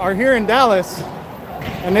are here in Dallas,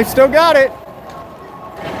 and they've still got it.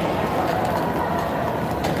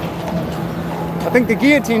 I think the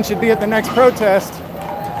guillotine should be at the next protest.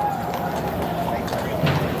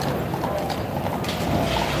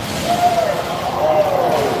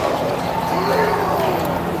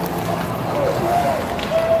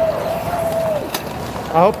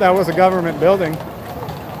 I hope that was a government building.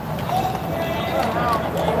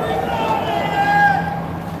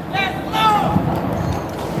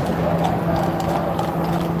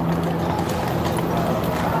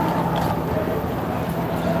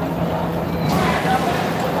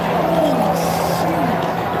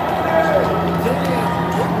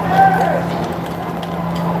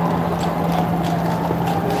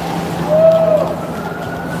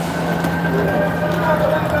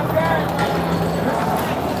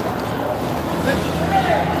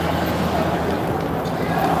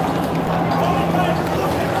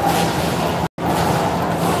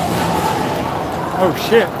 Oh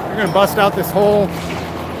shit, they're gonna bust out this whole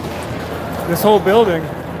building.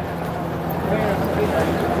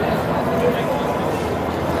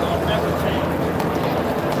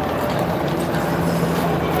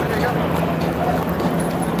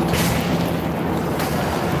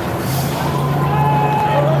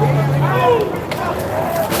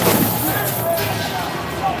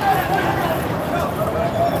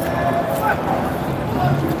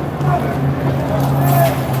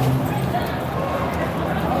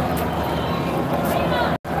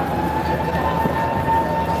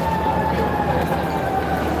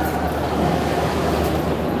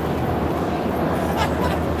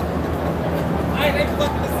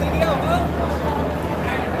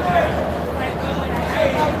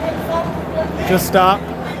 Just stop.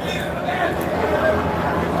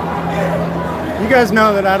 You guys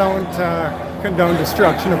know that I don't condone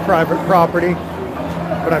destruction of private property,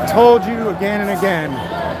 but I've told you again and again,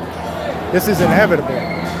 this is inevitable.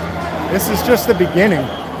 This is just the beginning.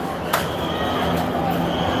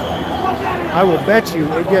 I will bet you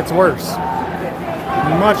it gets worse.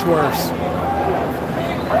 Much worse.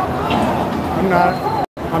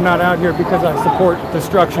 I'm not out here because I support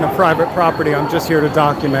destruction of private property. I'm just here to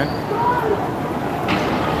document.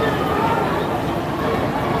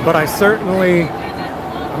 But I certainly,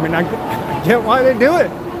 I get why they do it.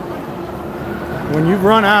 When you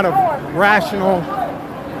run out of rational,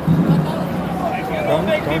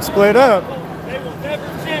 don't split up.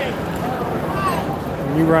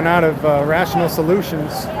 When you run out of rational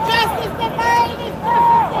solutions, this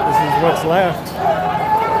is what's left.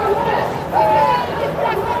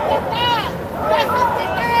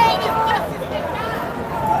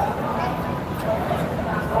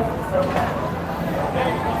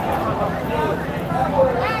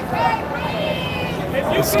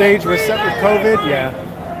 The stage was set with COVID? Yeah.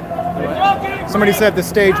 Somebody said the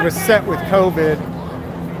stage was set with COVID.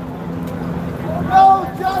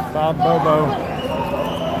 Bob Bobo.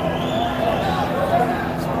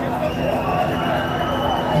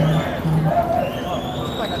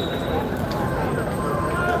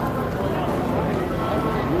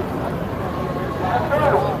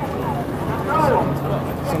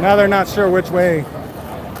 So now they're not sure which way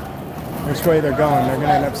they're going. They're going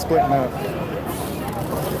to end up splitting up.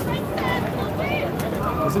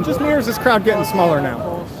 Is it just me or is this crowd getting smaller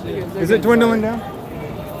now? Is it dwindling down?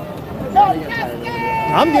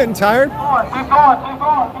 I'm getting tired. Keep going, keep going, keep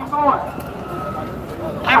going, keep going.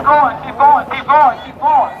 Keep going, keep going, keep going, keep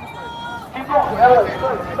going. Keep going.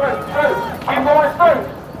 Keep going straight.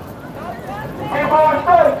 Keep going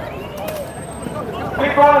straight.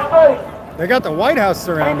 Keep going straight. They got the White House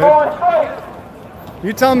surrounded. Keep going straight.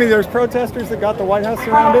 You telling me there's protesters that got the White House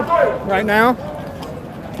surrounded right now?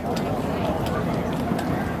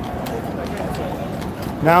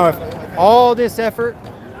 Now, if all this effort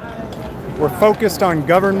were focused on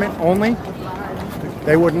government only,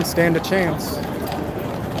 they wouldn't stand a chance.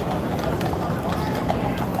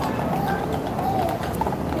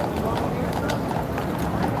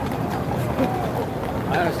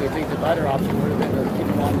 I honestly think the better option would have been to keep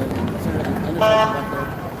them on the center.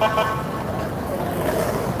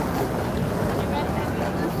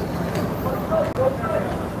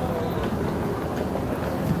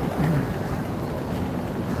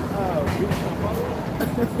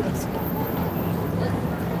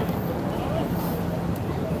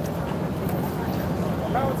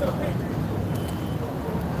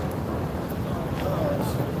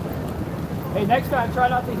 Hey, next time try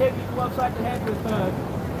not to hit people upside the head with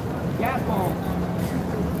gas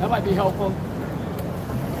bombs. That might be helpful.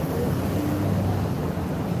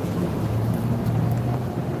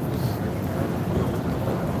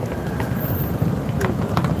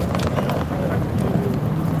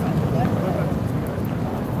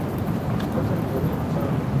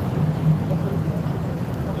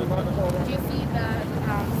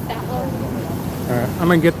 I'm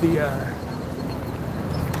gonna get the,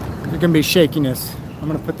 there's gonna be shakiness. I'm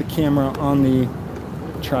gonna put the camera on the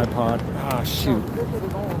tripod. Ah, shoot.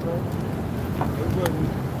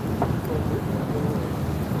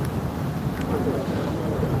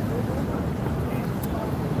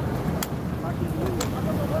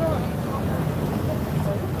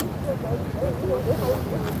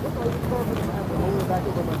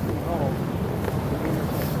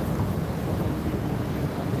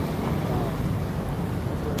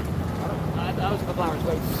 That was a couple hours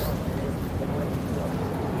late.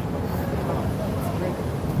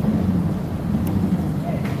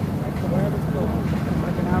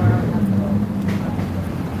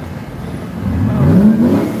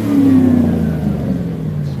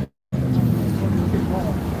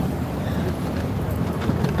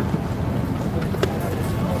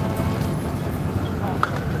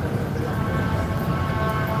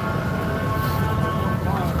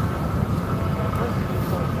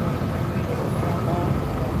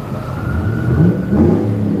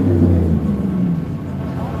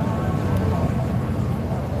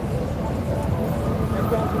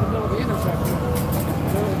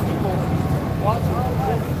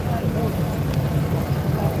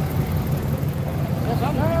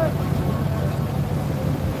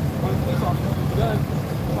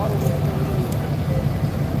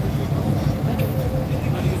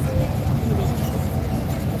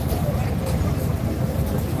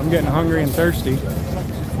 I'm getting hungry and thirsty.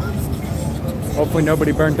 Hopefully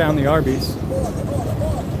nobody burnt down the Arby's.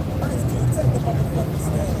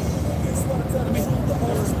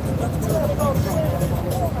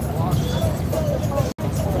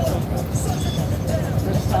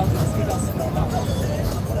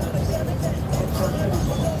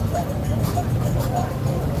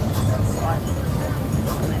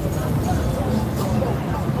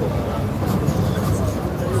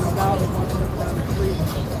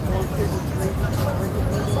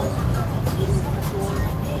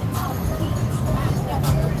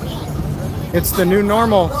 It's the new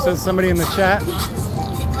normal, says somebody in the chat.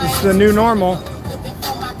 It's the new normal.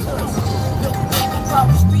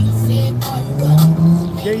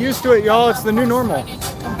 Get used to it, y'all. It's the new normal. You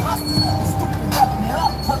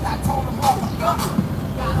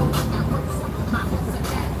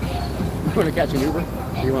want to catch an Uber?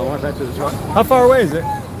 You want to walk back to the truck? How far away is it?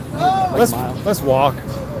 Like let's a mile. let's walk.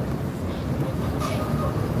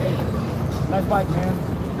 Nice bike, man.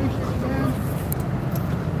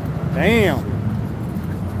 Damn.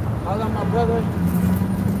 I love my brother.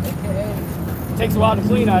 Takes a while to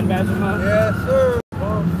clean, I'd imagine, huh? Yes, sir.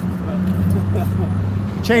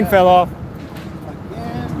 Chain fell off. All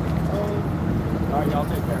right, y'all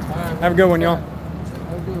take care. Have a good one, y'all.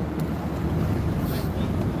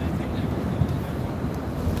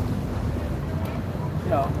 You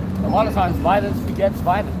know, a lot of times violence begets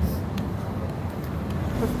violence.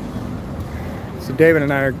 So David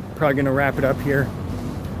and I are probably going to wrap it up here.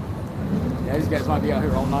 Yeah, these guys might be out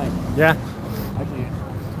here all night. Yeah. I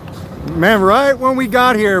can't. Man, right when we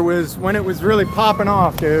got here was when it was really popping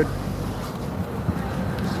off, dude.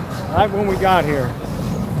 Right when we got here.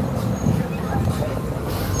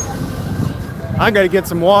 I got to get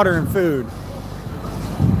some water and food.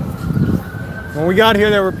 When we got here,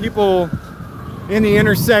 there were people in the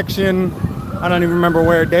intersection. I don't even remember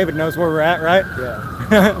where. David knows where we're at, right?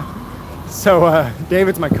 Yeah. So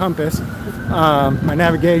David's my compass, my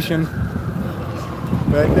navigation.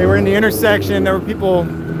 But they were in the intersection. There were people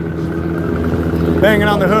banging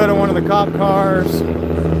on the hood of one of the cop cars.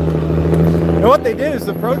 And what they did is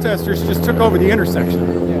the protesters just took over the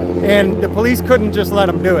intersection. Yeah. And the police couldn't just let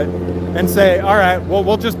them do it and say, all right, well,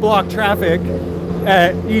 we'll just block traffic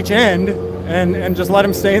at each end and just let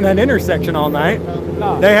them stay in that intersection all night.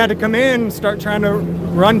 No. They had to come in, start trying to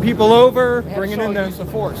run people over, bringing in the use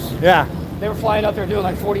of force. Yeah. They were flying up there doing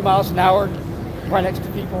like 40 miles an hour right next to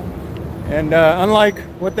people. And unlike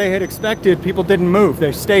what they had expected, people didn't move.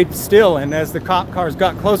 They stayed still, and as the cop cars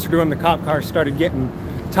got closer to them, the cop cars started getting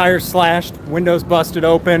tires slashed, windows busted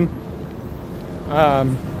open. Yeah,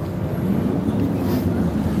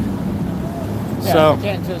 So you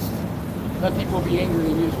can't just let people be angry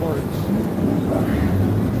and use words.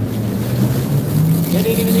 They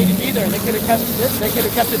didn't even need to be there. They could have kept this. They could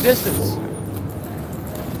have kept a distance.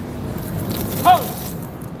 Oh!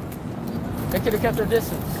 They could have kept their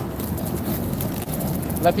distance.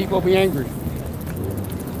 Let people be angry.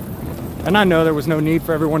 and I know there was no need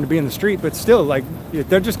for everyone to be in the street, but still, like, if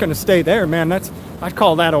they're just going to stay there, man, I'd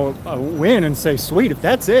call that a win and say, sweet, if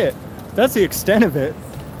that's it, that's the extent of it.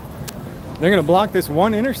 They're going to block this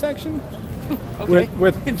one intersection Okay.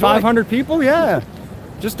 with 500 people? Yeah.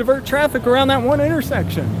 Just divert traffic around that one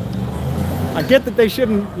intersection. I get that they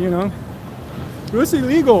shouldn't, it's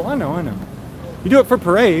illegal. I know. You do it for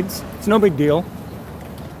parades. It's no big deal.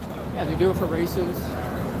 Yeah, they do it for races.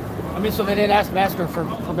 I mean, so they didn't ask Master for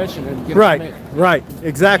permission and get a Right, permit. right,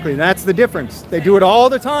 exactly. That's the difference. They do it all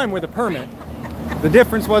the time with a permit. The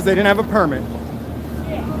difference was they didn't have a permit.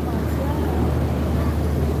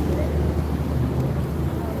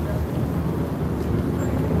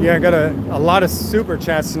 Yeah, I got a lot of super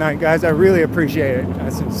chats tonight, guys. I really appreciate it. I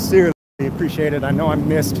sincerely appreciate it. I know I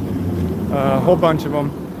missed a whole bunch of them.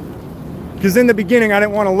 Because in the beginning, I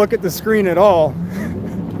didn't want to look at the screen at all.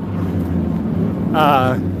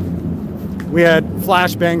 We had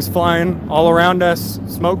flashbangs flying all around us,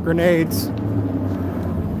 smoke grenades.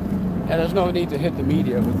 Yeah, there's no need to hit the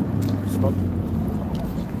media with smoke.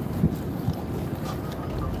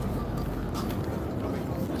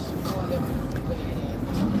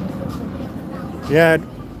 You had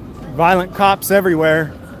violent cops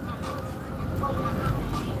everywhere.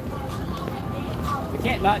 They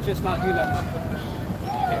can't not do that.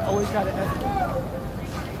 They always got to escalate.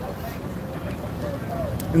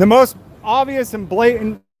 And the most obvious and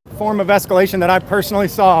blatant form of escalation that I personally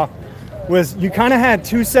saw was you kind of had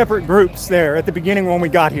two separate groups there at the beginning when we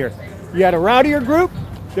got here. You had a rowdier group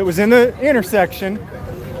that was in the intersection,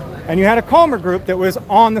 and you had a calmer group that was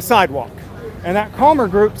on the sidewalk. And that calmer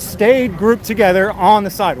group stayed grouped together on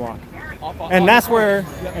the sidewalk. And that's where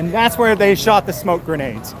they shot the smoke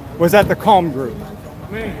grenades, was at the calm group.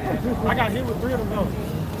 Man, I got hit with 3 of them though.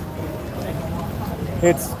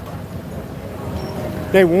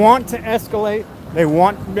 They want to escalate.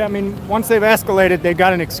 Once they've escalated, they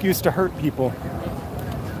got an excuse to hurt people.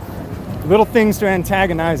 Little things to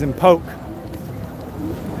antagonize and poke.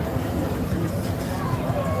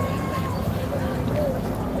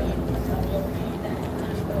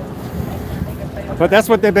 But that's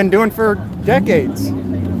what they've been doing for decades.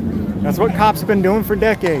 That's what cops have been doing for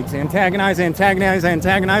decades. Antagonize, and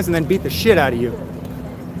then beat the shit out of you.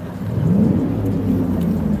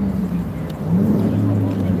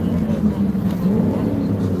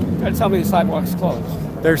 Try to tell me the sidewalk's closed.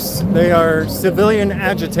 They are civilian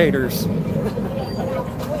agitators.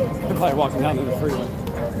 They're probably walking down to the freeway.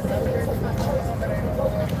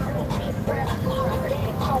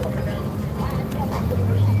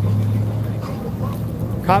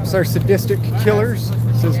 Cops are sadistic killers,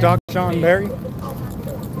 says Dr. Sean Berry.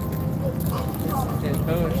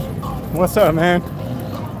 What's up, man?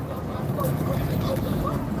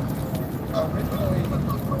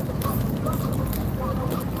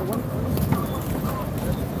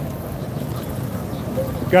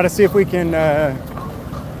 Got to see if we can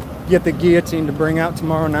get the guillotine to bring out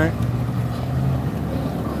tomorrow night.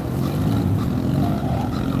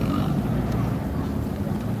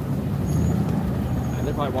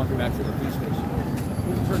 They're probably walking back to the police station.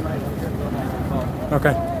 We can turn right over here and go back to the car.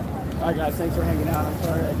 Okay. All right, guys. Thanks for hanging out. I'm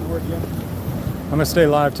sorry I ignored you. I'm gonna stay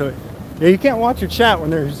live to it. Yeah, you can't watch your chat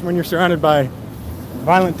when you're surrounded by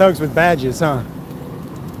violent thugs with badges, huh?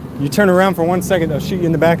 You turn around for 1 second, they'll shoot you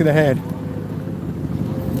in the back of the head.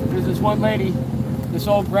 There's this one lady, this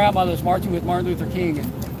old grandma that's marching with Martin Luther King in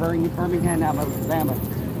Birmingham, Alabama.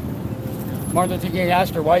 Martin Luther King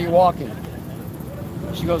asked her, "Why are you walking?"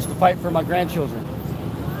 She goes, "To fight for my grandchildren."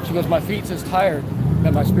 She goes, "My feet is tired,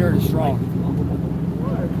 but my spirit is strong."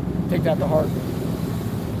 Take that to heart.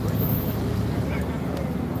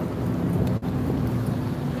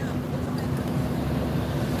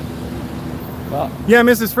 Wow. Yeah,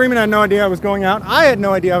 Mrs. Freeman had no idea I was going out. I had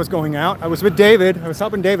no idea I was going out. I was with David. I was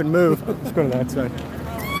helping David move. Let's go to that side.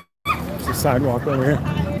 There's a sidewalk over here.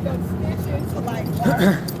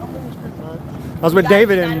 I was with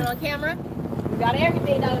David and... on camera? You got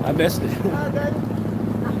everything on. I missed it.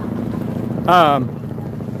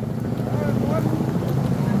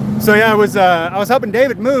 So yeah, I was helping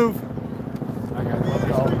David move.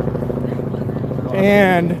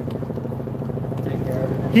 And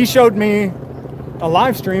he showed me a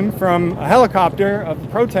live stream from a helicopter of the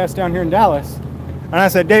protest down here in Dallas. And I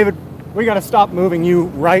said, "David, we got to stop moving you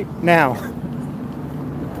right now.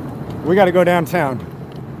 We got to go downtown."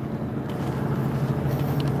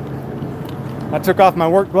 I took off my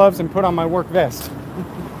work gloves and put on my work vest.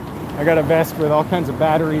 I got a vest with all kinds of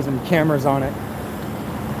batteries and cameras on it.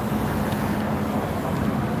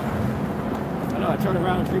 I know, I turned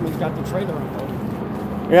around and Freeman's got the trailer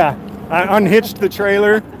on. Yeah, I unhitched the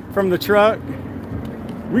trailer from the truck.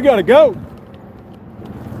 We gotta go.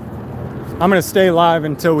 I'm gonna stay live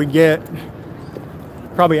until we get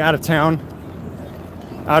probably out of town,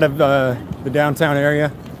 out of the downtown area.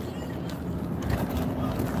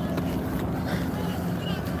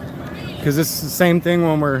 Because this is the same thing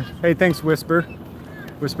when we're, hey, thanks Whisper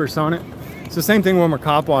Sonnet. It's the same thing when we're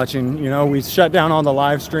cop watching, you know, we shut down all the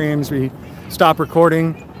live streams, we stop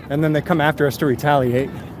recording, and then they come after us to retaliate.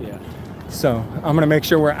 Yeah. So I'm gonna make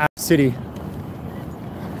sure we're out of the city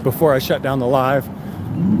before I shut down the live.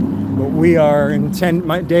 But we are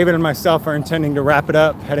David and myself are intending to wrap it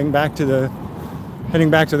up, heading back to the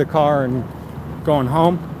car and going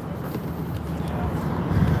home.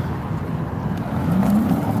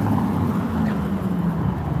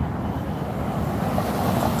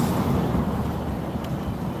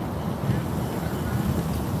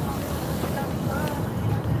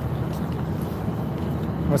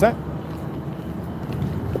 What's that?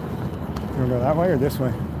 You wanna go that way or this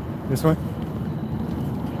way? This way?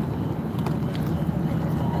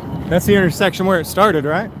 That's the intersection where it started,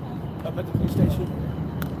 right? Up at the police station.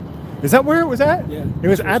 Is that where it was at? Yeah. It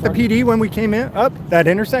was at the PD when we came in, up that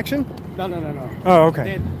intersection? No. Oh,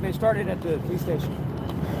 okay. They started at the police station,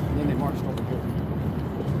 and then they marched over here.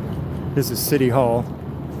 This is City Hall.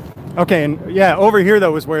 Okay, and yeah, over here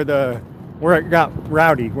though was where it got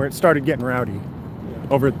rowdy, where it started getting rowdy. Yeah.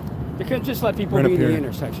 Over. They couldn't just let people Right be up in the here.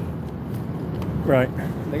 intersection. Right.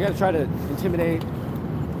 They got to try to intimidate,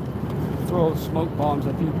 throw smoke bombs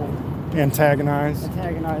at people, Antagonize.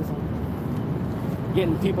 antagonize them, get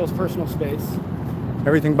in people's personal space.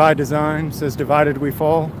 Everything by design, says divided we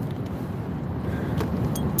fall.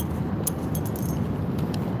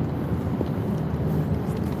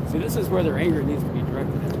 See, this is where their anger needs to be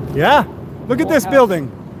directed at. Yeah. Look at this building.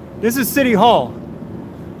 This is City Hall.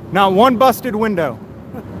 Not one busted window.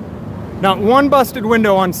 Not one busted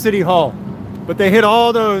window on City Hall. But they hit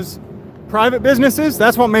all those private businesses.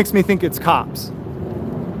 That's what makes me think it's cops.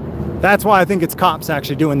 That's why I think it's cops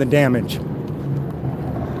actually doing the damage.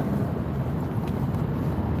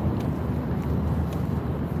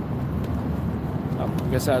 Oh, I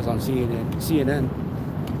guess I was on CNN.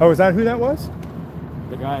 Oh, is that who that was?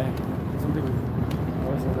 The guy, something, I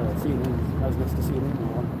was at CNN. I was next to CNN.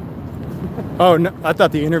 Oh, no, I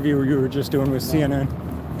thought the interview you were just doing was CNN.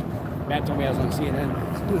 Matt told me I was on CNN.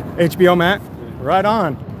 HBO Matt? Right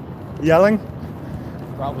on. Yelling?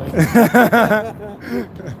 Probably.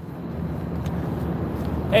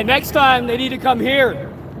 And next time they need to come here.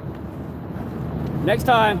 Next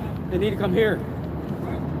time they need to come here.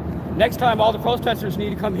 Next time all the protesters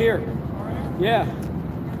need to come here. Yeah.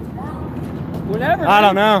 Whenever. I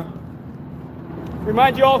don't know.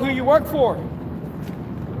 Remind you all who you work for.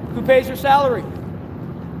 Who pays your salary.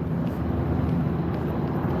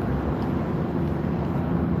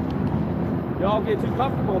 Y'all get too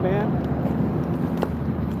comfortable, man.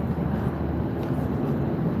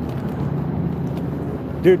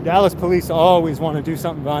 Dude, Dallas police always want to do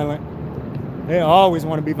something violent. They always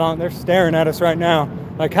want to be violent. They're staring at us right now.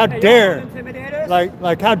 Like, how dare,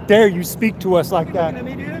 like how dare you speak to us like that?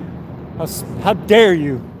 How dare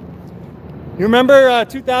you? You remember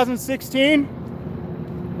 2016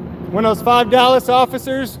 when those 5 Dallas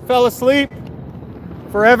officers fell asleep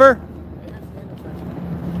forever?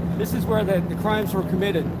 This is where the crimes were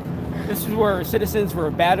committed. This is where citizens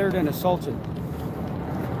were battered and assaulted.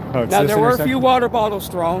 Oh, now, there were a few water bottles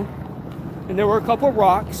thrown, and there were a couple of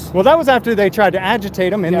rocks. Well, that was after they tried to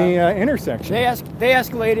agitate them in the intersection. They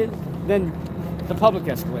escalated, then the public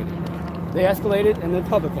escalated. They escalated, and then the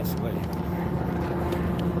public escalated.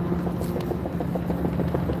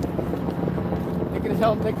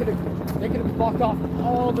 They could have blocked off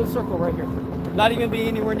all the circle right here. Not even be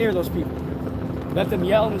anywhere near those people. Let them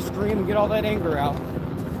yell and scream and get all that anger out.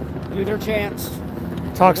 Do their chance.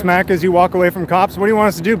 Talk smack as you walk away from cops. What do you want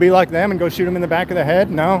us to do? Be like them and go shoot them in the back of the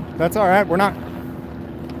head? No, that's all right. We're not.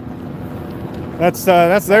 That's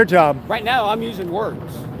their job. Right now, I'm using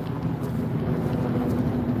words.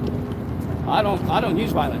 I don't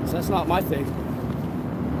use violence. That's not my thing.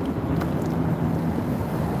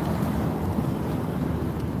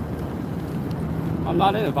 I'm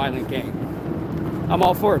not in a violent gang. I'm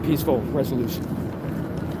all for a peaceful resolution.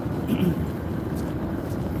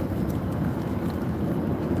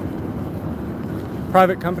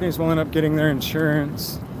 Private companies will end up getting their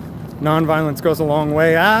insurance. Nonviolence goes a long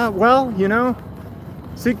way. Well, you know,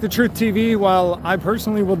 Seek the Truth TV, while I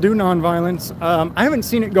personally will do nonviolence, I haven't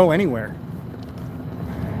seen it go anywhere.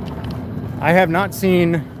 I have not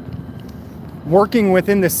seen working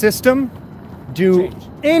within the system do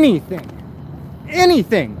anything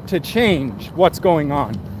to change what's going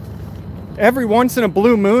on. Every once in a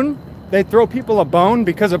blue moon, they throw people a bone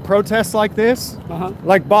because of protests like this,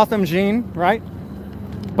 like Botham Jean, right?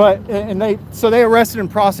 But so they arrested and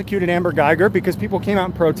prosecuted Amber Geiger because people came out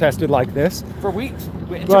and protested like this for weeks.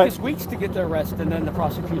 It took us weeks to get the arrest and then the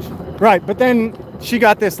prosecution. Right, but then she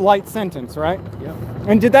got this light sentence, right? Yep.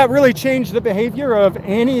 And did that really change the behavior of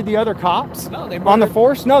any of the other cops on the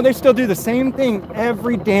force? No, they still do the same thing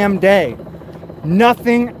every damn day.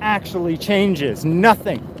 Nothing actually changes.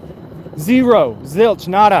 Nothing. Zero. Zilch.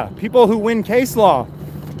 Nada. People who win case law.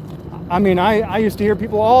 I mean, I used to hear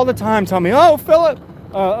people all the time tell me, oh, Philip,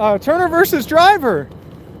 Turner versus Driver.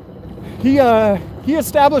 He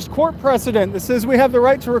established court precedent that says we have the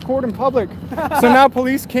right to record in public. So now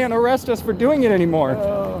police can't arrest us for doing it anymore.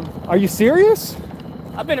 Are you serious?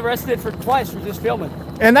 I've been arrested twice for just filming.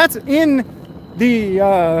 And that's in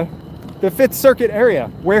the Fifth Circuit area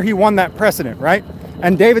where he won that precedent, right?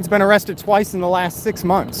 And David's been arrested twice in the last 6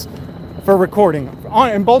 months for recording,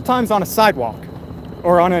 and both times on a sidewalk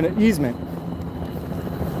or on an easement.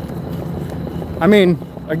 I mean,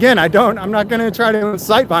 again, I'm not going to try to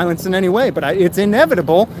incite violence in any way, but it's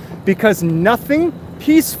inevitable because nothing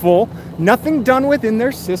peaceful, nothing done within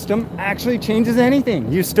their system actually changes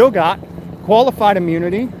anything. You still got qualified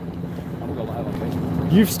immunity.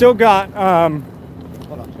 You've still got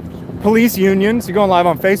police unions. You going live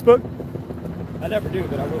on Facebook? I never do,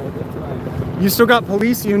 but I will. You still got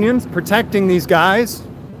police unions protecting these guys.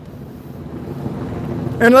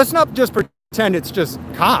 And let's not just pretend it's just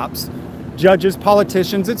cops, judges,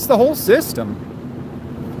 politicians. It's the whole system.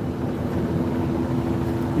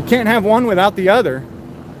 You can't have one without the other.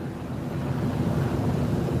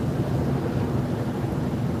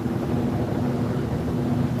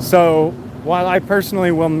 So while I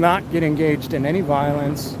personally will not get engaged in any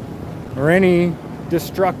violence or any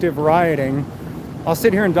destructive rioting, I'll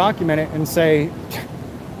sit here and document it and say,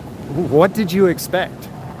 what did you expect?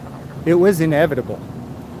 It was inevitable.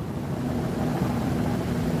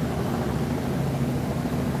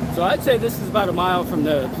 So I'd say this is about a mile from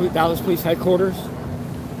the Dallas Police Headquarters.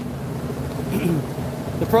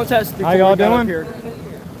 The protest before How y'all we got doing? up here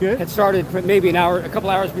Good. had started maybe a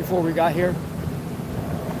couple hours before we got here.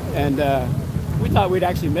 And we thought we'd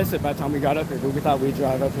actually miss it by the time we got up here. We thought we'd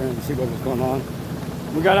drive up here and see what was going on.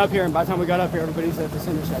 We got up here, and by the time we got up here, everybody's at this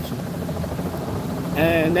intersection.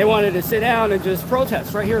 And they wanted to sit down and just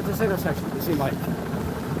protest right here at this intersection, it seemed like.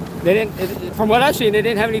 They didn't, from what I've seen, they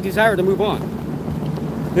didn't have any desire to move on.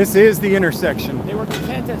 This is the intersection. They were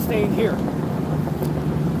content at staying here.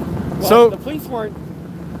 Well, So- the police weren't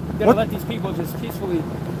going What- to let these people just peacefully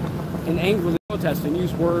and angrily protest and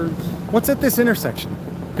use words. What's at this intersection?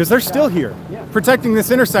 Because they're still here, protecting this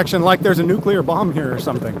intersection like there's a nuclear bomb here or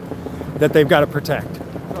something that they've got to protect.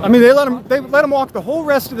 I mean, they let them walk the whole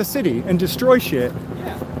rest of the city and destroy shit,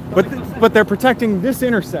 but they're protecting this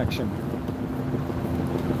intersection.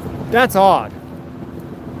 That's odd.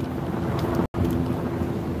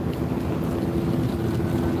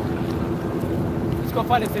 Let's go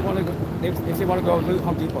find if they want to go. If they want to go loot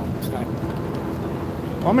Home Depot tonight.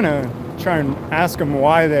 I'm gonna try and ask them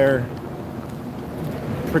why they're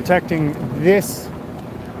protecting this.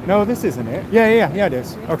 No, this isn't it. Yeah, it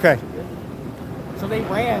is. Okay. So they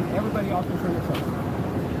ran everybody off the intersection.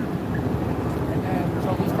 And then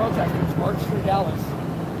so these protesters marched through Dallas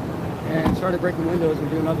and started breaking windows and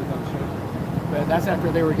doing other dumb shit. But that's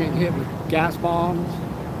after they were getting hit with gas bombs,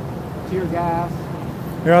 tear gas.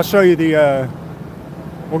 Here, I'll show you the.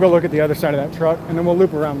 We'll go look at the other side of that truck, and then we'll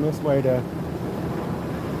loop around this way to.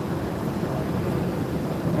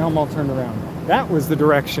 Now I'm all turned around. That was the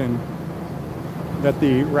direction that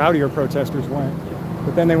the rowdier protesters went,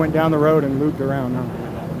 but then they went down the road and looped around.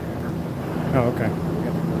 Oh, okay.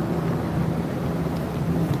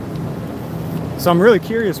 So I'm really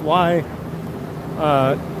curious why.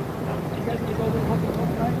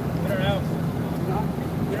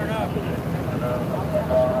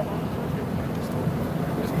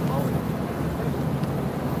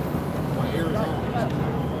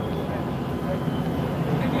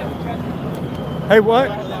 Hey, what?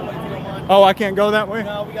 Oh, I can't go that way?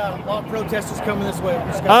 No, we got a lot of protesters coming this way.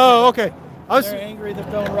 Oh, okay. They're angry, they're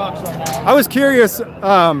throwing rocks right now. I was curious,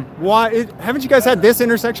 why haven't you guys had this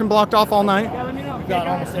intersection blocked off all night? We've got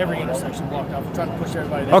almost every intersection blocked off. We're trying to push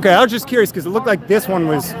everybody there. Okay, I was just curious because it looked like this one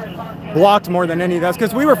was blocked more than any of those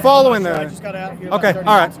because we were following the. I just got out here Okay, about 30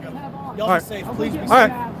 all right. minutes ago. All Y'all right. be safe. Please be safe. All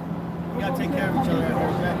right. We gotta take care of each other out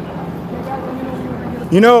here,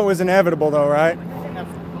 You know it was inevitable though, right?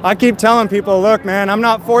 I keep telling people, look, man, I'm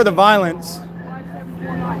not for the violence,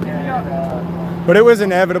 but it was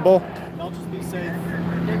inevitable. Y'all just be safe.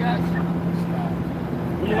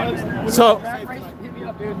 So. Hit me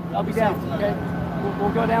up, dude. I'll be down. Okay.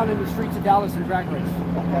 We'll go down in the streets of Dallas and drag race.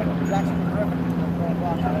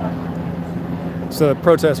 So the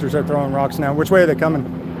protesters are throwing rocks now. Which way are they coming?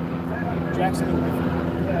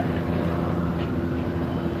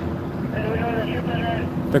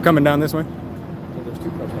 They're coming down this way? There's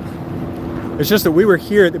two protesters. It's just that we were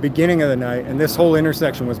here at the beginning of the night and this whole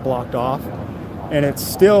intersection was blocked off. And it's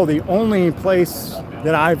still the only place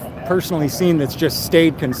that I've personally seen that's just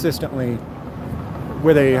stayed consistently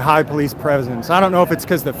with a high police presence. I don't know if it's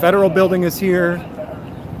because the federal building is here.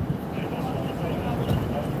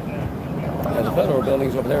 Yeah, the federal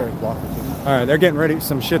building's over there is blocked. All right, they're getting ready.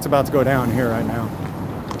 Some shit's about to go down here right now.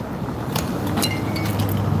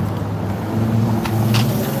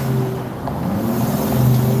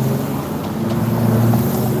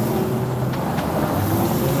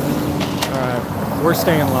 All right, we're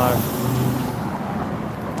staying live.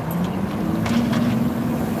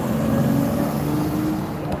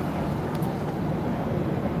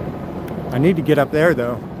 I need to get up there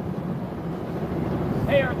though.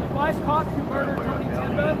 Hey, are the 5 cops who murdered Tony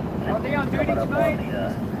Timba, are they on duty tonight?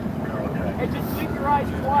 Hey, just blink your eyes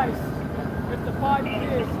twice. If the 5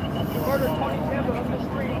 kids who murdered Tony Timba on the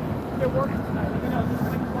street, they're working tonight. You know, just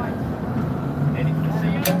blink twice. Any can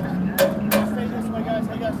see you? Stay this way, guys.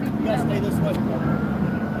 Hey, guys, you gotta stay this way. You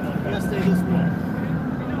gotta stay this way.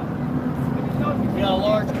 We got a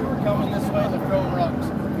large group coming this way. They're throwing rocks.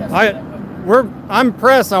 You gotta stay that way. I'm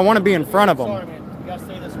pressed. I want to be in front of them. Sorry, man. You gotta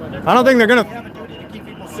stay this way. I don't think they're gonna. We have a duty to keep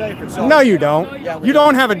people safe and so. No, you don't. You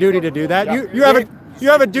don't have a duty to do that. You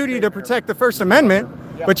have a duty to protect the First Amendment,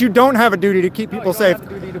 but you don't have a duty to keep people safe.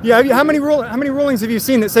 Yeah, how many rulings have you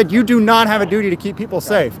seen that said you do not have a duty to keep people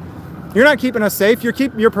safe? You're not keeping us safe.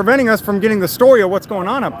 You're preventing us from getting the story of what's going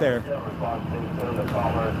on up there.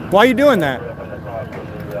 Why are you doing that?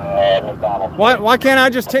 Why can't I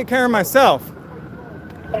just take care of myself?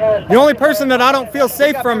 The only person that I don't feel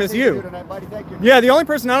safe from is you. Yeah, the only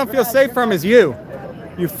person I don't feel safe from is you.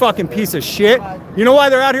 You fucking piece of shit. You know why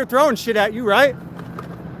they're out here throwing shit at you, right?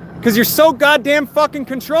 Because you're so goddamn fucking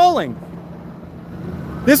controlling.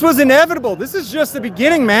 This was inevitable. This is just the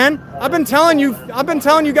beginning, man. I've been telling you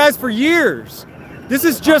guys for years. This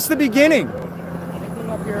is just the beginning.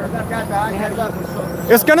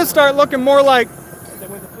 It's gonna start looking more like.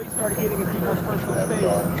 When the police started getting in people's personal space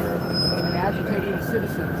and agitating the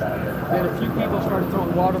citizens, then a few people started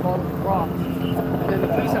throwing water bottles and rocks. And then the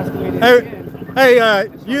police escalated again. Hey,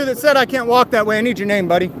 you that said I can't walk that way, I need your name,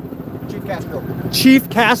 buddy. Chief Castro. Chief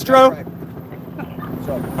Castro? Right.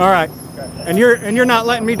 All right. And you're not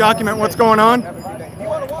letting me document what's going on? You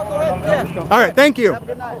want to walk? Go ahead. Yeah. All right, thank you.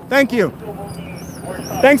 Thank you.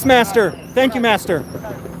 Thanks, Master. Thank you, Master.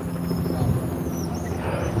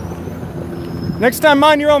 Next time,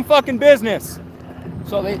 mind your own fucking business.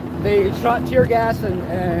 So they shot tear gas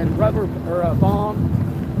and rubber or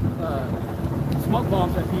smoke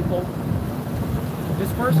bombs at people,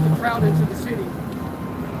 dispersed the crowd into the city,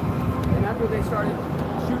 and after they started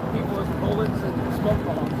shooting people with bullets and smoke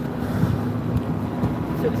bombs,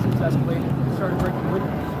 citizens escalated and started breaking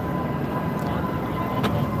windows.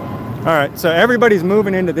 All right, so everybody's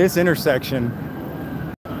moving into this intersection.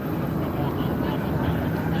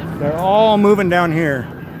 They're all moving down here.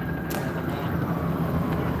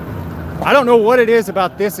 I don't know what it is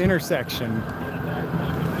about this intersection.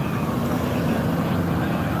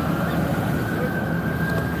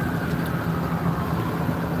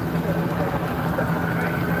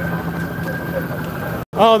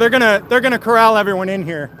 Oh, they're gonna corral everyone in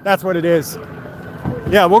here. That's what it is.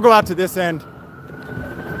 Yeah, we'll go out to this end.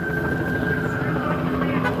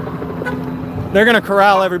 They're gonna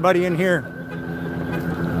corral everybody in here.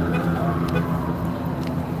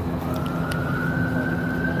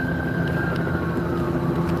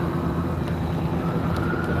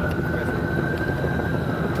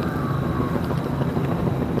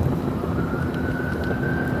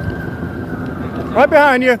 Right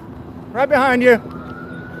behind you. Right behind you.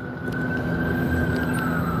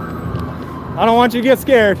 I don't want you to get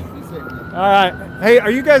scared. All right. Hey,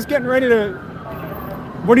 are you guys getting ready to...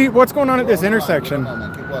 What's going on at this intersection?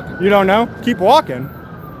 You don't know? Keep walking?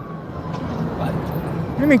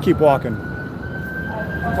 What do you mean keep walking?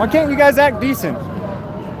 Why can't you guys act decent?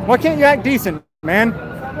 Why can't you act decent, man?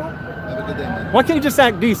 Why can't you just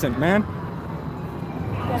act decent, man?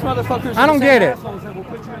 Those motherfuckers I don't get it. That will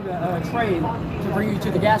put you in the train to bring you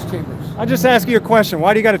to the gas chambers. I just ask you a question.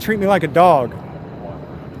 Why do you got to treat me like a dog?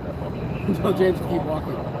 Tell James to keep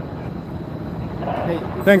walking. Hey,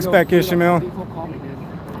 Thanks, Beck Ishmael. People call me, dude.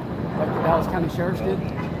 Like the Dallas County Sheriff's did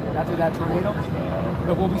after that tornado.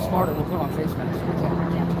 But we'll be smarter. We'll put on face masks. We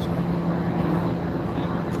can't just.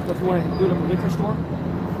 So if you want to do it at a liquor store.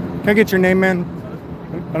 Can I get your name, man?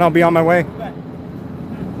 And I'll be on my way.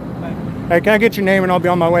 Hey, can I get your name and I'll be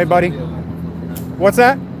on my way, buddy? What's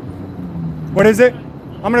that? What is it?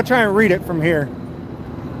 I'm gonna try and read it from here.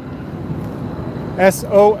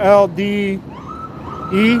 SOLDE.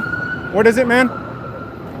 What is it, man?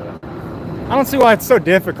 I don't see why it's so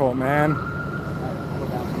difficult, man.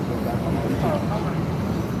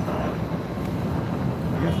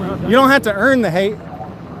 You don't have to earn the hate.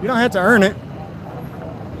 You don't have to earn it.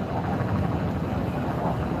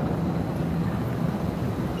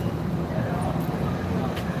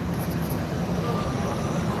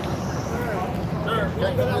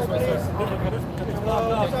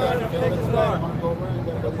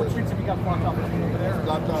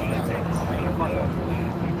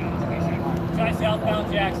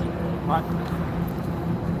 Southbound Jackson.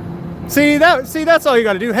 See, that's all you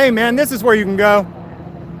got to do. Hey, man, this is where you can go.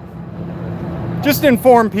 Just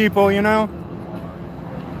inform people, you know.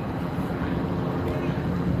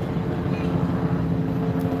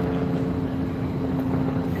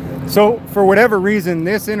 So, for whatever reason,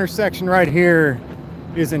 this intersection right here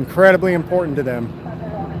is incredibly important to them.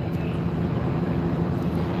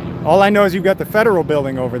 All I know is you've got the federal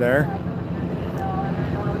building over there.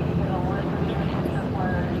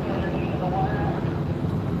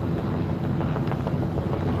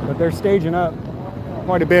 But they're staging up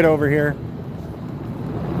quite a bit over here.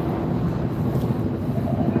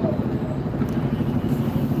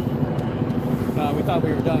 We thought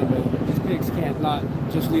we were done, but these pigs can't not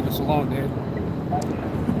just leave us alone, dude.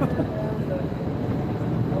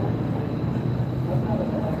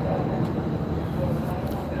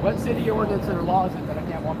 What city ordinance or law is it that I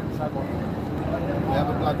can't walk on the sidewalk? We have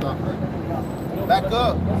a blocked off. Back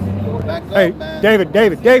up. Back up, Hey, man. David.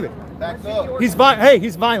 Back up. He's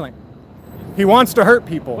violent. He wants to hurt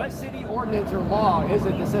people. What city ordinance or law is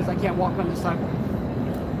it that says I can't walk on the sidewalk?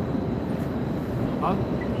 Huh?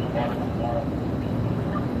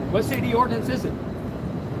 What city ordinance is it?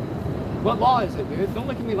 What law is it, dude? Don't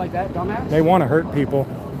look at me like that, dumbass. They want to hurt people.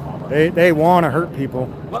 They want to hurt people.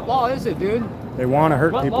 What law is it, dude? They want to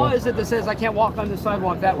hurt What people. law is it that says I can't walk on the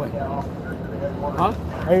sidewalk that way? Huh?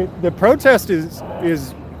 Hey, the protest is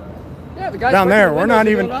Yeah, the guys down there. We're not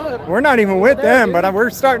even with there, them, dude. but we're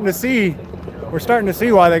starting to see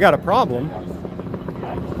why they got a problem.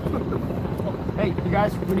 Hey, you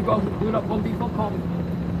guys, when you go do it up Home Depot, call me.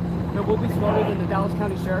 that will be smarter than the Dallas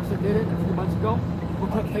County sheriffs that did it a few months ago. We'll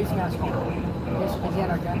put face masks on in case they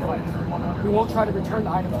can't identify us. We won't try to return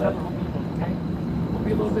the items to other home people, okay? We'll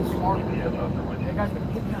be a little bit smarter. Hey guys,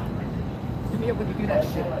 get me out. Give me up when you do that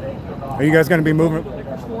shit. Are you guys going to be moving?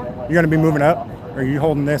 You're going to be moving up? Or are you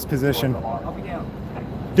holding this position? I'll be down.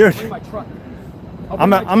 Dude, Bring my truck.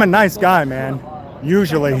 I'm a nice guy, man.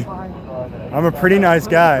 Usually. I'm a pretty nice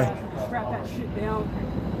guy. Strap that shit down.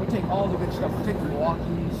 We'll take all the good stuff. We'll take the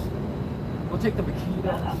Milwaukees. We'll take the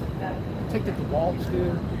Makitas. We'll take the DeWalt's,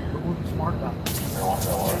 dude. But we'll be smart about it.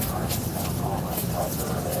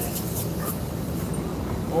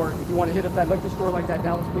 Or if you want to hit up that liquor store like that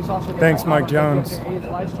Dallas police officer. Thanks, Mike Jones.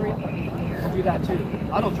 Live stream. We'll do that too.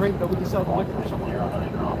 I don't drink, but we can sell the liquor or something.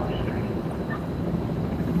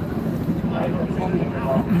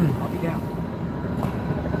 I'll be down.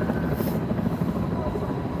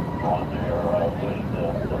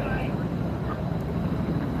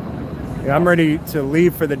 Yeah, I'm ready to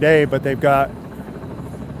leave for the day, but they've got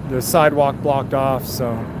the sidewalk blocked off,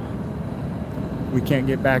 so we can't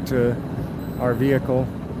get back to our vehicle.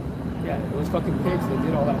 Yeah, those fucking pigs that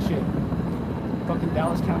did all that shit. Fucking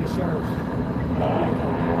Dallas County sheriffs.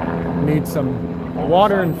 Need some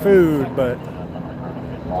water and food, but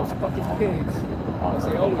those fucking pigs, as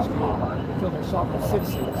they always do, they feel they're sovereign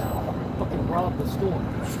citizens, fucking robbed the store.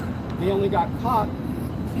 They only got caught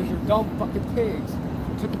because they're dumb fucking pigs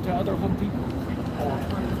who took it to other Home Depot.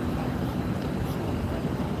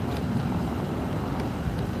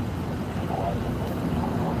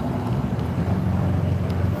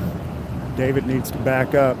 David needs to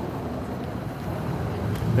back up.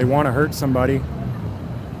 They want to hurt somebody.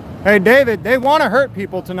 Hey, David, they want to hurt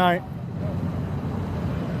people tonight.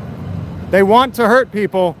 They want to hurt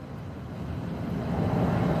people.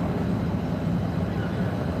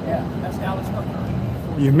 Yeah, that's Dallas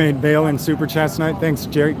fucking. You made bail in Super Chats tonight. Thanks,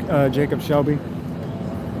 Jacob Shelby.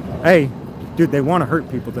 Hey, dude, they want to hurt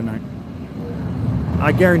people tonight.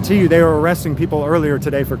 I guarantee you they were arresting people earlier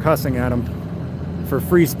today for cussing at them. For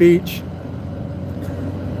free speech.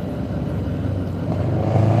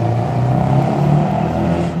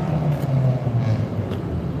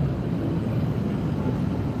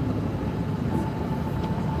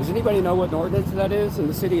 Does anybody know what an ordinance that is in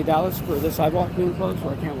the city of Dallas for the sidewalk being closed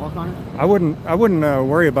where I can't walk on it? I wouldn't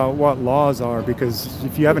worry about what laws are, because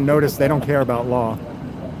if you haven't noticed, they don't care about law.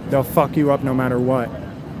 They'll fuck you up no matter what.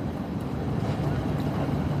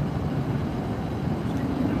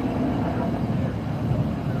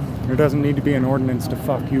 There doesn't need to be an ordinance to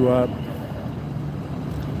fuck you up.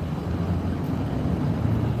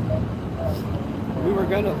 We were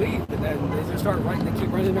gonna leave, and then they just start they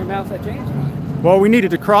keep running their mouth at James. Well, we needed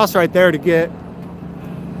to cross right there to get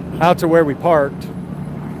out to where we parked.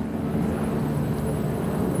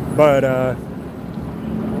 But,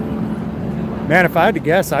 man, if I had to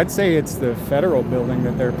guess, I'd say it's the federal building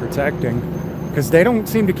that they're protecting. Because they don't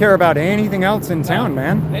seem to care about anything else in town,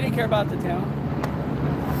 man. They didn't care about the town.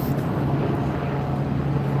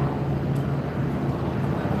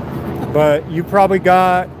 But you probably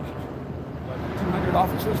got 200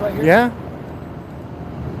 officers right here? Yeah.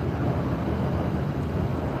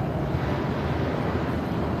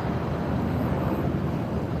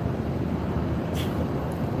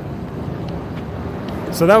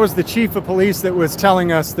 So that was the chief of police that was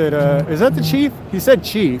telling us that, is that the chief? He said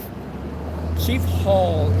chief. Chief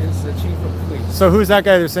Hall is the chief of police. So who's that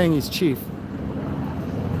guy that's saying he's chief?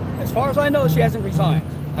 As far as I know, she hasn't resigned.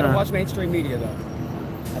 I don't watch mainstream media, though.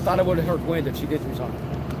 I thought I would have heard wind if she did resign.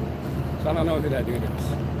 So I don't know who that dude is.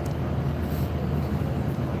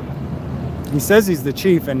 He says he's the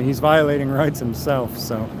chief and he's violating rights himself,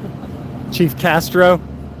 so. Chief Castro.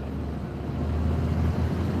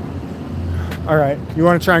 All right, you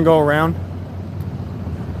want to try and go around?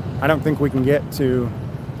 I don't think we can get to...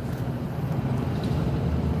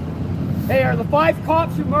 Hey, are the 5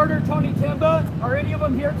 cops who murdered Tony Timba, are any of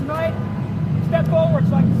them here tonight? Step forward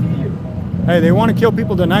so I can see you. Hey, they want to kill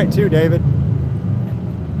people tonight too, David.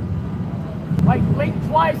 Like, blink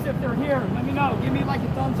twice if they're here. Let me know. Give me like a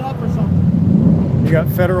thumbs up or something. You got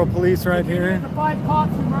federal police right here. The 5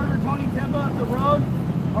 cops who murdered Tony Timba up the road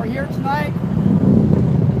are here tonight.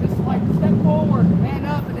 Just like step forward, man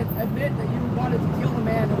up, and admit that you wanted to kill the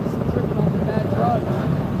man that was tripping on the bad drugs.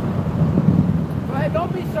 Go ahead,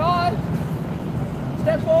 don't be shy.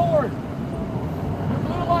 Step forward. The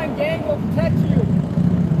Blue Line Gang will protect you.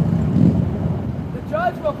 The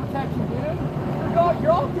judge will protect you, dude.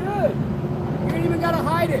 You're all good. You ain't even gotta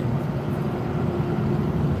hide it.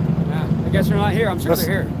 Nah, I guess they're not here. I'm sure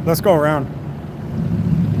they're here. Let's go around.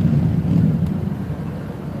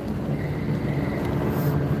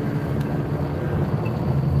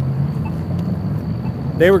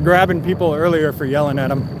 They were grabbing people earlier for yelling at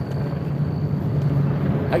them.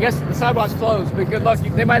 I guess the sidewalk's closed, but good luck.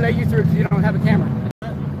 They might let you through because you don't have a camera.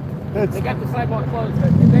 They got the sidewalk closed,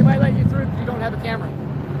 but they might let you through because you don't have a camera.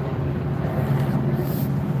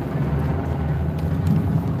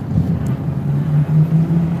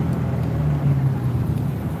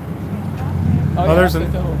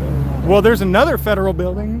 Oh, there's another federal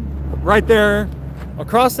building right there,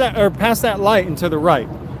 across that or past that light and to the right.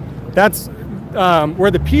 That's where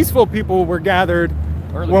the peaceful people were gathered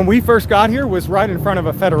when we first got here. Was right in front of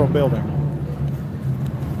a federal building.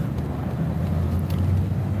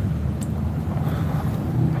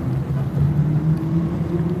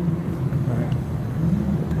 All right.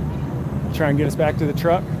 Try and get us back to the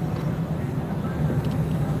truck.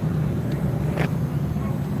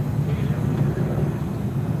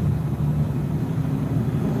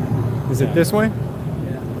 Is it this way? Yeah.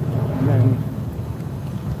 And then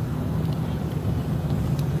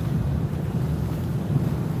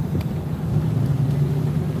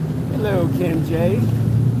hello, Ken J.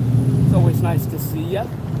 It's always nice to see ya.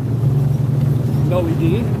 Noe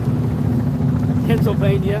D.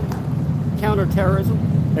 Pennsylvania. Counterterrorism.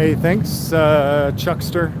 Hey, thanks,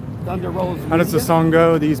 Chuckster. Thunder Rolls. How does the song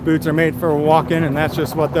go? These boots are made for walking, and that's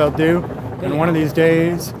just what they'll do. And one of these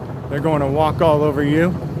days, they're going to walk all over you.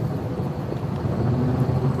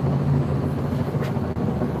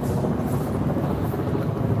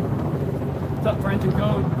 What's up, French and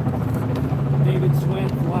Code? David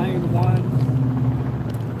Swint, Line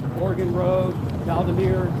 1, Oregon Road,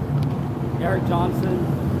 Valdemir, Eric Johnson.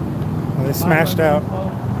 Well, they smashed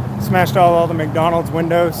all the McDonald's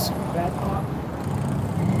windows. Bad Talk.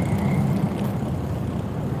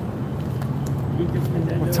 Lucas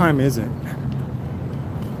Mendendo. What time is it?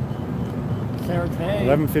 Sarah Tay.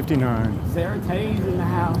 11:59. Sarah Tay's in the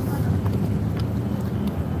house.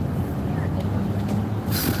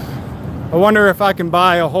 I wonder if I can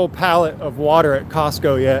buy a whole pallet of water at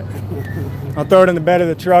Costco yet. I'll throw it in the bed of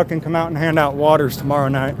the truck and come out and hand out waters tomorrow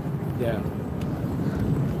night. Yeah.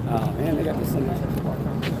 Oh man, they got this thing.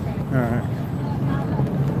 All right.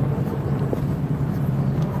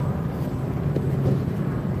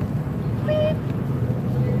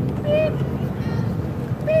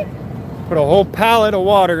 Put a whole pallet of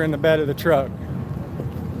water in the bed of the truck.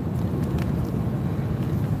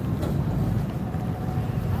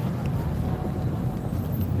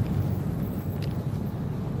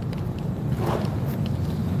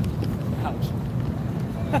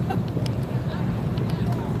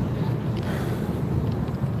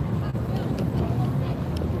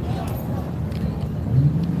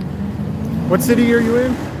 What city are you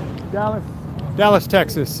in? Dallas. Dallas,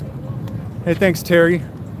 Texas. Hey, thanks, Terry.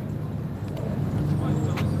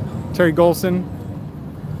 Terry Golson.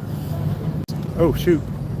 Oh, shoot.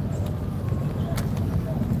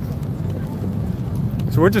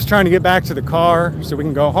 So we're just trying to get back to the car so we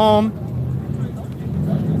can go home.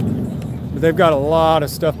 But they've got a lot of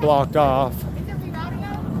stuff blocked off.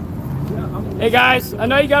 Hey guys, I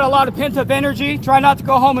know you got a lot of pent-up energy. Try not to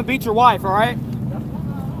go home and beat your wife, all right?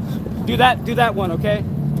 Do that one, okay?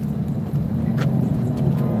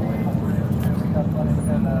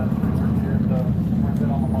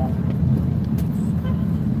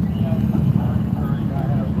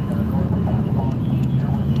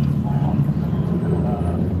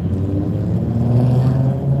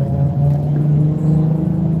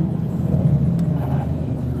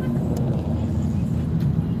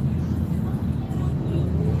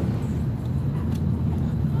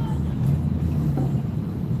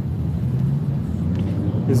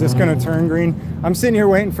 Is this going to turn green? I'm sitting here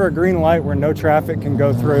waiting for a green light where no traffic can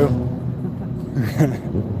go through.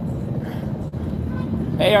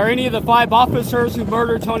 Hey, are any of the 5 officers who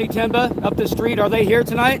murdered Tony Timba up the street, are they here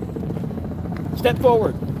tonight? Step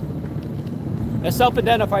forward. And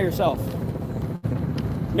self-identify yourself.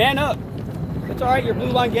 Man up. That's all right, your Blue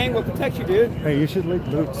Line gang will protect you, dude. Hey, you should leave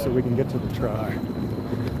boots so we can get to the truck.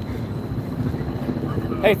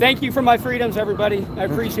 Hey, thank you for my freedoms, everybody. I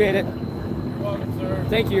appreciate it. Welcome, sir.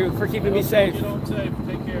 Thank you for keeping me safe. Get home safe.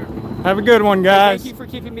 Take care. Have a good one, guys. Thank you for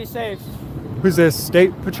keeping me safe. Who's this?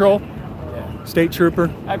 State Patrol? Yeah. State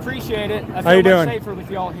Trooper? I appreciate it. I How you feel doing? much safer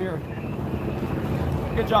with y'all here.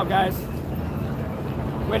 Good job, guys.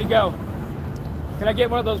 Way to go. Can I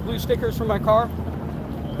get one of those blue stickers from my car?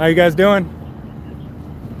 How you guys doing?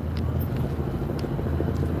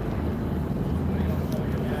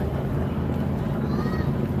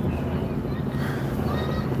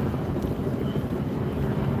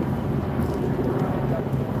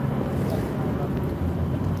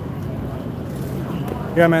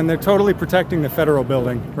 Yeah, man, they're totally protecting the federal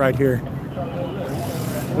building right here.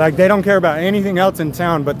 Like, they don't care about anything else in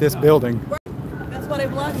town but this building. That's why they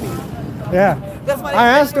blocked me. Yeah. That's why they I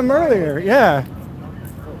asked him earlier. Yeah.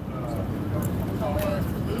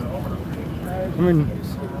 I mean,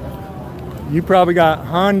 you probably got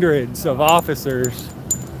hundreds of officers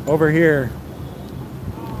over here.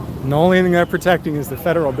 And the only thing they're protecting is the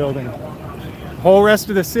federal building. The whole rest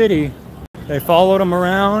of the city, they followed them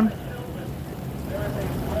around.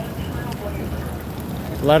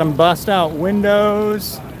 Let them bust out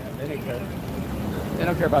windows. They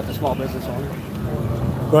don't care about the small business owner.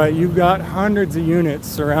 But you've got hundreds of units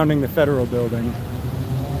surrounding the federal building.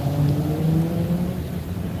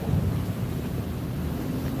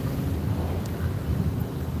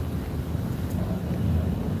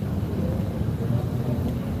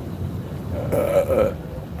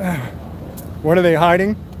 What are they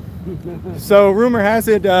hiding? So rumor has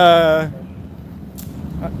it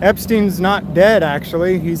Epstein's not dead,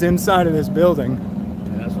 actually. He's inside of this building.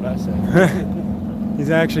 Yeah, that's what I said.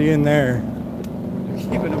 He's actually in there.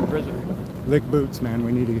 Keeping him prisoner. Lick boots, man.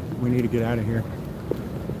 We need to get out of here.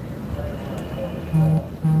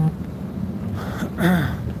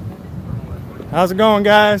 How's it going,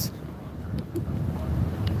 guys?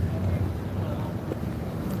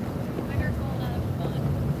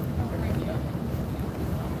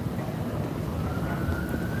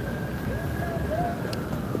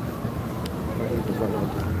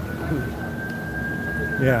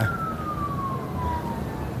 Yeah.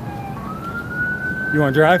 You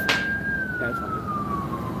want to drive? Yeah, that's fine.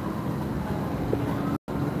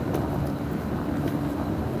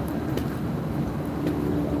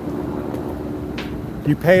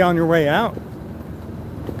 You pay on your way out?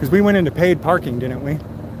 Because we went into paid parking, didn't we?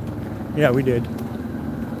 Yeah, we did.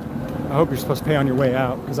 I hope you're supposed to pay on your way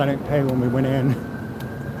out, because I didn't pay when we went in.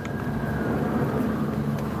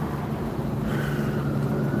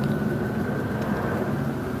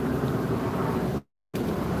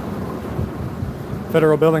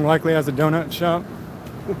 Federal building likely has a donut shop.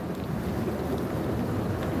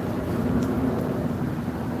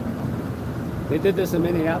 They did this in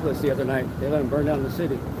Minneapolis the other night. They let them burn down the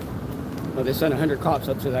city. Well, they sent 100 cops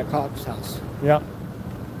up to that cop's house. Yeah.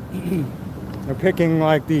 They're picking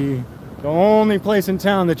like the only place in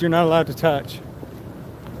town that you're not allowed to touch.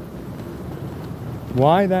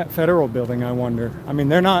 Why that federal building, I wonder? I mean,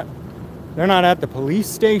 they're not at the police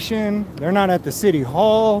station. They're not at the city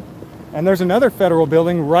hall. And there's another federal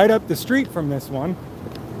building right up the street from this one.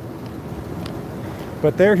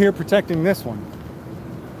 But they're here protecting this one.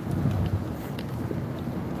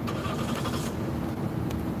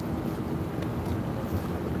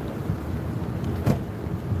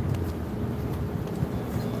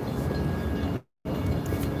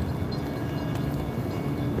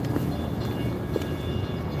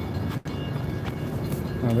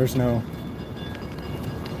 No, there's no...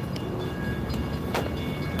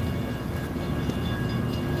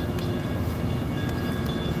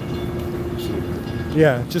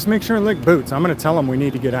 Yeah, just make sure and lick boots. I'm gonna tell them we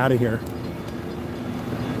need to get out of here.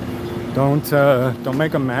 Don't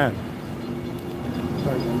make them mad.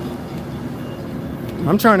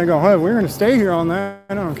 I'm trying to go home. We're gonna stay here all night.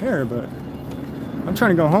 I don't care, but I'm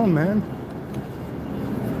trying to go home, man.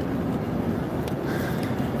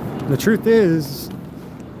 The truth is,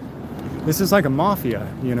 this is like a mafia,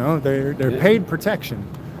 you know. They're paid protection,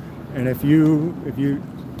 and if you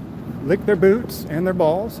lick their boots and their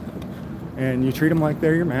balls, and you treat them like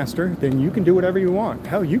they're your master, then you can do whatever you want.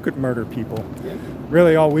 Hell, you could murder people. Yeah.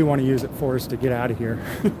 Really, all we want to use it for is to get out of here.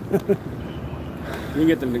 You can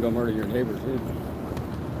get them to go murder your neighbors, too.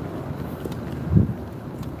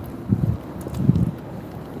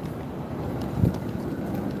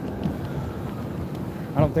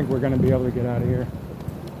 I don't think we're going to be able to get out of here.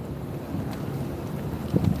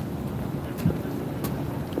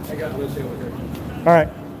 I got Lucy over here. All right,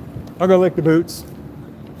 I'll go lick the boots.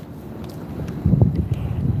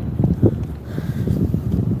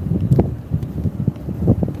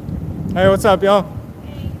 Hey, what's up, y'all?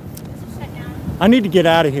 Hey, this is shut down. I need to get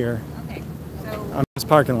out of here. Okay, so... I'm in this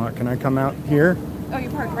parking lot. Can I come out here? Oh,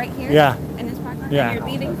 you're parked right here? Yeah. In this parking lot? Yeah. You're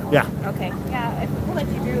leaving? Yeah. Okay, yeah, we'll let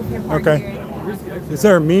you through if you're parked Okay. here. Is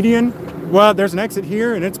there a median? Well, there's an exit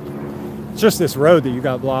here, and it's just this road that you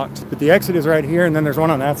got blocked. But the exit is right here, and then there's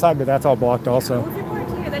one on that side, but that's all blocked also. Well, if you're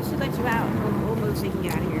parked here, that should let you out. We'll move so you can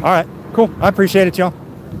get out of here. All right, cool. I appreciate it, y'all.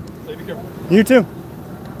 You too.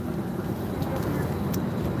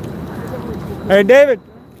 Hey, David.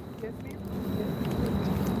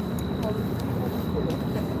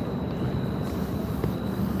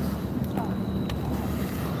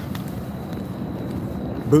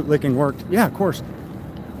 Bootlicking worked. Yeah, of course.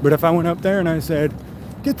 But if I went up there and I said,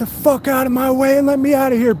 Get the fuck out of my way and let me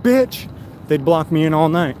out of here, bitch. They'd block me in all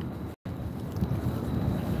night.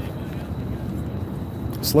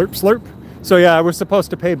 Slurp, slurp. So yeah, I was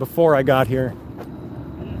supposed to pay before I got here.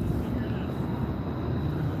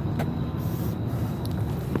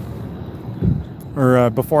 Or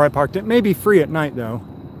before I parked it. Maybe free at night though.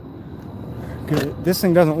 This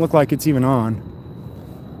thing doesn't look like it's even on.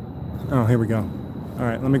 Oh, here we go. All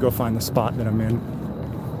right, let me go find the spot that I'm in.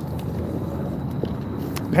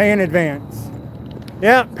 Pay in advance.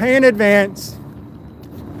 Yeah, pay in advance.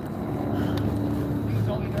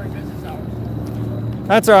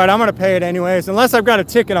 That's all right, I'm gonna pay it anyways. Unless I've got a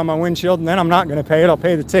ticket on my windshield, and then I'm not gonna pay it, I'll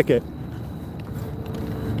pay the ticket.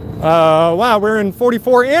 Wow, we're in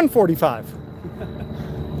 44 and 45.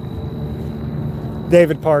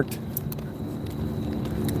 David parked.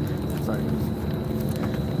 Sorry.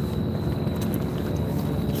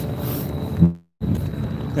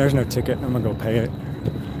 There's no ticket, I'm gonna go pay it.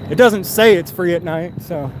 It doesn't say it's free at night,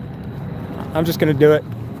 so I'm just gonna do it.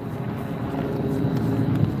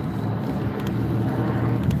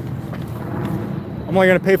 I'm only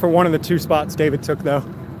gonna pay for one of the 2 spots David took though.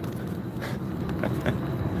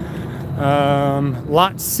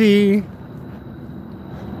 Lot C,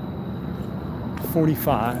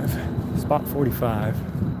 45, spot 45.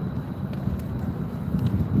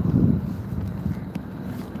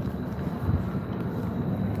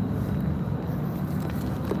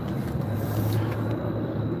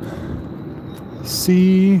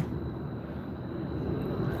 C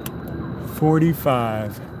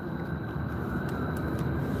 45.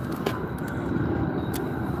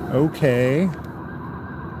 Okay.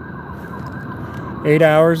 8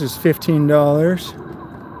 hours is $15.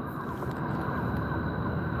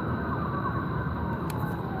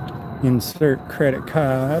 Insert credit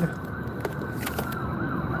card.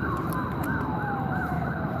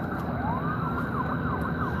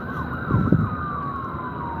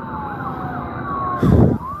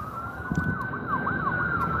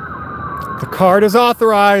 The card is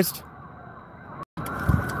authorized.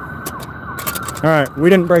 All right, we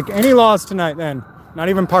didn't break any laws tonight then. Not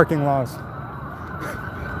even parking laws.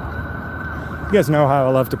 You guys know how I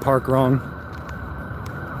love to park wrong.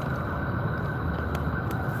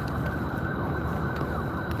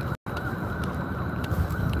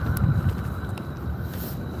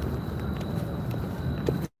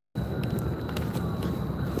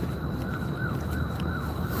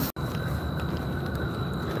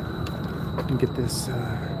 Let me get this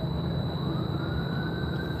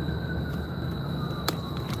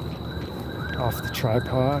off the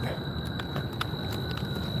tripod.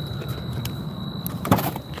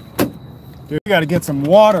 Dude, we gotta get some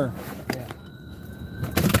water. Yeah.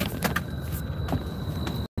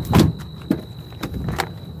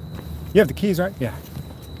 You have the keys, right? Yeah.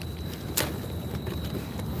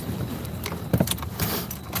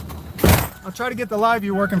 I'll try to get the live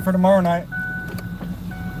view working for tomorrow night,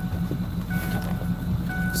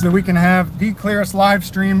 so that we can have the clearest live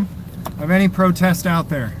stream of any protest out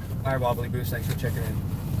there. All right, Wobbly Boost, thanks for checking in.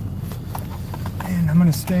 And I'm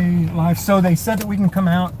gonna stay live. So they said that we can come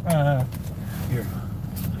out. Here.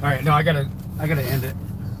 All right, no, I gotta end it.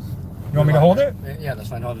 You want me to hold it? Yeah, that's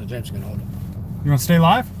fine. Hold it. James can hold it. You want to stay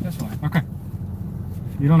live? That's fine. Okay.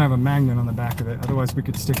 You don't have a magnet on the back of it. Otherwise, we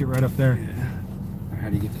could stick it right up there. Yeah. How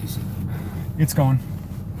do you get the AC? It's going.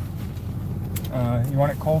 You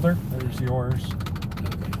want it colder? There's yours.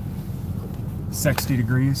 Okay. 60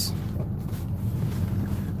 degrees.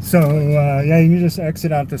 So, yeah, you can just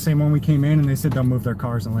exit out the same one we came in, and they said they'll move their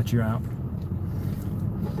cars and let you out.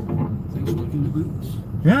 Thanks for looking the boots.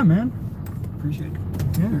 Yeah, man. Appreciate it.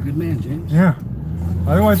 Yeah. You're a good man, James. Yeah.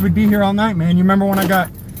 Otherwise, we'd be here all night, man. You remember when I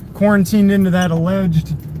got quarantined into that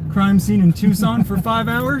alleged crime scene in Tucson for 5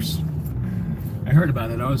 hours? I heard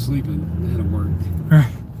about it. I was sleeping. It worked.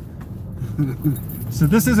 So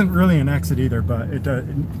this isn't really an exit either, but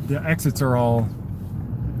the exits are all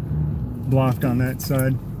blocked on that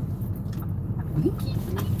side. Blinky,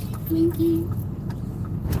 blinky, blinky.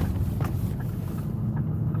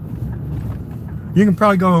 You can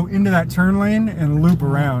probably go into that turn lane and loop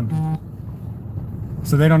around,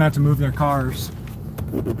 so they don't have to move their cars.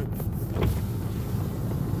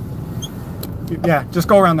 Yeah, just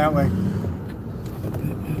go around that way.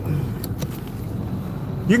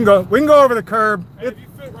 You can go. We can go over the curb. Hey, you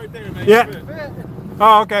fit right there, man. Yeah. You fit.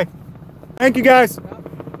 Oh, okay. Thank you, guys.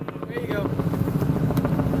 There you go.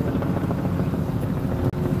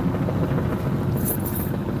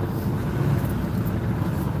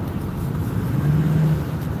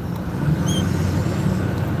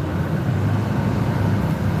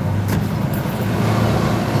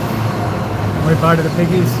 Bye to the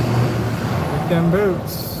piggies. them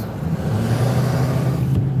boots.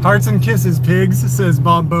 Hearts and kisses, pigs, says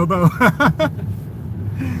Bob Bobo.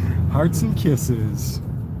 Hearts and kisses.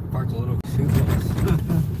 Park's a little suitcase.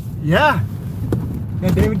 Yeah.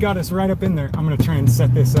 Yeah, David got us right up in there. I'm gonna try and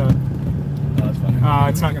set this up. Oh, that's fine.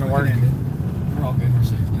 It's not gonna work. We're all good. We're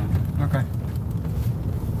safe now. Okay.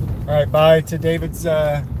 All right, bye to David's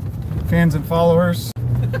fans and followers.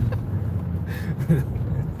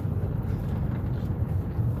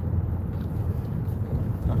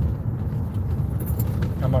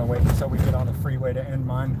 I'm gonna wait until we get on the freeway to end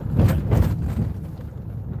mine.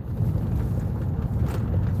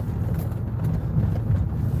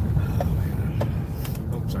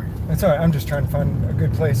 Oh, sorry. That's all right. I'm just trying to find a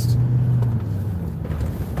good place.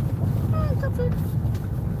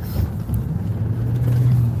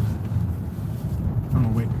 I'm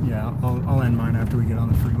gonna wait. Yeah, I'll end mine after we get on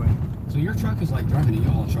the freeway. So your truck is like driving a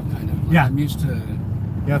U-Haul truck, kind of. Like Yeah. I'm used to.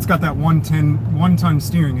 Yeah, it's got that 1-ton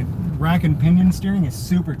steering. Rack and pinion steering is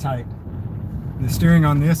super tight. The steering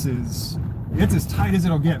on this it's as tight as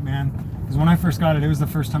it'll get, man. Because when I first got it, it was the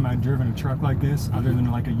first time I'd driven a truck like this, other than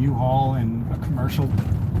like a U-Haul and a commercial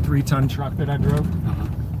 3-ton truck that I drove.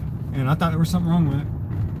 And I thought there was something wrong with it.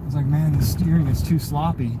 I was like, man, the steering is too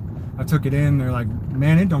sloppy. I took it in, they're like,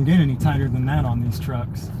 man, it don't get any tighter than that on these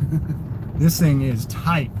trucks. This thing is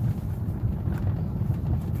tight.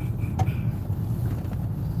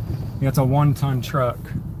 Yeah, it's a 1-ton truck.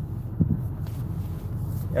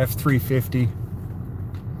 F350.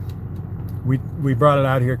 We brought it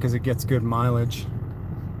out here because it gets good mileage.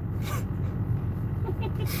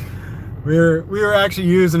 we were actually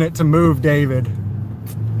using it to move David.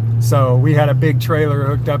 So we had a big trailer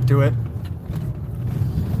hooked up to it.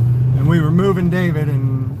 And we were moving David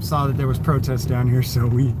and saw that there was protests down here, so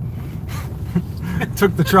we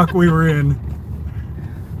took the truck we were in.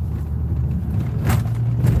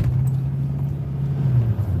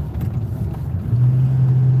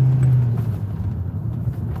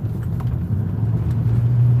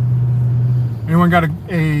 Anyone got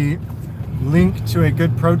a link to a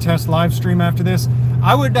good protest live stream after this?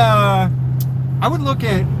 I would look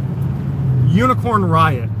at Unicorn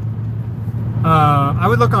Riot. I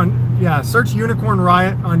would look on, search Unicorn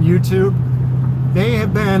Riot on YouTube. They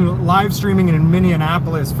have been live streaming in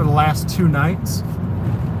Minneapolis for the last 2 nights.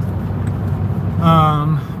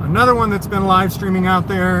 Another one that's been live streaming out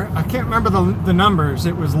there, I can't remember the numbers.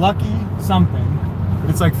 It was Lucky something, but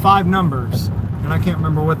it's like 5 numbers, and I can't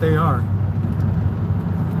remember what they are.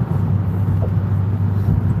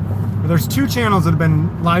 But there's 2 channels that have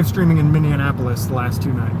been live streaming in Minneapolis the last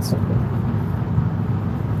 2 nights.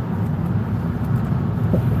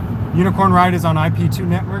 Unicorn Riot is on IP2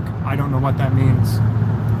 network. I don't know what that means.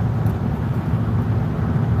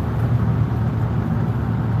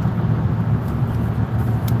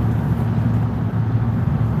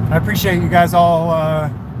 I appreciate you guys all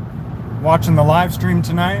watching the live stream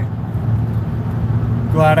tonight.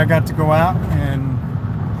 Glad I got to go out and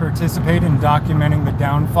participate in documenting the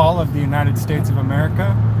downfall of the United States of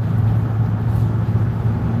America.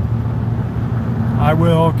 I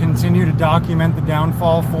will continue to document the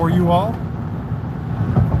downfall for you all.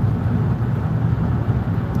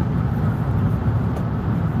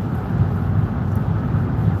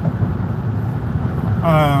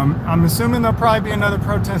 I'm assuming there'll probably be another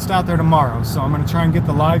protest out there tomorrow, so I'm going to try and get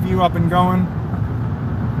the live view up and going.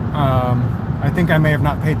 I think I may have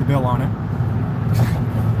not paid the bill on it.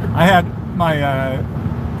 I had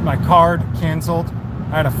my card canceled.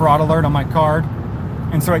 I had a fraud alert on my card,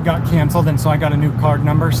 and so it got canceled, and so I got a new card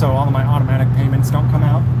number, so all of my automatic payments don't come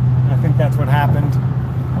out. And I think that's what happened.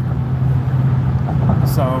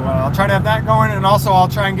 So I'll try to have that going, and also I'll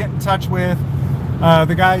try and get in touch with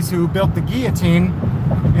the guys who built the guillotine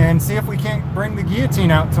and see if we can't bring the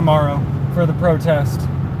guillotine out tomorrow for the protest.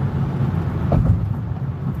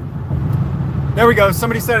 There we go.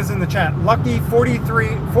 Somebody said it's in the chat. Lucky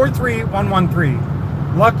 43113.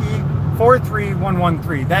 Lucky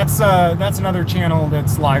 43113. That's another channel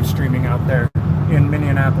that's live streaming out there in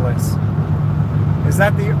Minneapolis. Is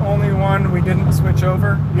that the only one we didn't switch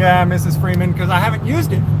over? Yeah, Mrs. Freeman, because I haven't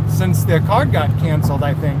used it since the card got canceled,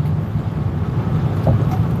 I think.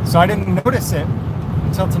 So I didn't notice it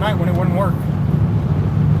until tonight when it wouldn't work.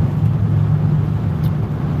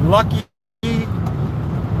 Lucky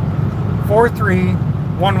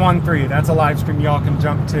 43113. That's a live stream y'all can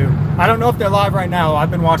jump to. I don't know if they're live right now.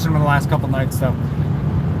 I've been watching them in the last couple nights, so.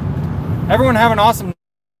 Everyone have an awesome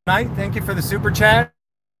night. Thank you for the super chat.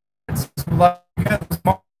 Love you guys.